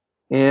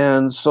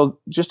 And so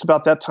just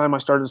about that time, I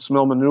started to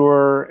smell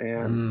manure,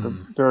 and the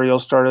burial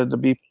started to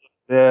be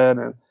dead,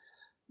 and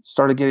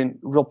started getting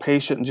real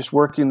patient and just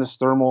working this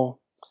thermal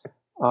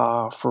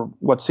for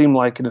what seemed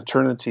like an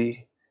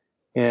eternity,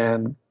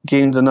 and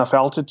gained enough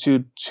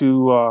altitude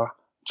to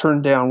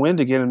turn downwind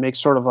again and make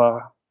sort of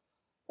a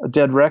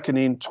dead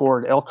reckoning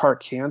toward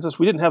Elkhart, Kansas.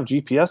 We didn't have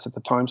GPS at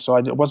the time, so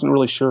I wasn't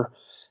really sure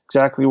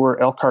exactly where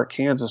Elkhart,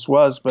 Kansas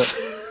was, but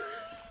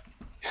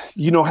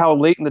you know how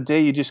late in the day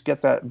you just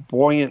get that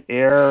buoyant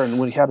air, and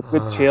when you had a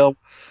good tail,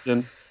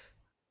 and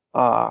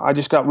I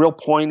just got real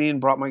pointy and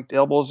brought my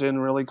elbows in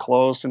really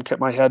close and kept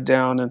my head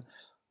down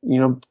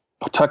and,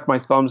 tucked my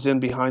thumbs in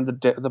behind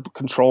the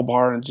control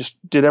bar and just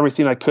did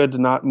everything I could to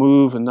not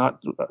move and not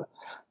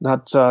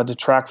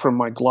detract from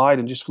my glide,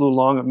 and just flew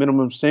along at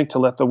minimum sync to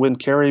let the wind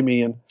carry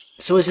me. And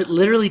so is it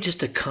literally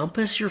just a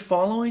compass you're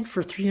following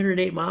for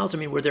 308 miles? I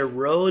mean, were there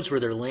roads? Were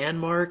there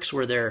landmarks?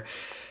 Or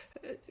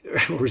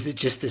was it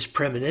just this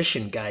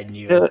premonition guiding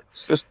you?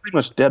 It's pretty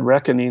much dead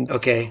reckoning.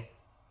 Okay.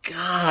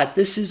 God,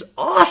 this is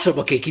awesome.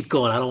 Okay, keep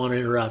going. I don't want to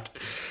interrupt.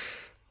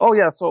 Oh,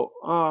 yeah. So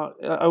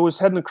I was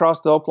heading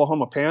across the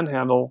Oklahoma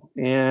Panhandle,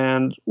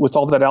 and with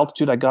all that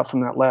altitude I got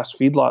from that last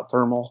feedlot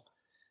thermal,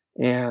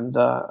 and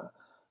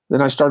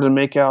then I started to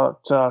make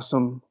out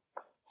some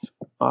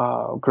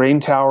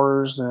grain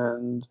towers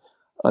and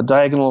a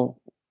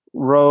diagonal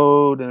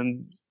road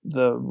and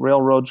the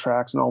railroad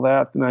tracks and all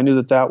that. And I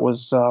knew that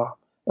was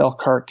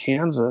Elkhart,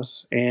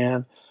 Kansas,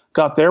 and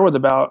got there with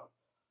about,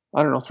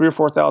 3,000 or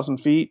 4,000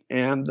 feet.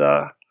 And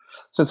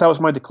since that was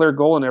my declared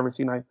goal and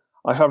everything,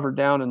 I hovered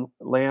down and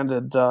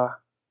landed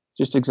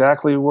just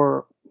exactly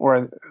where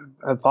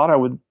I thought I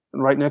would,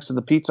 right next to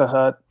the Pizza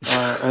Hut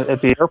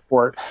at the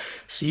airport.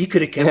 So you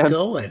could have kept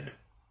going.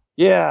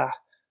 Yeah.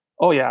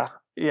 Oh, yeah.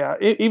 Yeah.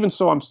 Even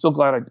so, I'm still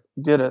glad I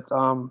did it.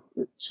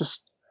 It's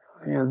just,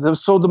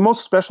 so the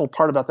most special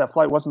part about that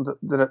flight wasn't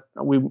that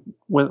we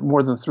went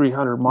more than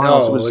 300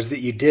 miles. No, it was that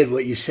you did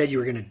what you said you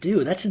were going to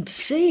do. That's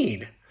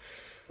insane.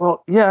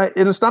 Well, yeah.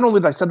 And it's not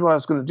only that I said what I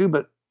was going to do,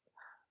 but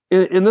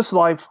in this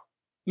life,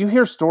 you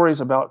hear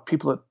stories about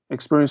people that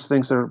experience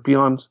things that are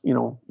beyond,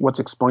 what's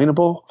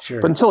explainable.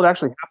 Sure. But until it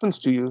actually happens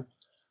to you,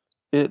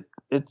 it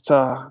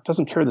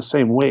doesn't carry the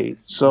same weight.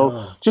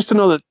 So just to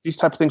know that these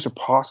type of things are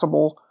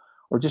possible,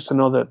 or just to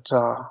know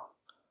that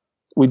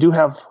we do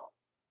have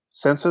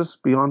senses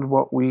beyond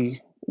what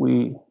we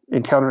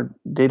encounter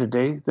day to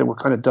day, that we're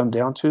kind of dumbed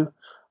down to.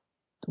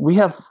 We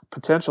have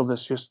potential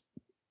that's just,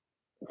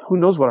 who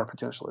knows what our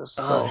potential is.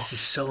 Oh, this is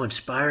so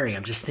inspiring.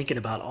 I'm just thinking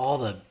about all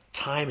the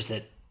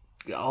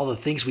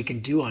things we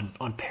can do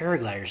on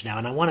paragliders now.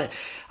 And I want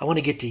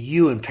to get to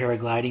you in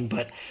paragliding,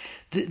 but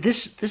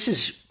this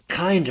is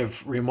kind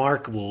of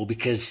remarkable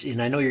because,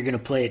 and I know you're going to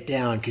play it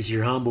down because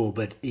you're humble,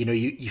 but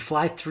you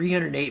fly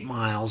 308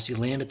 miles, you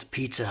land at the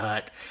Pizza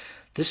Hut.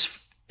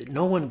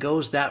 No one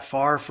goes that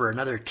far for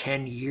another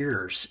 10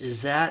 years.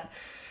 Is that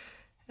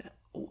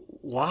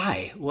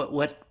why?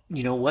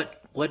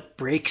 What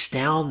breaks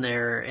down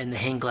there in the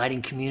hang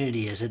gliding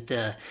community? Is it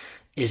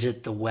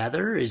the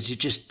weather? Is it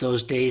just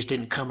those days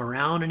didn't come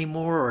around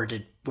anymore, or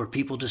were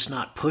people just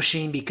not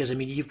pushing? Because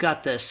you've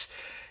got this,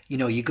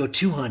 you go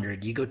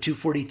 200, you go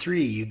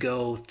 243, you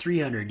go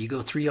 300, you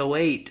go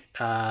 308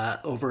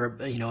 over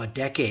a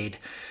decade.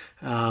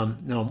 No,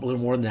 a little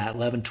more than that,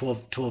 11,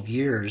 12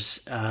 years.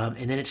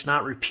 And then it's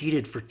not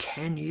repeated for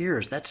 10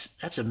 years.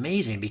 That's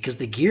amazing, because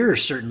the gear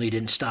certainly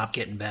didn't stop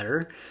getting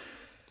better.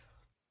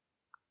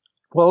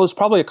 Well, it was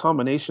probably a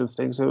combination of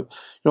things.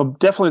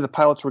 Definitely the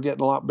pilots were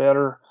getting a lot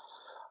better.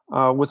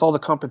 With all the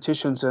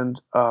competitions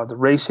and the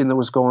racing that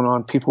was going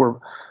on, people were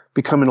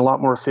becoming a lot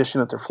more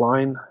efficient at their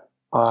flying.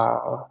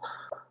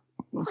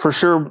 For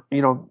sure,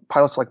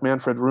 pilots like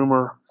Manfred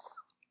Römer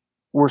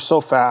were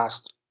so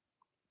fast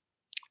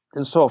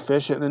and so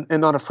efficient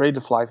and not afraid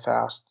to fly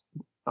fast.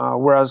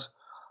 Whereas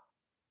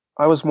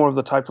I was more of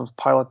the type of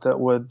pilot that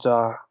would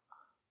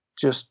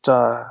just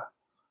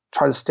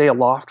try to stay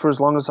aloft for as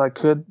long as I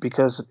could,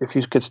 because if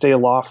you could stay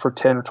aloft for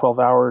 10 or 12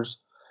 hours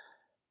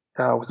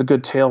with a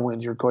good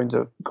tailwind, you're going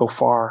to go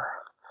far.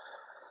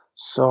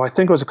 So I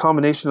think it was a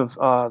combination of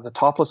the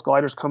topless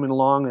gliders coming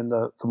along and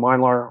the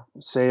Mylar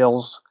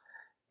sails.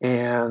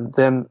 And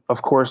then,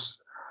 of course,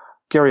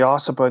 Gary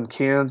Ossipa in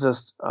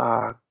Kansas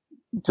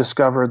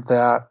discovered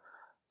that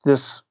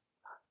this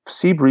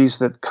sea breeze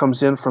that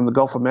comes in from the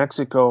Gulf of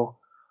Mexico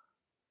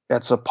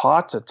at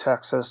Zapata,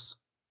 Texas,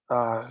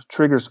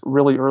 triggers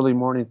really early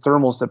morning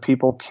thermals that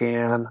people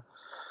can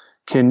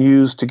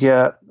use to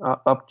get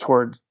up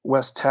toward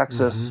West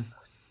Texas.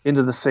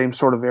 into the same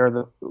sort of air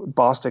that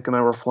Bostic and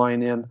I were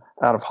flying in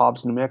out of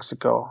Hobbs, New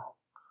Mexico.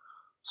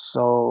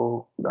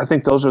 So I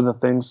think those are the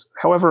things.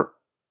 However,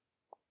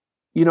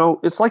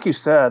 it's like you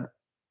said,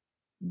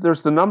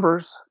 there's the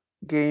numbers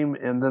game,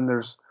 and then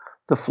there's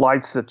the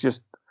flights that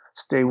just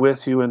stay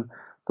with you, and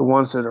the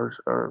ones that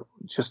are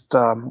just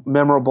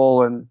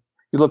memorable, and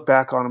you look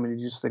back on them and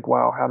you just think,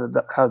 wow, how did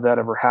that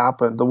ever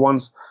happen? The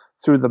ones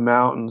through the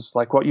mountains,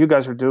 like what you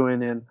guys are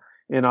doing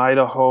in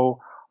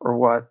Idaho, or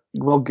what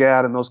Will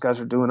Gadd and those guys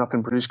are doing up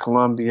in British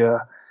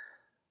Columbia.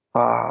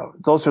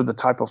 Those are the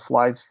type of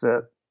flights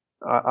that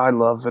I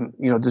love. And,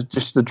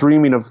 just the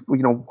dreaming of,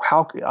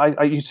 how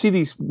you see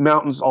these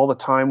mountains all the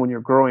time when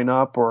you're growing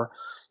up or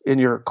in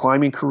your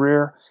climbing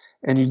career,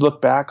 and you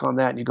look back on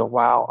that and you go,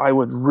 wow, I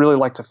would really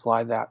like to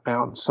fly that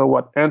mountain. So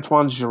what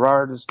Antoine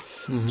Girard is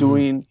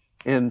doing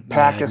in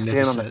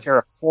Pakistan on the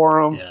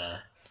Karakoram,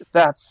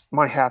 that's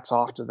my hat's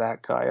off to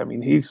that guy. I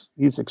mean, he's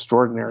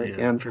extraordinary.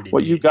 Yeah, and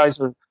what you guys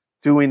are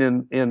doing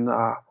in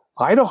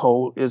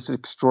Idaho is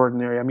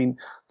extraordinary. I mean,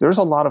 there's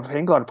a lot of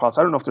hang glider pilots.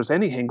 I don't know if there's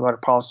any hang glider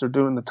pilots that are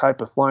doing the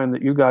type of flying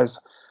that you guys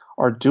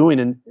are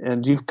doing,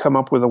 and you've come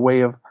up with a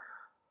way of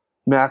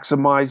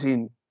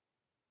maximizing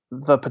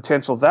the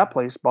potential of that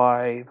place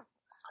by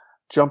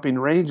jumping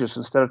ranges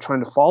instead of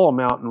trying to follow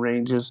mountain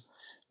ranges.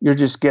 You're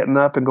just getting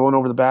up and going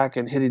over the back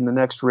and hitting the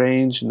next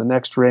range and the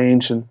next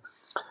range, and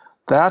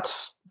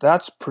that's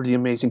pretty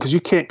amazing because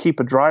you can't keep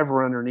a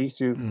driver underneath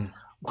you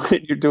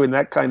when you're doing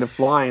that kind of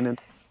flying, and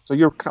so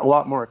you're a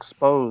lot more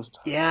exposed.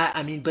 Yeah,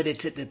 I mean, but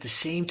it's at the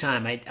same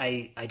time,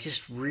 I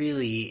just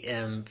really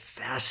am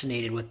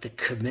fascinated with the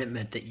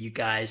commitment that you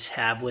guys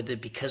have with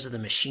it because of the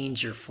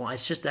machines you're flying.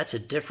 It's just, that's a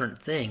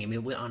different thing. I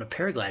mean, on a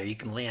paraglider, you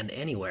can land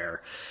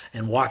anywhere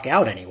and walk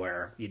out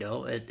anywhere,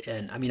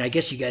 and I mean, I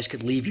guess you guys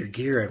could leave your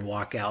gear and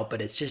walk out,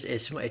 but it's just,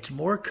 it's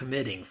more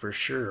committing for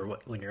sure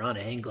when you're on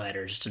a hang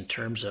glider, just in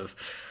terms of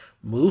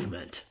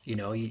movement.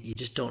 You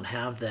just don't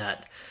have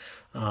that.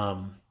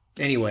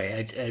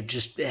 Anyway, I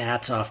just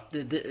hats off.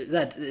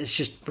 That it's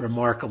just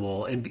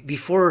remarkable. And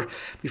before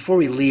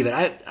we leave it,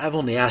 I've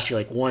only asked you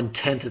like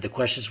 1/10 of the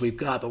questions we've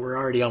got, but we're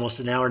already almost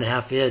an hour and a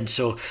half in.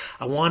 So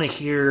I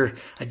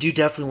do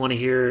definitely want to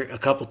hear a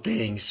couple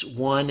things.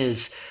 One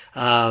is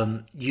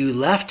you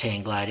left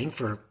hang gliding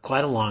for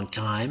quite a long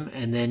time,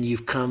 and then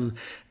you've come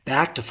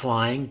back to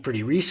flying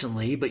pretty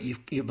recently, but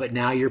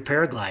now you're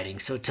paragliding.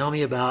 So tell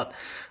me about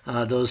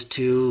those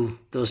two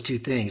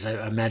things.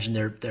 I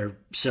imagine they're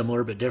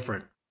similar but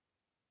different.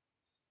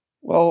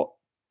 Well,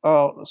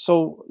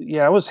 so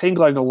yeah, I was hang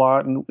gliding a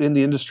lot and in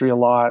the industry a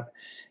lot,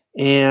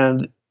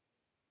 and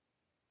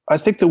I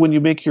think that when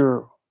you make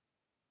your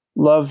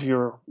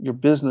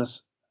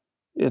business,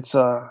 it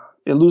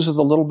loses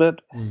a little bit.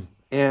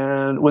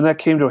 And when that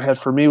came to a head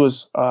for me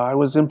was I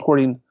was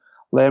importing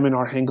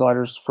laminar hang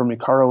gliders from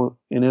Icaro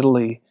in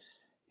Italy,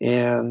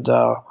 and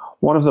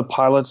one of the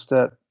pilots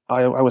that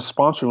I was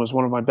sponsoring was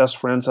one of my best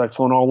friends I'd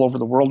flown all over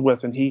the world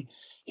with, and he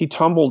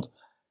tumbled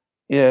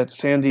at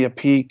Sandia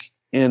Peak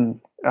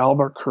in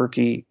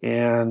Albuquerque,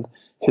 and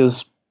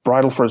his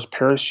bridle for his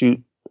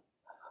parachute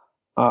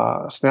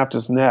snapped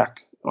his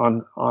neck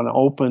on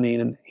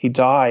opening, and he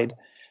died.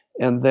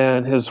 And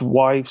then his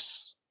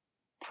wife's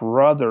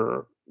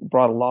brother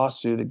brought a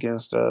lawsuit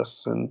against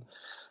us, and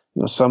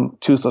some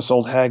toothless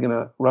old hag in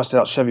a rusted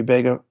out Chevy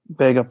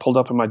Vega pulled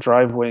up in my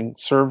driveway and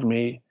served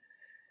me.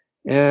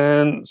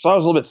 And so I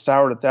was a little bit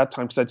soured at that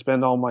time because I'd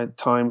spend all my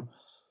time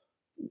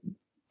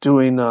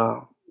doing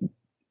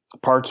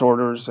parts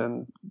orders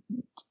and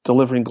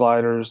delivering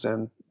gliders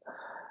and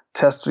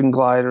testing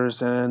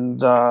gliders, and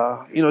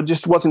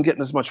just wasn't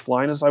getting as much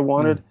flying as I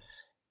wanted.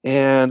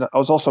 And I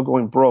was also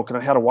going broke, and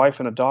I had a wife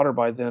and a daughter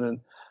by then.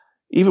 And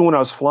even when I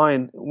was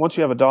flying, once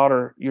you have a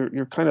daughter,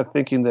 you're kind of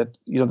thinking that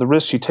the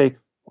risks you take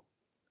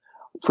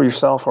for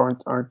yourself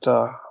aren't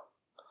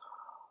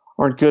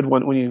good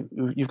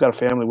when you've got a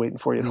family waiting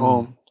for you at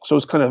home. So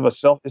it's kind of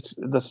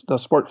the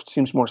sport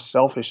seems more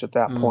selfish at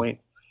that point.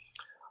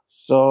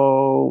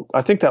 So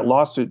I think that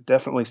lawsuit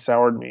definitely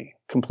soured me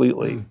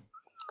completely.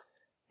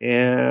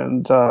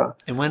 And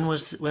when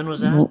was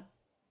that?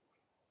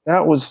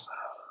 That was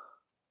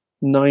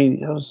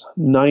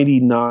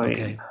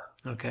 99.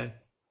 Okay.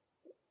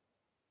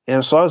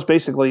 And so I was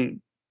basically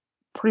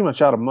pretty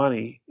much out of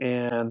money,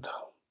 and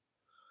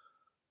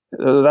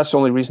that's the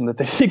only reason that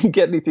they didn't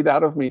get anything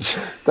out of me.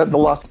 That the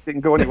lawsuit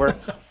didn't go anywhere.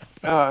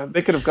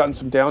 They could have gotten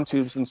some down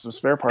tubes and some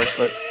spare parts,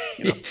 but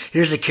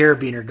here's a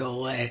carabiner, go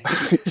away.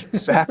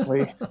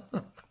 Exactly.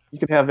 You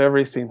can have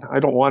everything. I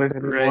don't want it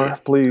anymore.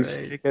 Right, Please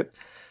take it.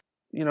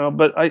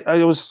 But I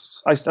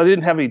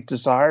didn't have any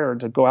desire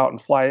to go out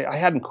and fly. I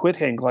hadn't quit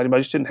hang gliding, but I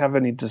just didn't have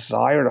any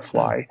desire to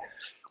fly.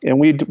 And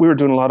we were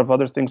doing a lot of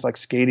other things like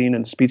skating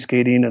and speed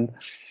skating, and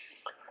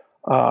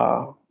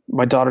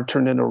my daughter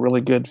turned into a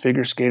really good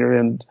figure skater,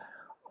 and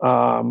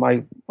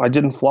I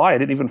didn't fly. I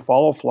didn't even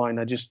follow flying.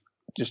 I just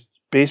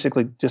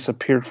basically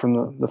disappeared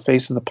from the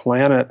face of the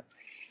planet.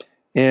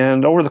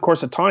 And over the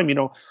course of time,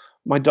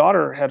 my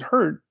daughter had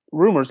heard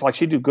rumors, like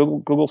she'd do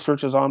Google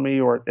searches on me,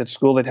 or at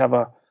school they'd have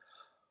a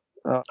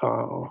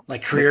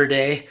Like career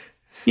day.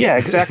 Yeah,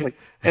 exactly.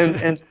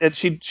 And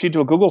she'd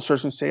do a Google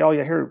search and say, oh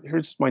yeah,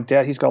 here's my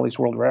dad. He's got all these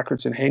world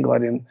records in hang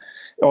gliding.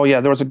 Oh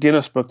yeah, there was a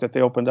Guinness book that they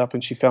opened up,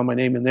 and she found my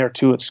name in there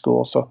too at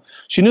school. So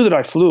she knew that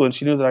I flew, and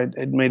she knew that I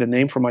had made a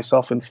name for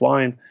myself in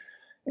flying.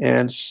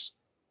 And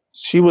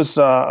she was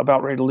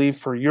about ready to leave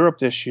for Europe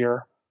this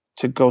year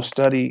to go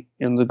study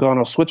in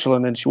Lugano,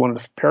 Switzerland, and she wanted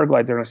to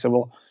paraglide there. And I said,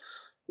 well,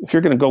 if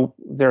you're going to go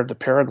there to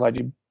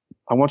paraglide,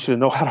 I want you to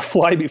know how to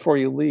fly before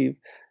you leave.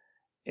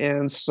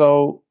 And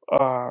so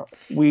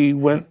we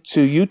went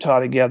to Utah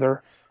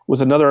together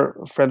with another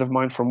friend of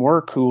mine from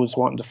work who was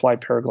wanting to fly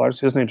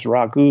paragliders. His name's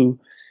Raghu.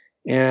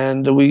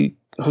 And we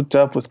hooked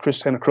up with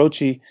Chris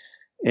Sanacroce,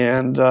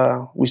 and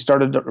we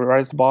started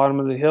right at the bottom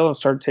of the hill and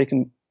started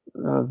taking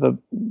the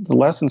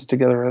lessons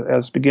together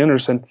as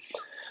beginners. And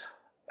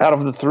out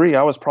of the three,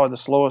 I was probably the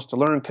slowest to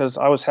learn because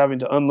I was having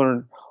to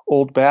unlearn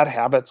old bad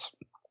habits.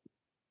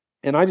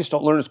 And I just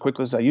don't learn as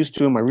quickly as I used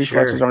to. My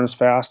reflexes aren't as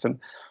fast. And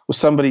with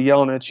somebody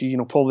yelling at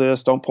you, pull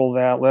this, don't pull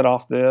that, let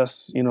off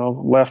this,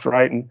 left,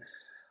 right. And,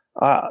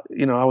 I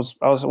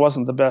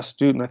wasn't the best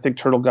student. I think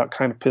Turtle got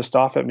kind of pissed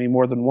off at me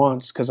more than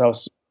once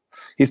because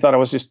he thought I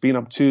was just being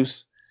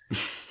obtuse.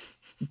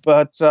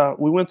 But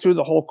we went through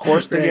the whole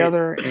course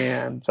together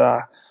and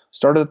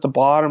started at the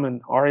bottom,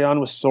 and Ariane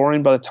was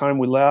soaring by the time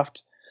we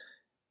left.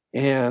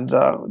 And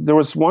there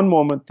was one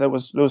moment that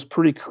was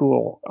pretty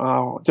cool.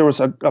 There was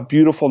a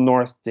beautiful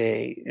north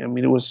day. I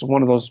mean, it was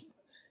one of those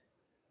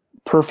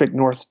perfect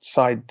north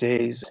side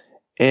days.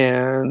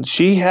 And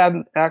she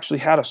hadn't actually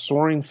had a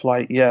soaring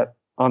flight yet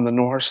on the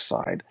north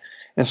side.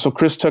 And so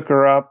Chris took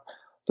her up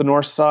the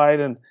north side,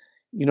 and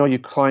you're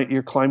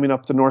climbing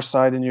up the north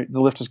side, and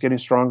the lift is getting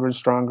stronger and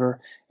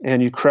stronger,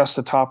 and you crest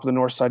the top of the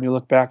north side, and you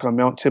look back on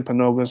Mount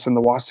Timpanogos and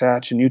the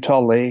Wasatch and Utah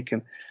Lake,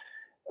 and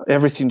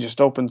everything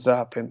just opens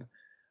up. And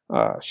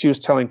she was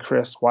telling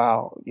Chris,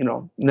 wow,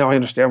 now I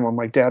understand why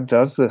my dad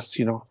does this,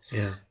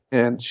 Yeah.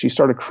 And she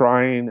started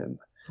crying. And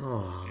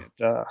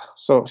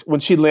so when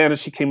she landed,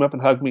 she came up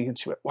and hugged me, and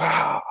she went,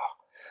 wow,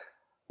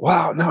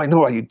 now I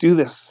know why you do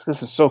this.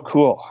 This is so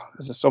cool.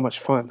 This is so much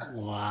fun.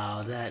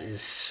 Wow, that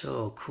is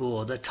so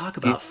cool. Talk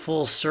about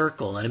full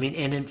circle. And I mean,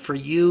 and then for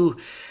you,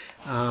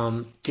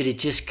 did it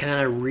just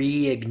kind of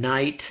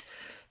reignite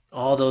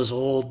all those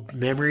old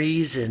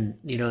memories and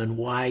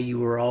why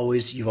you've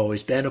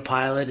always been a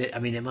pilot? I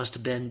mean, that must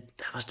have been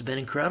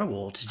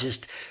incredible to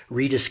just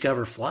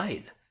rediscover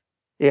flight.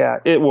 Yeah,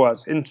 it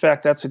was. In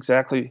fact, that's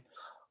exactly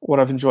what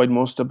I've enjoyed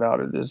most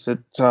about it, is it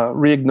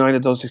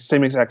reignited those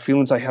same exact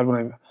feelings I had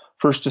when I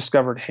first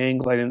discovered hang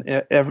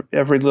gliding.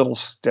 Every little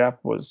step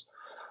was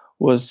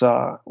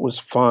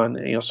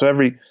fun.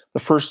 So the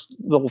first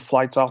little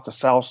flights off the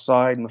south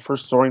side and the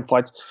first soaring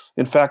flights.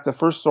 In fact, the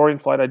first soaring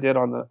flight I did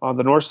on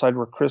the north side,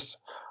 where Chris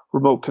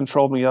remote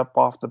controlled me up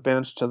off the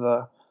bench to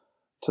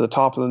the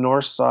top of the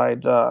north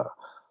side,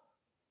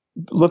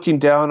 looking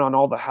down on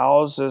all the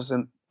houses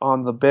and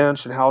on the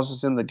bench and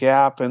houses in the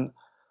gap, and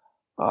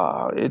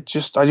I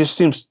just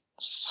seemed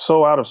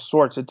so out of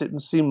sorts. It didn't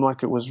seem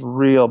like it was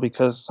real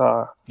because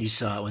you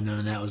saw it when none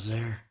of that was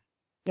there.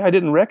 Yeah, I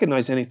didn't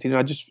recognize anything.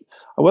 I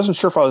wasn't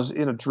sure if I was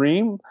in a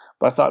dream,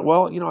 but I thought,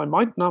 well, I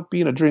might not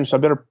be in a dream, so I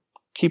better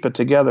keep it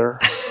together.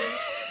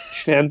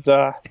 And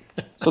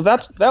so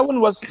that one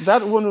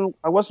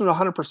I wasn't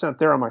 100%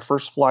 there on my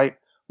first flight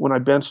when I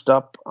benched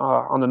up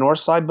on the north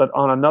side, but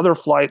on another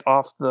flight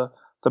off the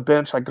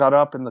bench, I got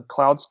up and the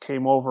clouds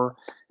came over,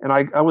 and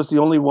I was the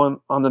only one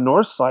on the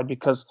north side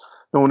because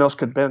no one else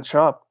could bench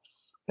up.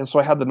 And so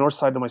I had the north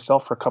side to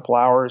myself for a couple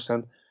hours,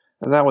 and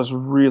that was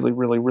really,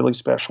 really, really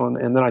special.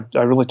 And then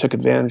I really took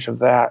advantage of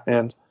that.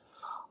 And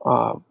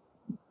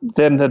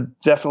then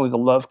definitely the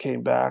love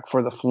came back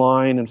for the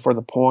flying and for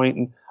the point.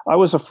 And I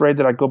was afraid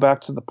that I'd go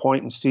back to the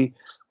point and see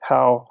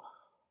how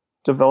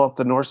developed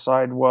the north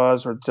side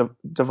was, or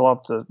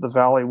developed the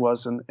valley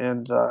was,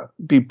 and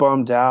be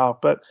bummed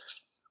out. But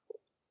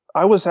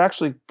I was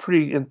actually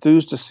pretty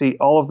enthused to see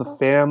all of the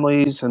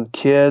families and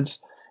kids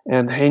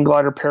and hang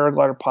glider,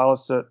 paraglider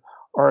pilots that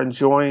are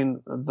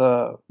enjoying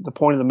the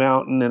point of the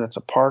mountain, and it's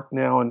a park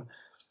now, and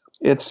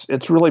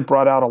it's really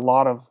brought out a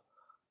lot of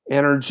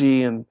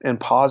energy and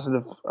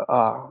positive,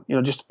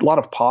 just a lot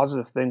of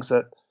positive things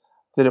that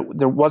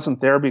there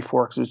wasn't there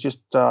before, because it was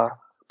just a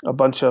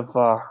bunch of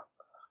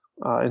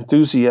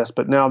enthusiasts.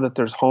 But now that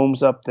there's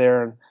homes up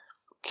there and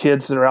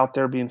kids that are out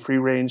there being free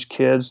range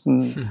kids,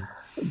 and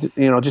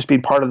just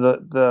being part of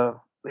the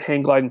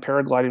hang gliding,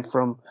 paragliding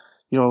from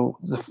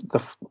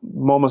the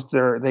moments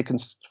they can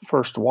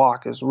first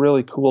walk is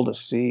really cool to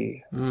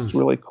see. It's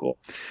really cool.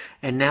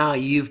 And now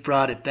you've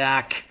brought it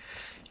back.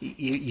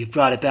 You've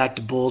brought it back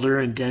to Boulder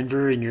and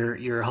Denver and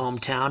your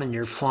hometown, and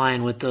you're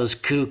flying with those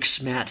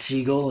kooks, Matt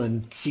Siegel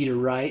and Cedar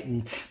Wright,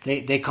 and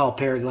they call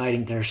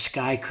paragliding their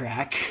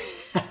skycrack.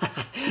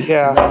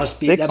 Yeah, that must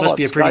be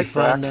a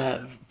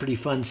pretty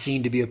fun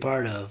scene to be a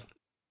part of.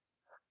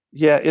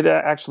 Yeah, it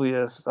actually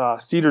is.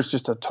 Cedar's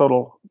just a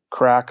total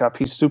crack up.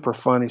 He's super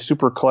funny,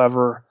 super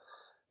clever,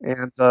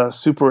 and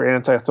super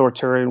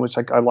anti-authoritarian, which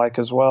I like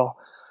as well.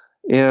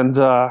 And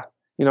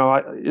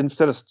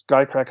Instead of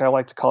Skycrack, I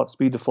like to call it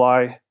Speed to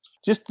Fly.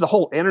 Just the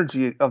whole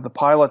energy of the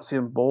pilots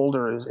in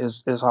Boulder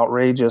is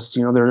outrageous.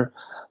 They're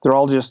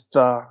all just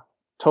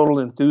total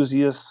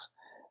enthusiasts,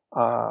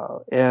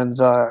 and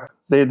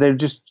they're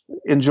just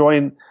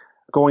enjoying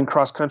going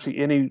cross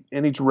country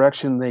any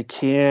direction they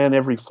can,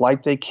 every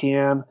flight they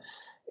can,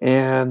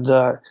 and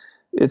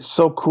it's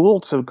so cool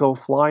to go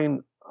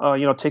flying.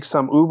 Take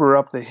some Uber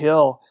up the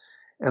hill,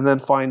 and then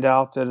find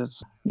out that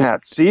it's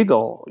Matt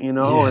Siegel.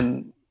 Yeah.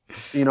 And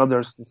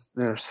there's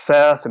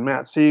Seth and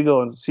Matt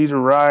Siegel and Cesar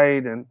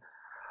Wright and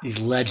these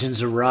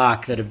legends of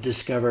rock that have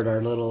discovered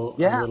our little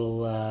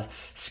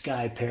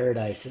sky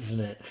paradise, isn't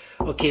it?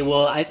 Okay,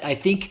 well, I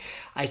think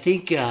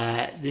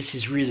this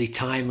is really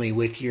timely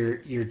with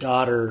your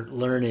daughter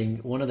learning.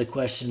 One of the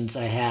questions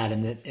I had,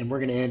 and we're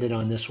going to end it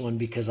on this one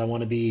because I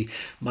want to be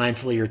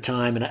mindful of your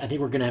time, and I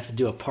think we're going to have to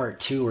do a part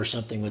 2 or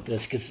something with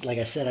this because, like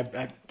I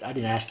said, I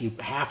didn't ask you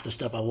half the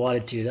stuff I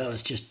wanted to. That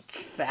was just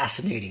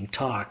fascinating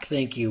talk.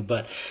 Thank you.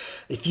 But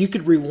if you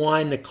could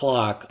rewind the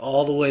clock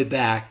all the way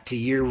back to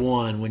year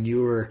 1 when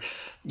you were,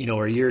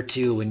 or year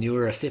 2 when you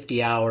were a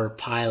 50-hour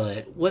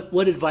pilot,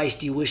 what advice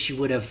do you wish you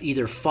would have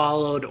either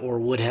followed or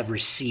would have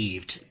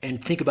received?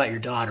 And think about your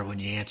daughter when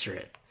you answer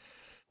it.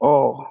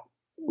 Oh,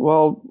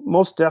 well,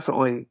 most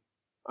definitely.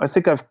 I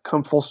think I've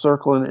come full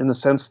circle in the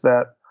sense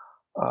that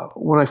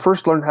when I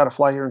first learned how to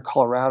fly here in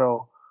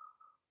Colorado,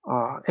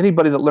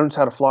 anybody that learns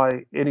how to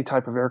fly any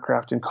type of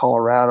aircraft in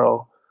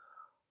Colorado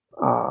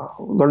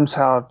learns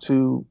how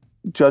to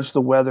judge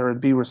the weather and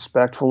be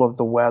respectful of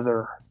the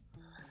weather.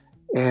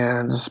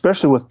 And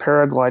especially with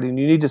paragliding,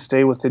 you need to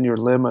stay within your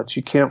limits.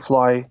 You can't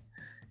fly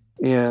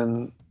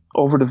in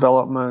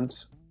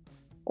overdevelopment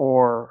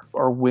or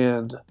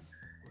wind.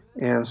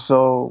 And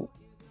so,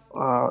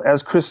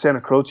 as Chris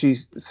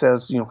Santacroce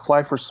says,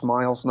 fly for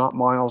smiles, not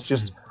miles.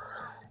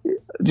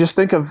 Just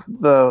think of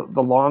the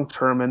long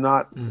term and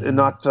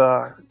not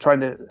trying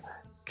to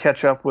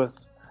catch up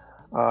with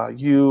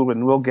you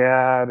and Will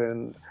Gadd,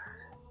 and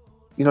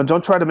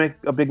don't try to make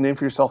a big name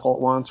for yourself all at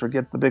once or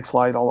get the big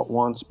flight all at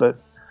once, but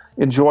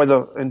enjoy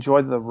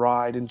the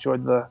ride, enjoy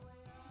the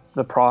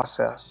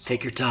process.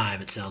 Take your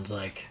time, it sounds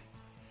like.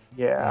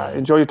 Yeah,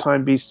 enjoy your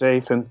time, be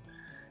safe, and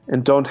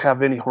don't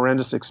have any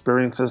horrendous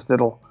experiences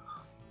that'll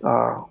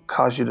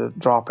cause you to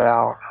drop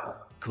out.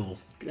 Cool.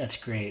 That's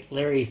great.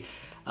 Larry,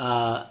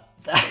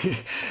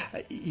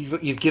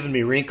 you've given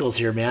me wrinkles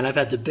here, man. I've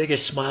had the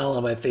biggest smile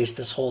on my face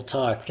this whole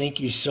talk. Thank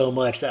you so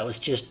much. That was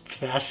just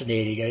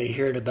fascinating. I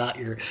heard about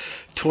your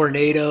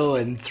tornado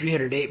and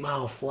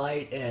 308-mile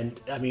flight, and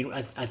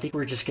I think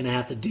we're just going to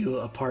have to do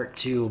a part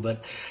 2,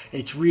 but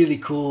it's really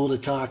cool to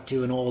talk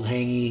to an old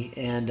hangy,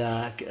 and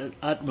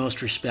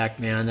utmost respect,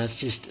 man. That's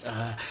just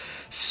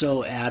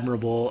so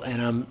admirable,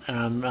 and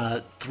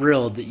I'm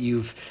thrilled that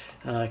you've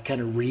kind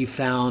of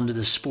refound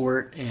the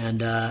sport and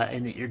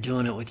that you're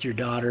doing it with your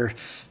daughter.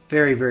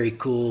 Very, very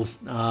cool.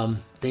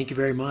 Thank you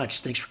very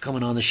much. Thanks for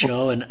coming on the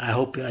show, and I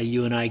hope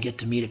you and I get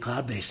to meet at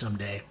Cloudbase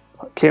someday.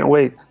 Can't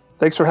wait.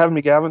 Thanks for having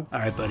me, Gavin. All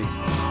right, buddy.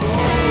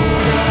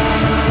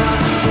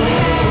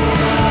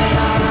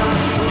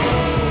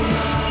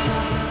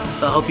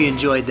 I hope you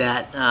enjoyed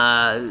that.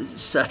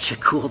 Such a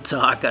cool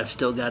talk. I've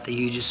still got the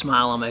hugest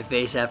smile on my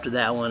face after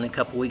that one a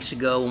couple weeks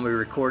ago when we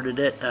recorded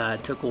it.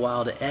 It took a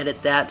while to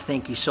edit that.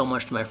 Thank you so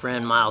much to my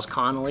friend Miles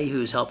Connolly,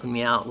 who's helping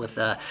me out with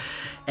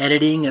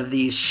editing of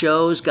these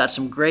shows. Got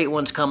some great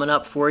ones coming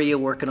up for you.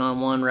 Working on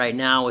one right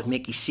now with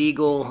Mickey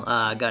Siegel.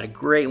 Got a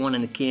great one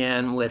in the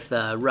can with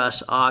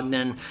Russ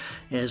Ogden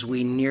as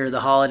we near the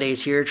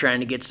holidays here,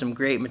 trying to get some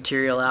great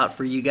material out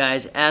for you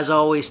guys. As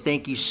always,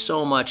 thank you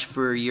so much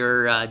for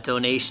your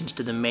donations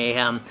to the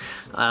Mayhem.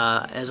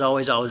 As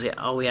always,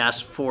 all we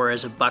ask for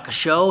is $1 a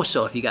show.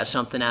 So if you got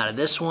something out of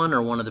this one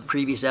or one of the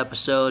previous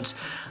episodes,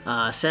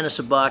 send us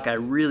 $1. I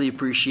really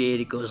appreciate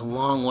it. It goes a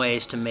long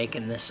ways to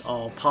making this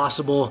all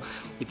possible.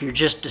 If you're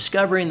just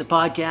discovering the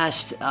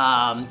podcast,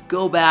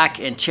 go back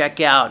and check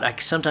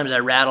out. Sometimes I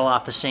rattle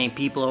off the same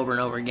people over and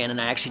over again, and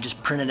I actually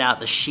just printed out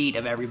the sheet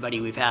of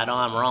everybody we've had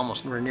on.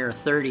 We're near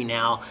 30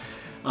 now.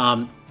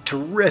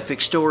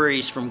 Terrific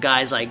stories from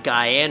guys like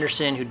Guy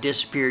Anderson, who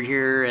disappeared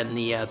here in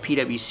the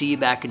PWC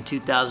back in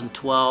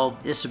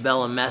 2012.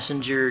 Isabella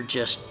Messenger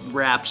just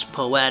raps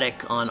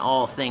poetic on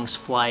all things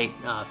flight.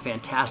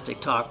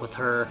 Fantastic talk with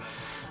her.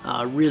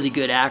 Really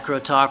good acro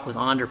talk with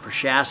Ander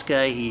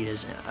Prochaska. He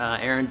is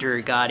Aaron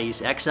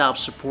Durigati's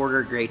X-Alps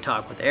supporter. Great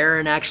talk with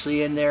Aaron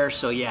actually in there.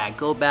 So yeah,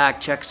 go back,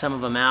 check some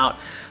of them out.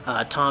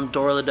 Tom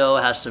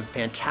Dorlado has some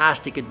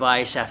fantastic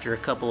advice after a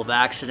couple of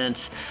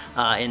accidents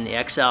in the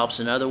X-Alps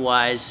and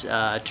otherwise.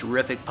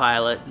 Terrific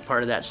pilot,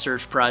 part of that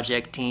search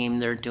project team.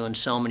 They're doing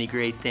so many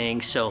great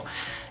things. So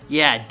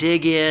yeah,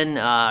 dig in,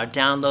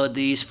 download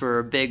these for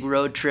a big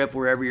road trip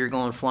wherever you're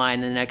going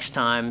flying the next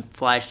time.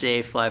 Fly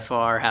safe, fly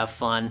far, have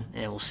fun,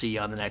 and we'll see you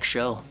on the next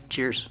show.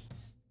 Cheers.